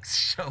to like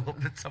show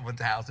up at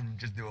someone's house and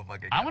just do a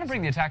fucking? I want to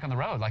bring the attack on the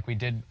road like we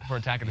did for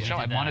Attack of the Show.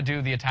 I did want to that.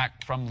 do the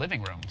attack from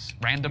living rooms,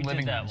 random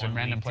living rooms in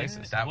random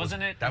places.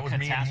 Wasn't it that a was me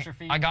and-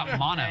 catastrophe? I got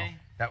mono. Okay.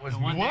 That was The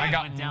one me. day I it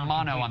got went down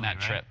mono on that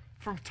completely, right? trip.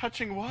 From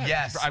touching what?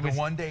 Yes, I was the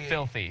one day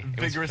filthy. It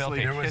was Vigorously.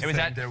 filthy. There It was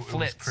at it was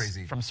Flitz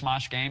crazy. from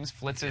Smosh Games.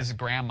 Flitz's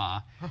grandma.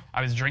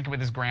 I was drinking with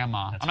his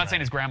grandma. I'm not saying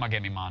his grandma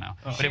gave me mono,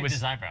 but it Shaved was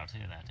his eyebrow too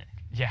that day.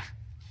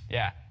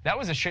 yeah. That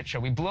was a shit show.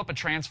 We blew up a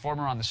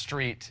transformer on the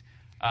street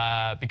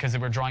because they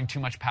were drawing too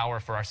much power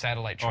for our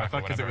satellite Oh, truck. I thought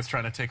or because it whatever. was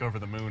trying to take over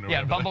the moon. Or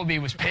Yeah, whatever. Bumblebee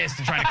was pissed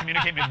and trying to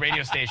communicate with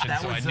radio stations,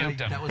 That so I was nuked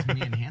him. that was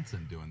me and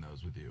Hanson doing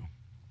those with you.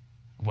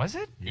 Was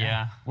it?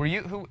 Yeah. Were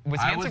you? Who was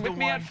I Hanson was with the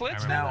me one- at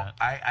Flitz? No,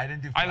 I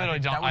didn't do. I literally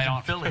think don't. That was I don't.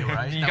 in Philly,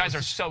 right? You That guys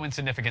was- are so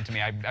insignificant to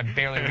me. I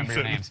barely remember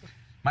your names.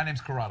 My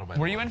name's Corrado. By the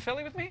Were way. you in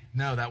Philly with me?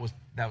 No, that was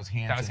Hanson. That was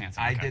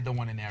Hanson, I okay. did the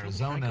one in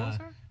Arizona.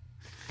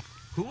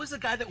 Who was the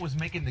guy that was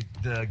making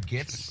the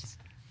gifts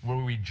where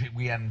we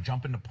had him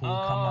jump in the pool,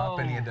 come up,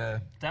 and he had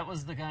to? That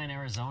was the guy in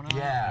Arizona?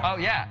 Yeah. Oh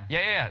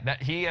yeah.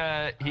 That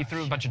he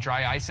threw a bunch of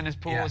dry ice in his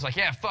pool. Yeah. Was like,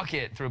 yeah, fuck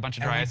it. Threw a bunch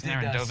of dry And ice we in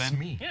there did, and dove in.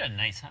 Smee. He had a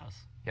nice house.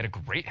 He had a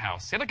great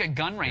house. He had like a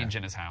gun range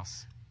in his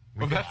house.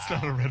 Well, that's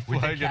not a red We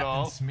did flag at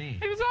all. Captain Smee.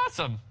 He was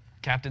awesome.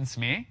 Captain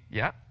Smee.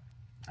 Yep.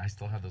 I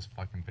still have those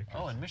fucking pictures.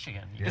 Oh, in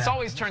Michigan. This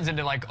always turns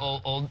into like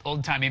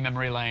old timey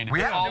memory lane.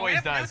 we It have always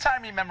new does.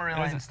 timey memory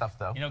lane stuff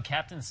though. You know,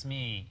 Captain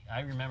Smee,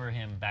 I remember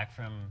him back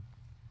from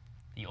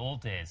the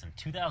old days in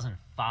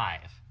 2005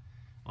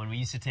 when we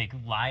used to take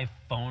live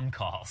phone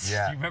calls.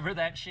 Yeah. Do you remember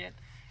that shit?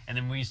 And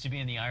then we used to be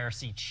in the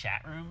IRC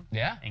chat room.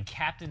 Yeah. And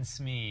Captain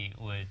Smee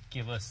would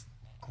give us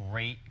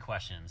great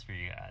questions for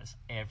you guys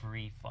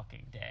every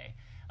fucking day.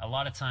 A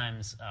lot of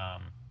times,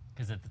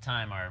 because at the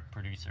time our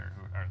producer,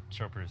 our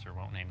show producer,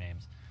 won't name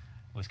names,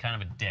 was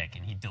kind of a dick,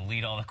 and he'd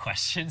delete all the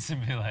questions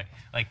and be like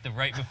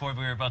right before we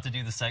were about to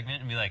do the segment,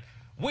 and be like,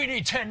 "We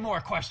need 10 more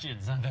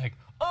questions." And I'd be like,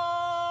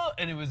 "Oh!"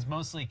 And it was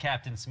mostly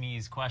Captain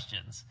Smee's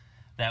questions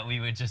that we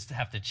would just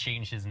have to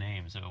change his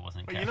name so it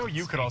wasn't. But you Captain know,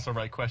 you could Smee. also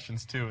write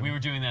questions too. We were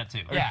doing that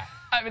too. Yeah.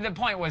 I mean, the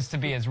point was to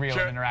be as real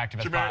and interactive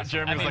as possible.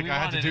 Jeremy was like, we I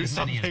had to wanted do as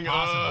many as something.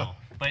 possible.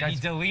 But Guys-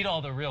 he'd delete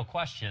all the real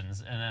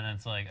questions, and then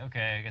it's like,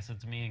 okay, I guess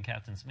it's me and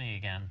Captain Smee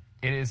again.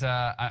 It is.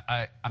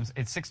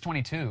 It's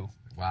 6:22.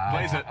 Wow.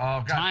 Blaze it. Oh,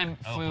 God. Time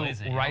Oh, flew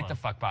blaze it, right yellow. the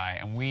fuck by,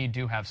 and we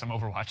do have some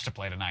Overwatch to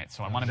play tonight,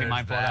 so I want to be There's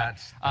mindful of that.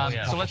 that. Oh,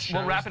 yeah. So we'll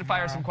Shows rapid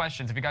fire some tomorrow.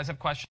 questions. If you guys have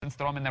questions,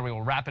 throw them in there. We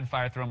will rapid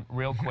fire through them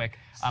real quick.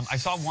 I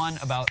saw one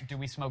about do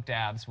we smoke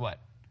dabs? What?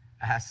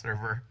 Ass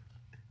server.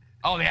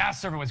 Oh, the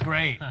ass server was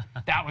great.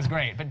 That was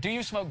great. But do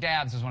you smoke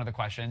dabs is one of the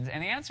questions,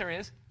 and the answer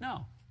is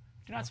no.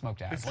 Do not smoke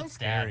dabs. It sounds What's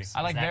dabs? scary.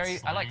 I like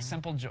Is that I like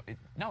slang? simple.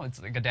 No,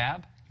 it's like a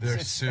dab. They're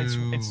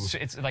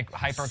it's like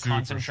hyper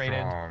concentrated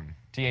strong.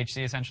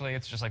 THC essentially.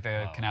 It's just like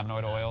the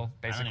cannabinoid oil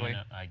basically.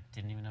 I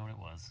didn't even know what it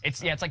was.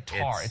 It's like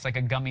tar. It's like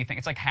a gummy thing.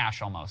 It's like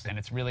hash almost, and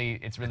it's really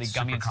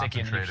gummy and sticky.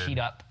 And you heat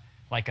up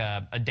like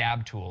a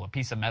dab tool, a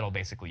piece of metal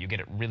basically. You get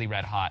it really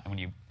red hot, and when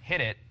you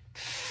hit it,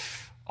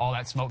 all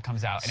that smoke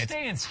comes out, and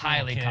it's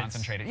highly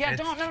concentrated. Yeah,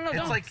 don't.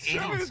 It's like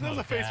There's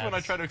a face when I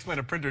try to explain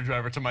a printer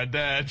driver to my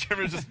dad.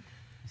 Jeremy's just,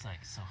 It's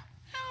like, so.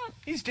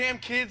 these damn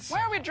kids. Why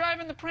are we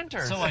driving the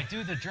printers? So I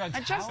do the drugs. I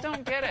just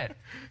don't get it.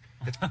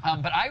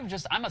 But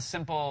I'm a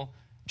simple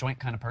joint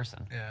kind of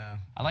person. Yeah.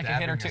 I like a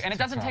hit or two, and it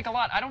doesn't take a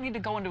lot. I don't need to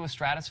go into a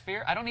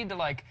stratosphere. I don't need to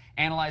like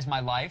analyze my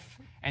life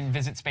and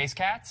visit space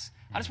cats.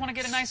 I just want to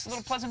get a nice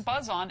little pleasant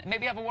buzz on, and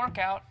maybe have a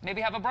workout,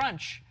 maybe have a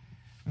brunch.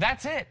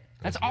 That's it.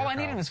 That's all I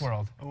need in this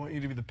world. I want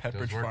you to be the Pepperidge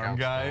Those Farm workouts,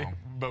 guy, though.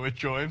 but with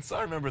joints.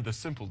 I remember the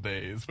simple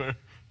days where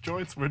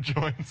joints were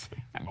joints.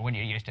 Remember when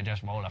you used to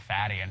just roll a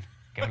fatty and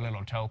give it a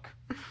little toke?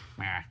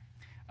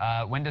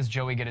 Meh. When does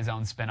Joey get his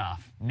own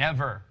spinoff?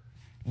 Never.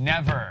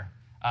 Never.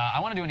 I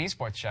want to do an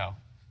esports show.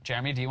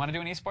 Jeremy, do you want to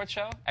do an esports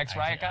show?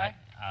 Ex-Riot guy?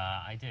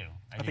 I do.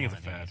 I think it's wanna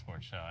a do an fad.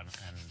 esports show.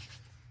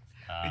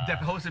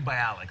 Hosted by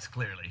Alex,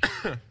 clearly.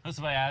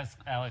 Hosted by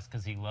Alex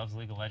because he loves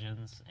League of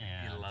Legends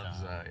and He loves,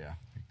 yeah.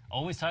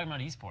 always talking about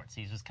esports.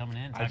 He's just coming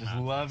in. I talking just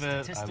about love it.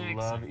 I statistics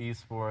love and-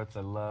 esports.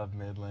 I love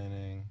mid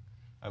laning.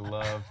 I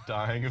love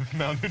dying of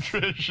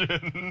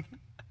malnutrition.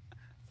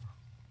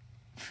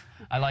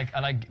 I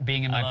like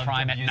being in I my love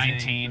prime at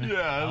abusing- 19. Yeah,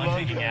 I love love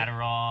taking that.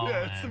 Adderall.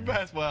 Yeah, it's the and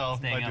best. Well,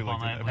 staying I do up all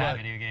like night to playing but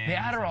video games. The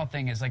Adderall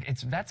thing is like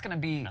that's going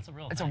to be That's a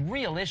real it's thing. a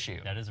real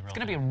issue. That is a real It's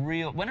going to be a thing.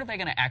 real. When are they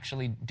going to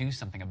actually do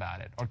something about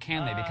it, or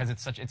can they? Because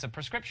it's a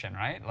prescription,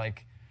 right?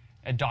 Like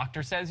a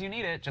doctor says you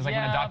need it, just like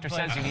when a doctor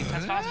says you need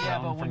testosterone Yeah,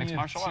 but for when mixed you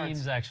have martial teams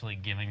arts. actually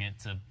giving it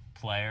to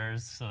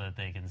players so that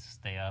they can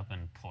stay up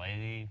and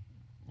play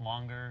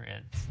longer,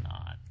 it's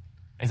not.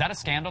 Is that a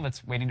scandal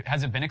that's waiting?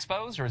 Has it been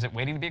exposed, or is it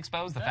waiting to be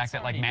exposed? The fact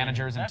that like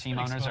managers and team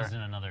owners are in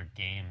are another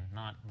game,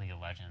 not League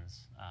of Legends.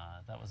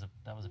 That was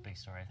a big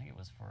story. I think it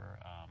was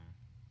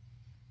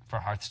for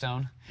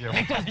Hearthstone. Yeah,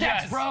 Make those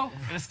decks, bro.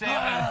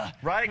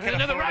 Riot can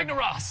Another afford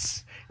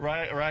Ragnaros.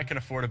 Riot can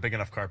afford a big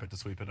enough carpet to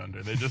sweep it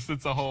under.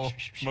 It's a whole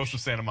most of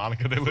Santa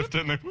Monica. They lift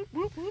it and they whoop,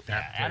 whoop, whoop.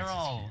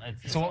 Adderall.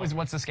 So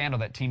what's the scandal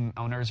that team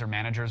owners or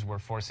managers were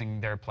forcing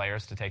their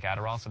players to take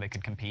Adderall so they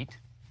could compete?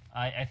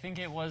 I think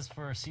it was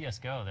for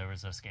CS:GO. There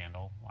was a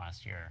scandal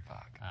last year.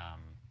 Fuck.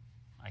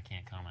 I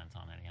can't comment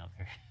on any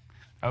other.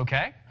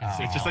 Okay.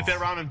 It's just like that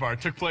ramen bar.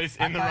 It took place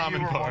in the thought you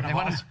ramen were bar.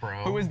 one of us,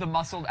 bro. Who is the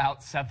muscled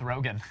out Seth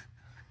Rogen?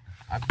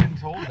 I've been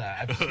told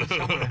that.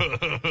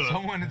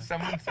 Someone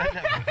said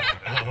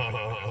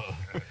that.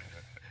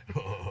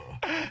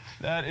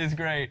 That is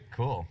great.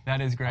 Cool.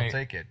 That is great. I'll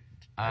take it.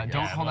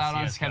 Don't hold out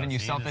on us, CS:GO. Kevin, you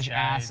See, selfish this guy-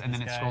 ass, and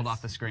then this it scrolled guy's-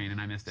 off the screen, and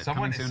I missed it.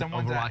 Someone- Coming soon,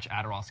 someone's Overwatch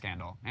Adderall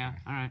scandal. Yeah,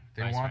 all right.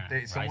 They Rice want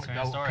ran- someone. Rice ran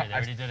a story. They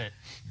already did it.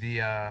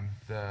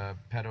 The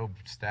pedo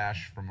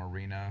stash from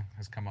Arena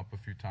has come up a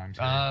few times.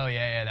 Here. Oh,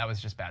 yeah, that was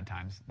just bad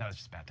times. We don't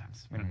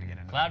need to get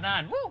into that.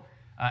 Cloud9, woo!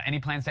 Any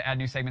plans to add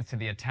new segments to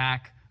the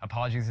attack?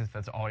 Apologies if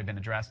that's already been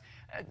addressed.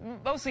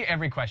 Mostly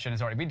every question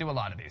is already. We do a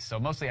lot of these, so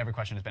mostly every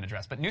question has been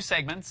addressed. But new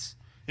segments,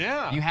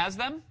 Yeah. you has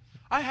them?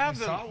 I have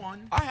them. saw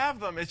one. I have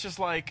them. It's just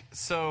like,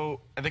 so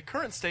the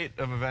current state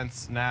of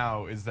events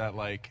now is that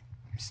like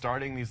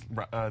starting these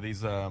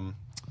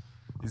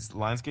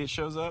Lionsgate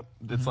shows up.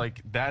 It's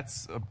like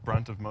that's a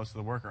brunt of most of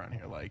the work around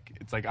here. Like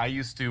it's like I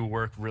used to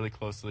work really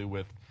closely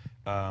with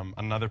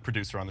another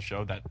producer on the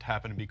show that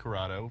happened to be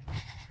Corrado.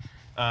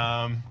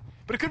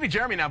 But it could be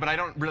Jeremy now, but I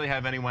don't really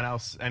have anyone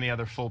else, any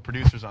other full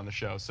producers on the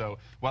show. So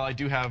while I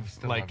do have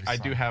I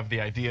do have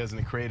the ideas and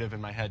the creative in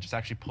my head, just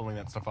actually pulling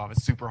that stuff off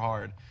is super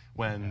hard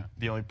when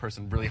the only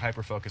person really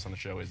hyper focused on the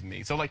show is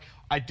me. So like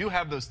I do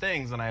have those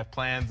things and I have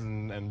plans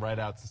and write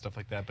outs and stuff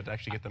like that, but to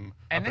actually get them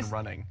up and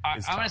running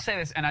is I want to tough. say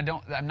this, and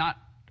I'm not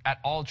at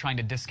all trying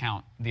to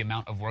discount the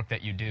amount of work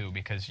that you do,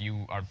 because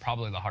you are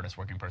probably the hardest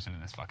working person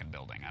in this fucking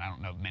building, and I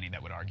don't know many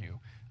that would argue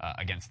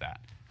against that.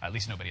 At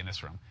least nobody in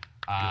this room.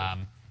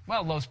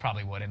 Well, Los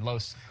probably would, and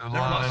Los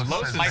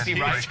might be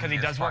right because he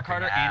does work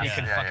harder and he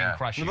can fucking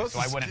crush you. So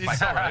I wouldn't fight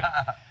for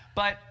it.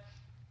 But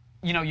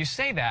you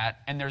say that,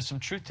 and there's some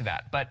truth to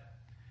that. But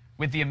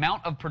with the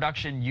amount of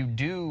production you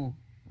do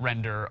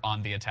render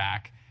on the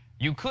attack,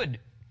 you could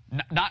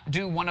not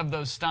do one of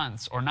those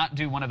stunts or not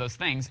do one of those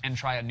things and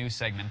try a new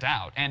segment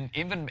out. And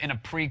even in a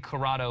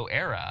pre-Corrado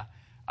era,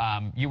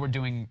 you were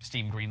doing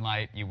Steam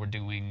Greenlight, you were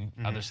doing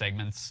other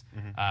segments,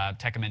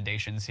 tech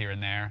commendations here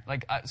and there.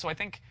 So I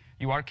think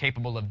you are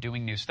capable of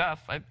doing new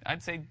stuff.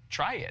 I'd say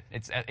try it.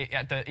 It's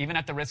even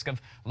at the risk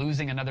of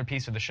losing another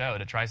piece of the show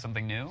to try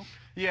something new.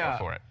 Yeah,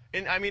 go for it.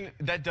 And I mean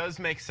that does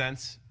make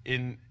sense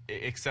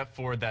except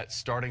for that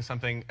starting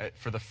something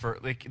for the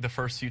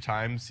first few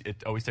times, it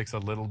always takes a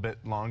little bit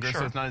longer.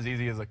 So it's not as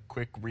easy as a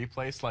quick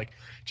replace. Like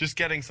just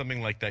getting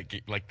something like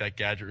that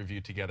gadget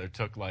review together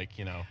took Well,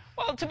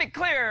 to be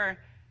clear,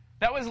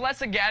 that was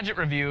less a gadget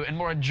review and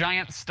more a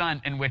giant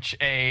stunt in which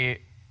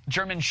a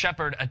German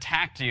Shepherd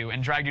attacked you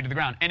and dragged you to the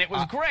ground. And it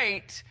was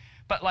great,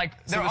 But like,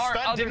 So there the are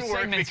stunt other didn't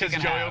work segments you because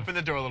can Joey have. opened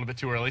the door a little bit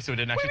too early, so it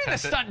didn't What do actually you mean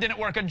the test it. stunt didn't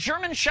work? A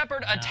German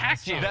Shepherd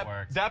attacked you. That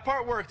worked. That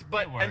part worked,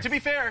 but It worked. and to be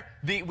fair,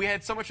 we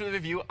had so much of the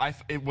review.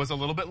 It was a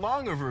little bit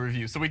long of a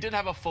review, so we did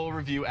have a full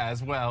review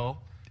as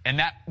well. And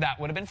that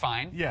would have been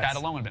fine. Yes. That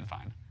alone would have been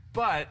fine.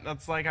 But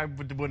that's like I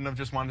wouldn't have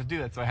just wanted to do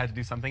that, so I had to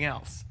do something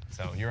else.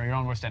 So you're your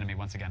own worst enemy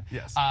once again.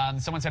 Yes.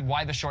 Someone said,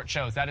 why the short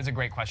shows? That is a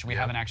great question. We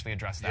haven't actually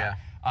addressed that.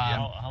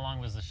 How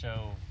long was the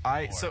show?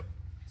 For?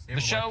 The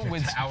show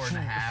was an hour and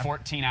a half.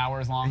 14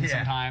 hours long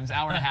sometimes,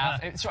 hour and a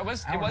half. It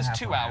was Hour and a half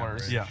 2 on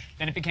hours. average. Yeah.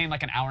 Then it became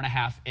like an hour and a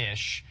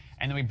half-ish,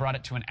 and then we brought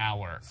it to an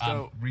hour.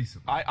 So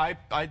recently. I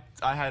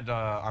had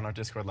on our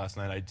Discord last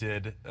night. I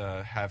did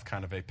have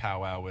kind of a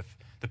powwow with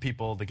the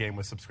people, the Game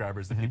with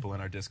subscribers, the people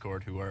in our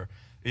Discord who are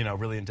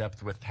really in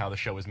depth with how the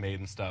show is made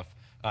and stuff.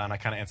 And I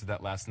kind of answered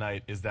that last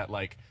night. Is that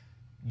like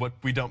what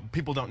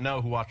people don't know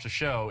who watch the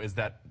show is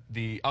that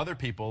the other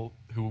people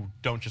who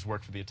don't just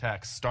work for the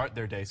attacks start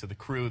their day. So the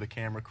crew, the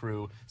camera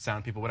crew,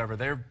 sound people, whatever,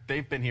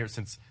 they've been here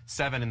since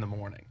 7 in the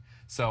morning.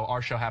 So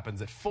our show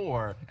happens at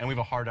 4, and we have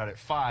a hard out at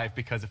 5,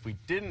 because if we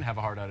didn't have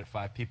a hard out at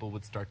 5, people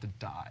would start to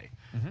die.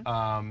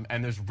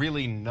 And there's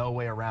really no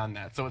way around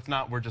that. So it's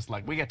not we're just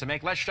like, we get to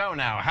make less show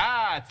now.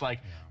 Ha! It's like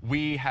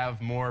we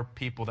have more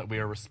people that we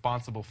are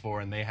responsible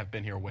for, and they have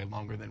been here way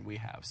longer than we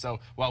have. So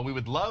while we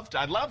would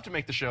I'd love to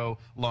make the show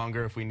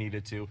longer if we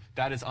needed to,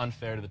 that is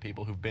unfair to the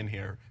people who've been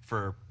here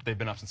they've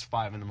been up since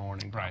 5 in the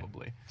morning,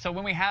 probably. Right. So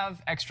when we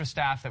have extra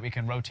staff that we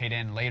can rotate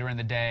in later in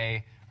the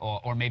day,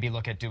 or maybe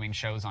look at doing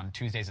shows on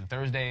Tuesdays and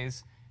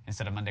Thursdays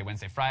instead of Monday,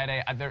 Wednesday,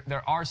 Friday,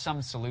 there are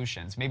some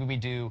solutions. Maybe we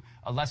do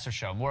a lesser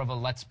show, more of a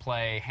Let's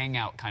Play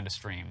hangout kind of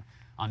stream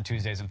on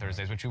Tuesdays and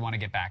Thursdays, which we want to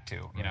get back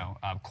to. You know,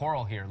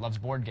 Coral here loves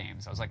board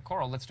games. I was like,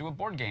 Coral, let's do a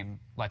board game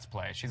Let's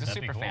Play. She's a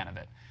super fan of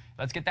it.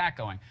 Let's get that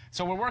going.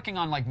 So we're working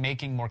on like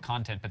making more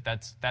content, but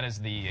that is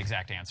the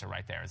exact answer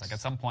right there. It's like at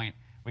some point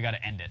we got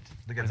to end it.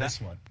 Look at this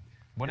one.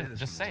 What is,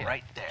 just say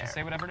right it. there. Just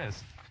say whatever it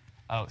is.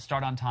 Oh,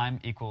 start on time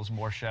equals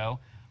more show.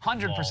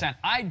 100%.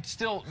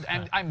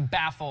 I'm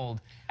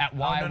baffled at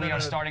why we are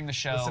starting the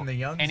show Listen, the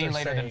youngs any are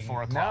later than saying-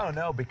 4 o'clock.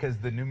 No, because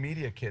the new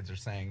media kids are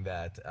saying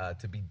that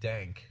to be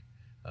dank,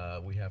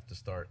 we have to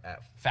start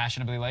at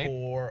Fashionably late.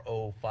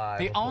 4:05.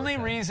 The or only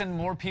 4:10. reason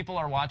more people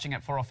are watching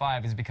at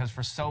 4:05 is because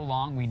for so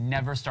long we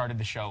never started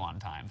the show on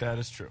time. That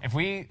is true. If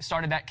we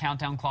started that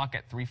countdown clock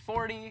at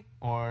 3:40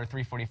 or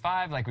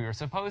 3:45 like we were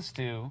supposed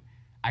to,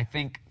 I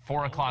think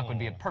 4 o'clock would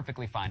be a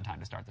perfectly fine time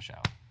to start the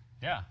show.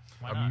 Yeah.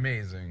 Why not?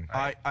 Amazing.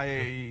 I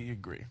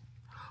agree.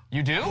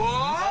 You do?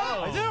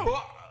 I do.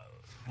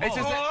 It's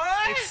just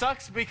that it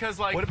sucks because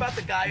like What about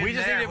the guy in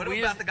there? What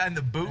about the guy in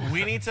the booth?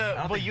 We need to.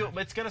 don't Well, think-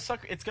 it's gonna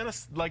suck. It's gonna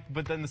like.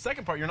 But then the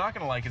second part you're not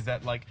gonna like is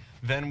that like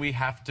then we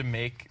have to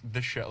make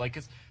the show like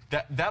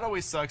that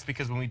always sucks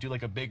because when we do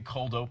like a big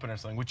cold open or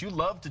something, which you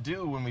love to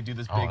do when we do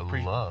this big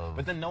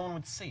but then no one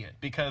would see it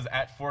because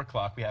at 4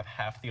 o'clock we have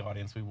half the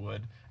audience we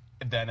would.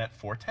 Then at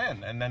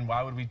 4:10, and then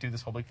why would we do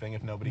this whole big thing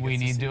if nobody? We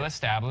gets need see to it?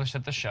 establish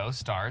that the show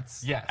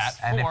starts Yes. at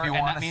 4, And if you and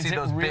want that to means see it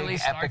those really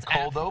big starts epic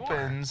cold at 4.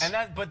 And opens,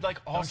 that, but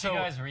like Don't also you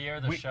guys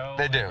re-air the show?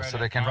 they do, like, so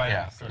right they can. at-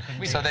 Yeah. So, it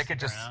couldn't be So they just could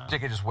just around. they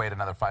could just wait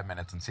another 5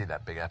 minutes and see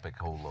that big epic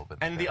cold open.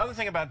 And the other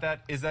thing about that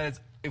is that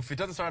if it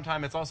doesn't start on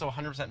time, it's also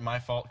 100% my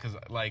fault because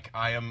like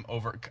I'm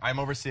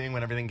overseeing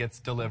when everything gets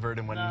delivered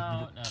and when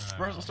No.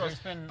 rehearsal starts.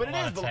 There's been But a it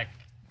lot is. of But tech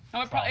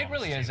No, it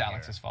really is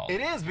Alex's fault.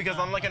 it is because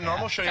on like a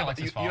normal show, you have,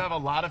 Alex's you fault. have a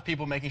lot of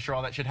people making sure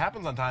all that shit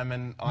happens on time.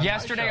 And on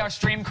Yesterday, my show, our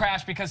stream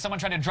crashed because someone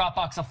tried to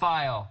Dropbox a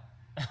file.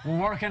 We're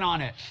working on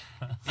it.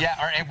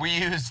 and we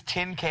use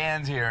tin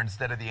cans here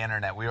instead of the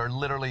internet. We are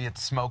literally at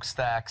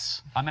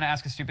smokestacks. I'm going to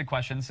ask a stupid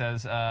question,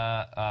 says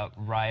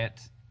Riot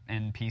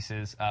in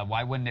Pieces.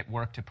 Why wouldn't it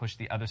work to push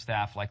the other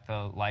staff, like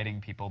the lighting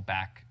people,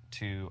 back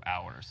 2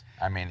 hours?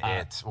 I mean,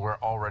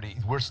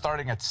 we're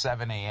starting at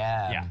 7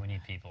 a.m. Yeah. We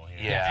need people here.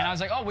 Yeah. And I was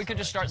like, oh, we could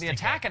just start the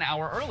attack an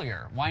hour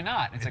earlier. Why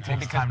not? It's like, well,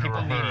 takes because time to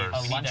people need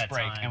rehearse. a lunch Need that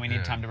break time. and we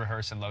need time to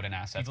rehearse and load in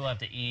assets. People have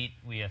to eat.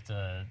 We have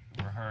to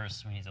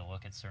rehearse. We need to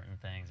look at certain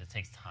things. It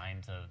takes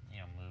time to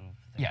move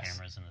the Yes.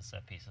 cameras and the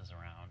set pieces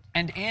around.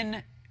 And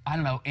in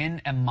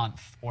a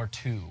month or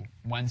 2,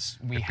 once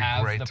we It'd be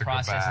have great the to go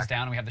processes back.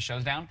 down and we have the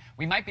shows down,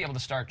 we might be able to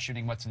start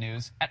shooting What's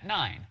News at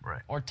 9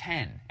 or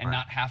 10 and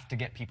not have to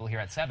get people here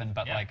at 7.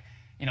 But like,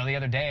 the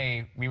other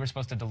day we were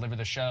supposed to deliver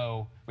the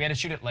show. We had to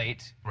shoot it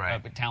late.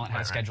 But talent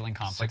had a scheduling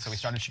conflict, so we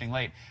started shooting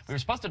late. We were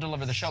supposed to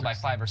deliver the show by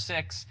 5 or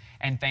 6,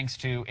 and thanks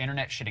to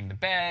internet shitting the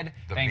bed,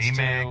 thanks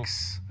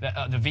vMix.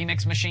 to the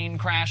vMix machine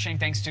crashing,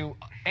 thanks to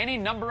any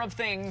number of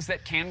things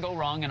that can go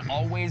wrong and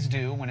always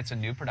do when it's a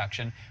new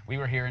production, we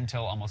were here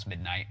until almost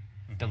midnight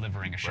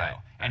delivering a show.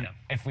 And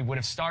if we would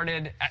have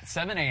started at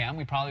 7 a.m.,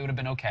 we probably would have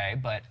been okay,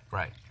 but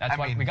that's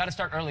why we got to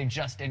start early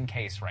just in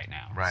case right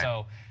now.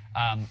 So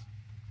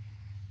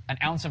an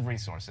ounce of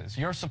resources,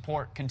 your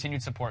support,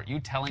 continued support, you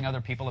telling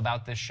other people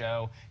about this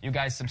show, you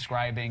guys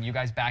subscribing, you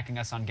guys backing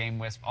us on Game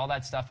Wisp, all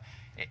that stuff.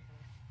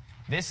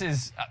 This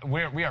is,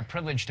 we are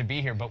privileged to be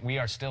here, but we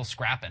are still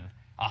scrapping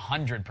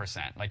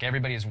 100%. Like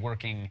everybody is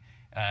working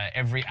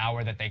every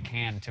hour that they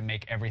can to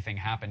make everything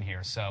happen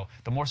here. So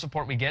the more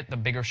support we get, the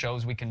bigger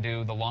shows we can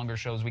do, the longer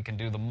shows we can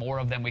do, the more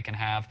of them we can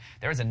have.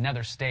 There is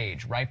another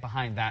stage right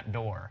behind that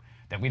door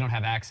that we don't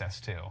have access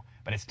to,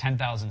 but it's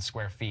 10,000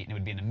 square feet, and it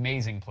would be an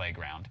amazing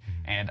playground.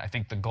 And I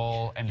think the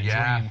goal and the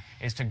dream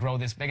is to grow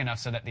this big enough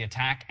so that the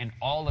Attack and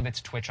all of its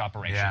Twitch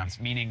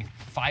operations, meaning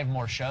 5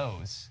 more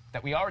shows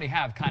that we already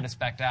have kind of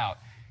specced out,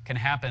 can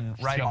happen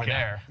right over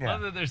there. I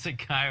love that there's a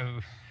guy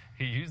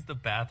who used the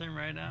bathroom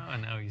right now,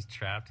 and now he's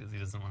trapped because he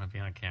doesn't want to be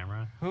on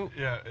camera. Who?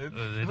 Yeah.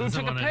 Who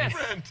took a piss?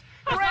 Brent.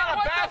 Brent,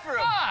 what the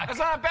fuck? That's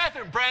not a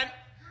bathroom, Brent.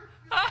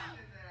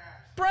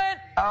 Brent!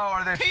 Oh,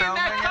 are they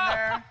filming in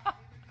there?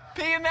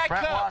 Pee in that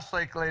Brent cup.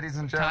 Washlake, ladies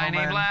and gentlemen.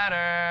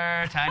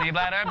 Tiny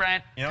bladder,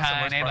 Brent. You know what's the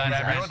worst Tiny part about that?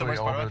 You know bladder. what the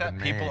worst part Older about that?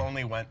 than me. People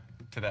only went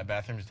to that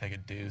bathroom to take a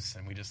deuce,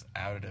 and we just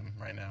outed him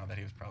right now that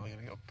he was probably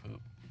going to go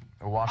poop.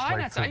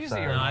 I use the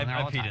urinal. No, I in there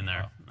all the peed time. in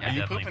there. Yeah.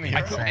 You poop in the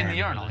I urinal? poop in the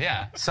urinal,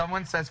 yeah.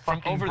 Someone says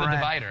fucking From over the Brent.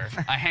 divider.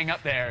 I hang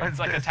up there. It's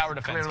like a tower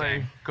defense Clearly,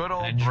 game. good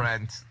old And I-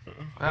 Brent.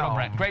 Good old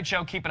Brent. Great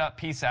show. Keep it up.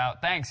 Peace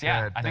out. Thanks.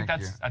 Yeah, Good, I think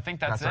thank that's. you. I think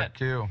that's our it.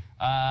 cue.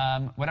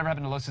 Whatever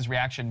happened to Los's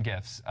reaction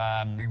gifts?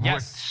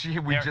 Yes,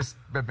 We they're- just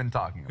have been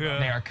talking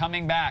about. They are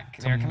coming back.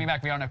 They are coming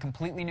back. We are on a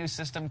completely new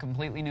system,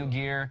 completely new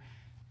gear.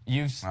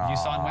 You saw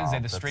on Wednesday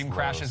the that's stream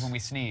crashes Los. when we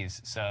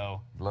sneeze. So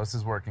Los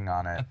is working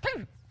on it.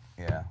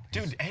 Yeah.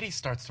 Dude, Eddie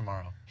starts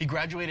tomorrow. He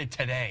graduated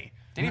today.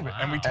 Did he?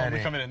 And we told him to Eddie.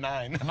 come in at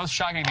 9. The most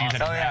shocking thing is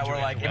that Oh he yeah, we're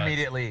graduated. like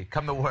immediately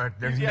come to work.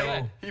 There's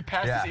no. He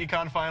passed his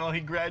econ final.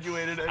 He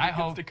graduated. And I he gets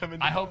hope. to come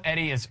in. I hope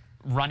Eddie is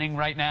running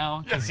right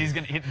now because he's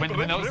gonna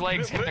when those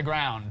legs hit the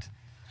ground.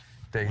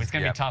 It's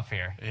gonna be tough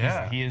here.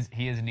 Yeah.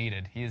 He is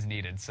needed. He is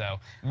needed.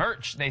 So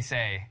merch, they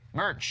say.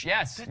 Merch,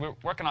 yes, we're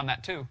working on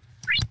that too.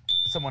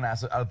 Someone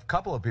asked. A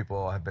couple of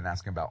people have been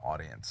asking about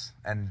audience,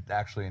 and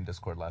actually in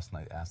Discord last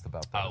night asked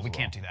about that. Oh, we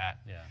can't do that.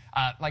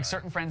 Yeah. Like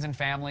certain friends and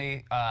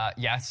family,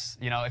 yes.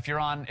 You know, if you're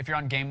on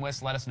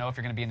GameWist, let us know if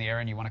you're going to be in the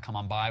area and you want to come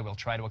on by. We'll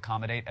try to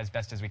accommodate as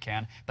best as we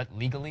can. But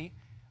legally,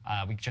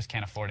 we just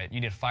can't afford it.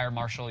 You need a fire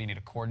marshal, you need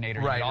a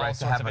coordinator, you need all to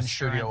sorts have of a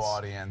insurance. studio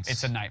audience.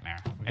 It's a nightmare.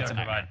 We It's gotta a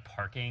nightmare. provide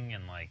parking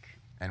and like.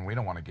 And we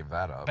don't want to give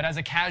that up. But as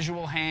a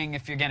casual hang,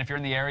 if you're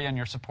in the area and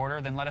you're a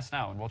supporter, then let us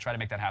know and we'll try to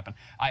make that happen.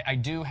 I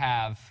do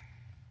have.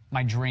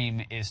 My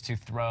dream is to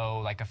throw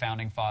like a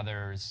Founding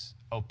Fathers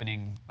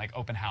open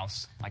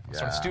house, like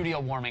sort of studio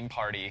warming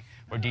party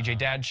where DJ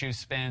Dad Shoe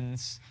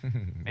spins,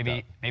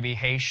 maybe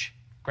Hache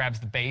grabs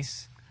the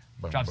bass,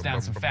 drops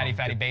down some fatty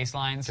bass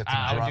lines.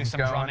 I would do some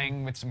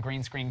drumming with some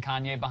green screen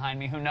Kanye behind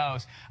me. Who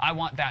knows? I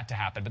want that to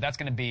happen, but it's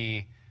gonna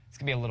be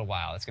a little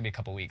while. It's gonna be a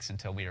couple weeks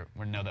until we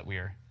know that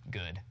we're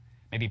good.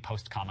 Maybe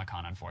post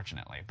Comic-Con,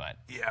 unfortunately, but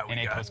in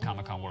a post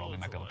Comic-Con world, we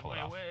might be able to pull it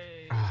off.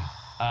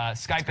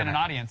 Skype in an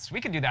audience. We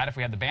could do that if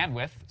we had the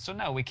bandwidth. So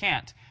no, we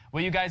can't.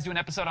 Will you guys do an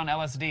episode on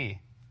LSD?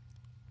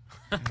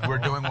 We're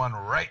doing one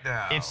right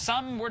now. If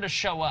some were to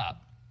show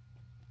up,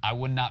 I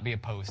would not be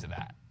opposed to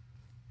that.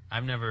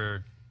 I've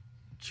never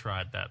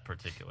tried that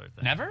particular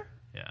thing. Never?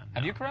 Yeah.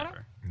 Have no, you, Corrado?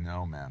 never.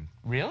 No, man.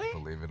 Really?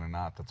 Believe it or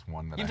not, that's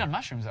one that You've done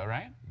mushrooms, though,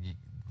 right?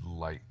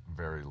 light,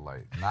 very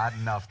light, not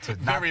enough to.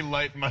 Very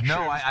light mushrooms.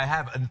 No, I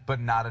have, but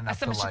not enough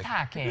That's to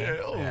like.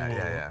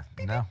 Yeah.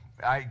 No,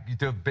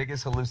 the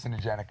biggest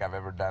hallucinogenic I've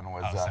ever done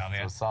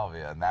was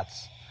salvia, and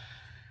that's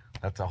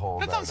a whole.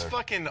 That sounds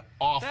fucking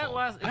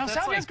awful.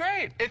 Salvia's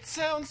great. It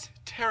sounds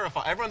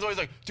terrifying. Everyone's always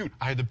like, dude,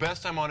 I had the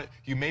best time on it.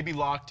 You may be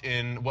locked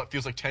in what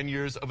feels like 10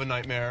 years of a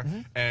nightmare,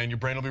 and your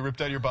brain will be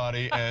ripped out of your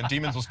body, and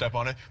demons will step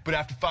on it. But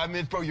after 5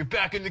 minutes, bro, you're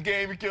back in the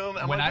game. You're killing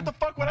it. I'm like, what the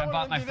fuck? When I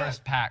bought my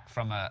first pack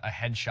from a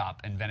head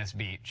shop in Venice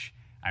Beach,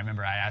 I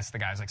remember I asked the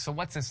guy, I was like, so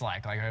what's this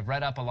like? Like, I've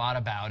read up a lot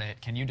about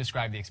it. Can you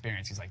describe the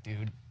experience? He's like,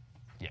 dude,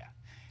 yeah.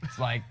 It's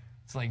like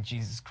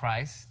Jesus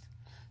Christ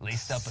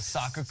laced up a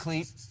soccer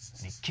cleat,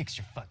 and he kicks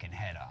your fucking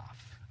head off.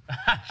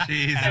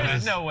 Jesus.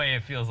 There's no way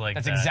it feels like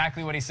That's that.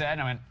 exactly what he said.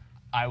 And I went,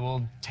 I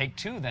will take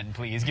 2 then,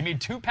 please. Give me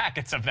 2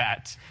 packets of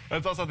that.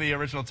 That's also the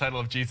original title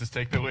of Jesus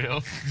Take the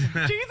Wheel. Jesus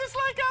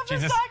like up the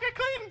Jesus. soccer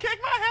cleat and kick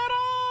my head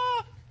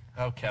off.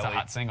 Oh, Kelly. It's a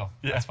hot single.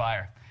 Yeah. That's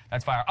fire.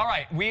 That's fire. All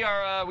right, we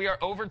are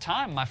over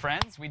time, my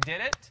friends. We did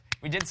it.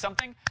 We did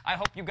something. I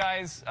hope you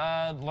guys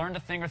learned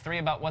a thing or 3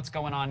 about what's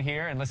going on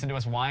here and listened to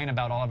us whine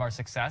about all of our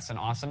success and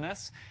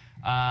awesomeness.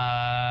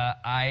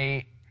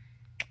 I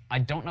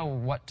don't know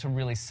what to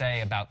really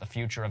say about the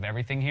future of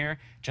everything here.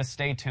 Just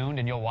stay tuned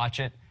and you'll watch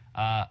it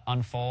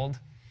unfold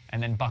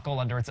and then buckle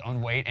under its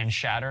own weight and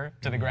shatter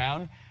to the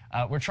ground.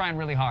 We're trying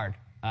really hard.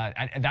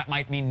 That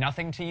might mean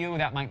nothing to you.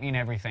 That might mean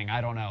everything.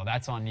 I don't know.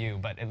 That's on you.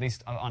 But at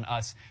least on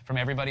us, from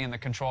everybody in the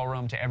control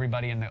room to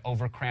everybody in the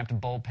overcramped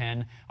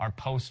bullpen, our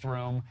post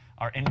room,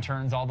 our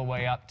interns, all the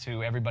way up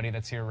to everybody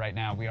that's here right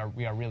now.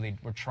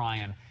 We're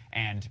trying,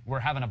 and we're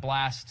having a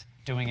blast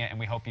doing it, and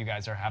we hope you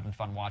guys are having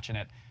fun watching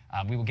it.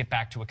 We will get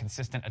back to a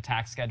consistent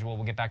attack schedule.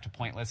 We'll get back to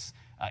Pointless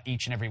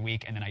each and every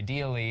week, and then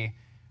ideally,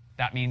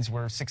 that means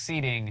we're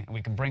succeeding, and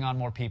we can bring on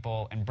more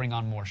people and bring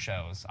on more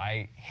shows.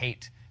 I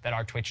hate that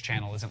our Twitch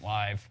channel isn't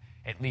live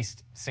at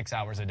least 6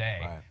 hours a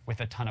day with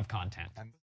a ton of content.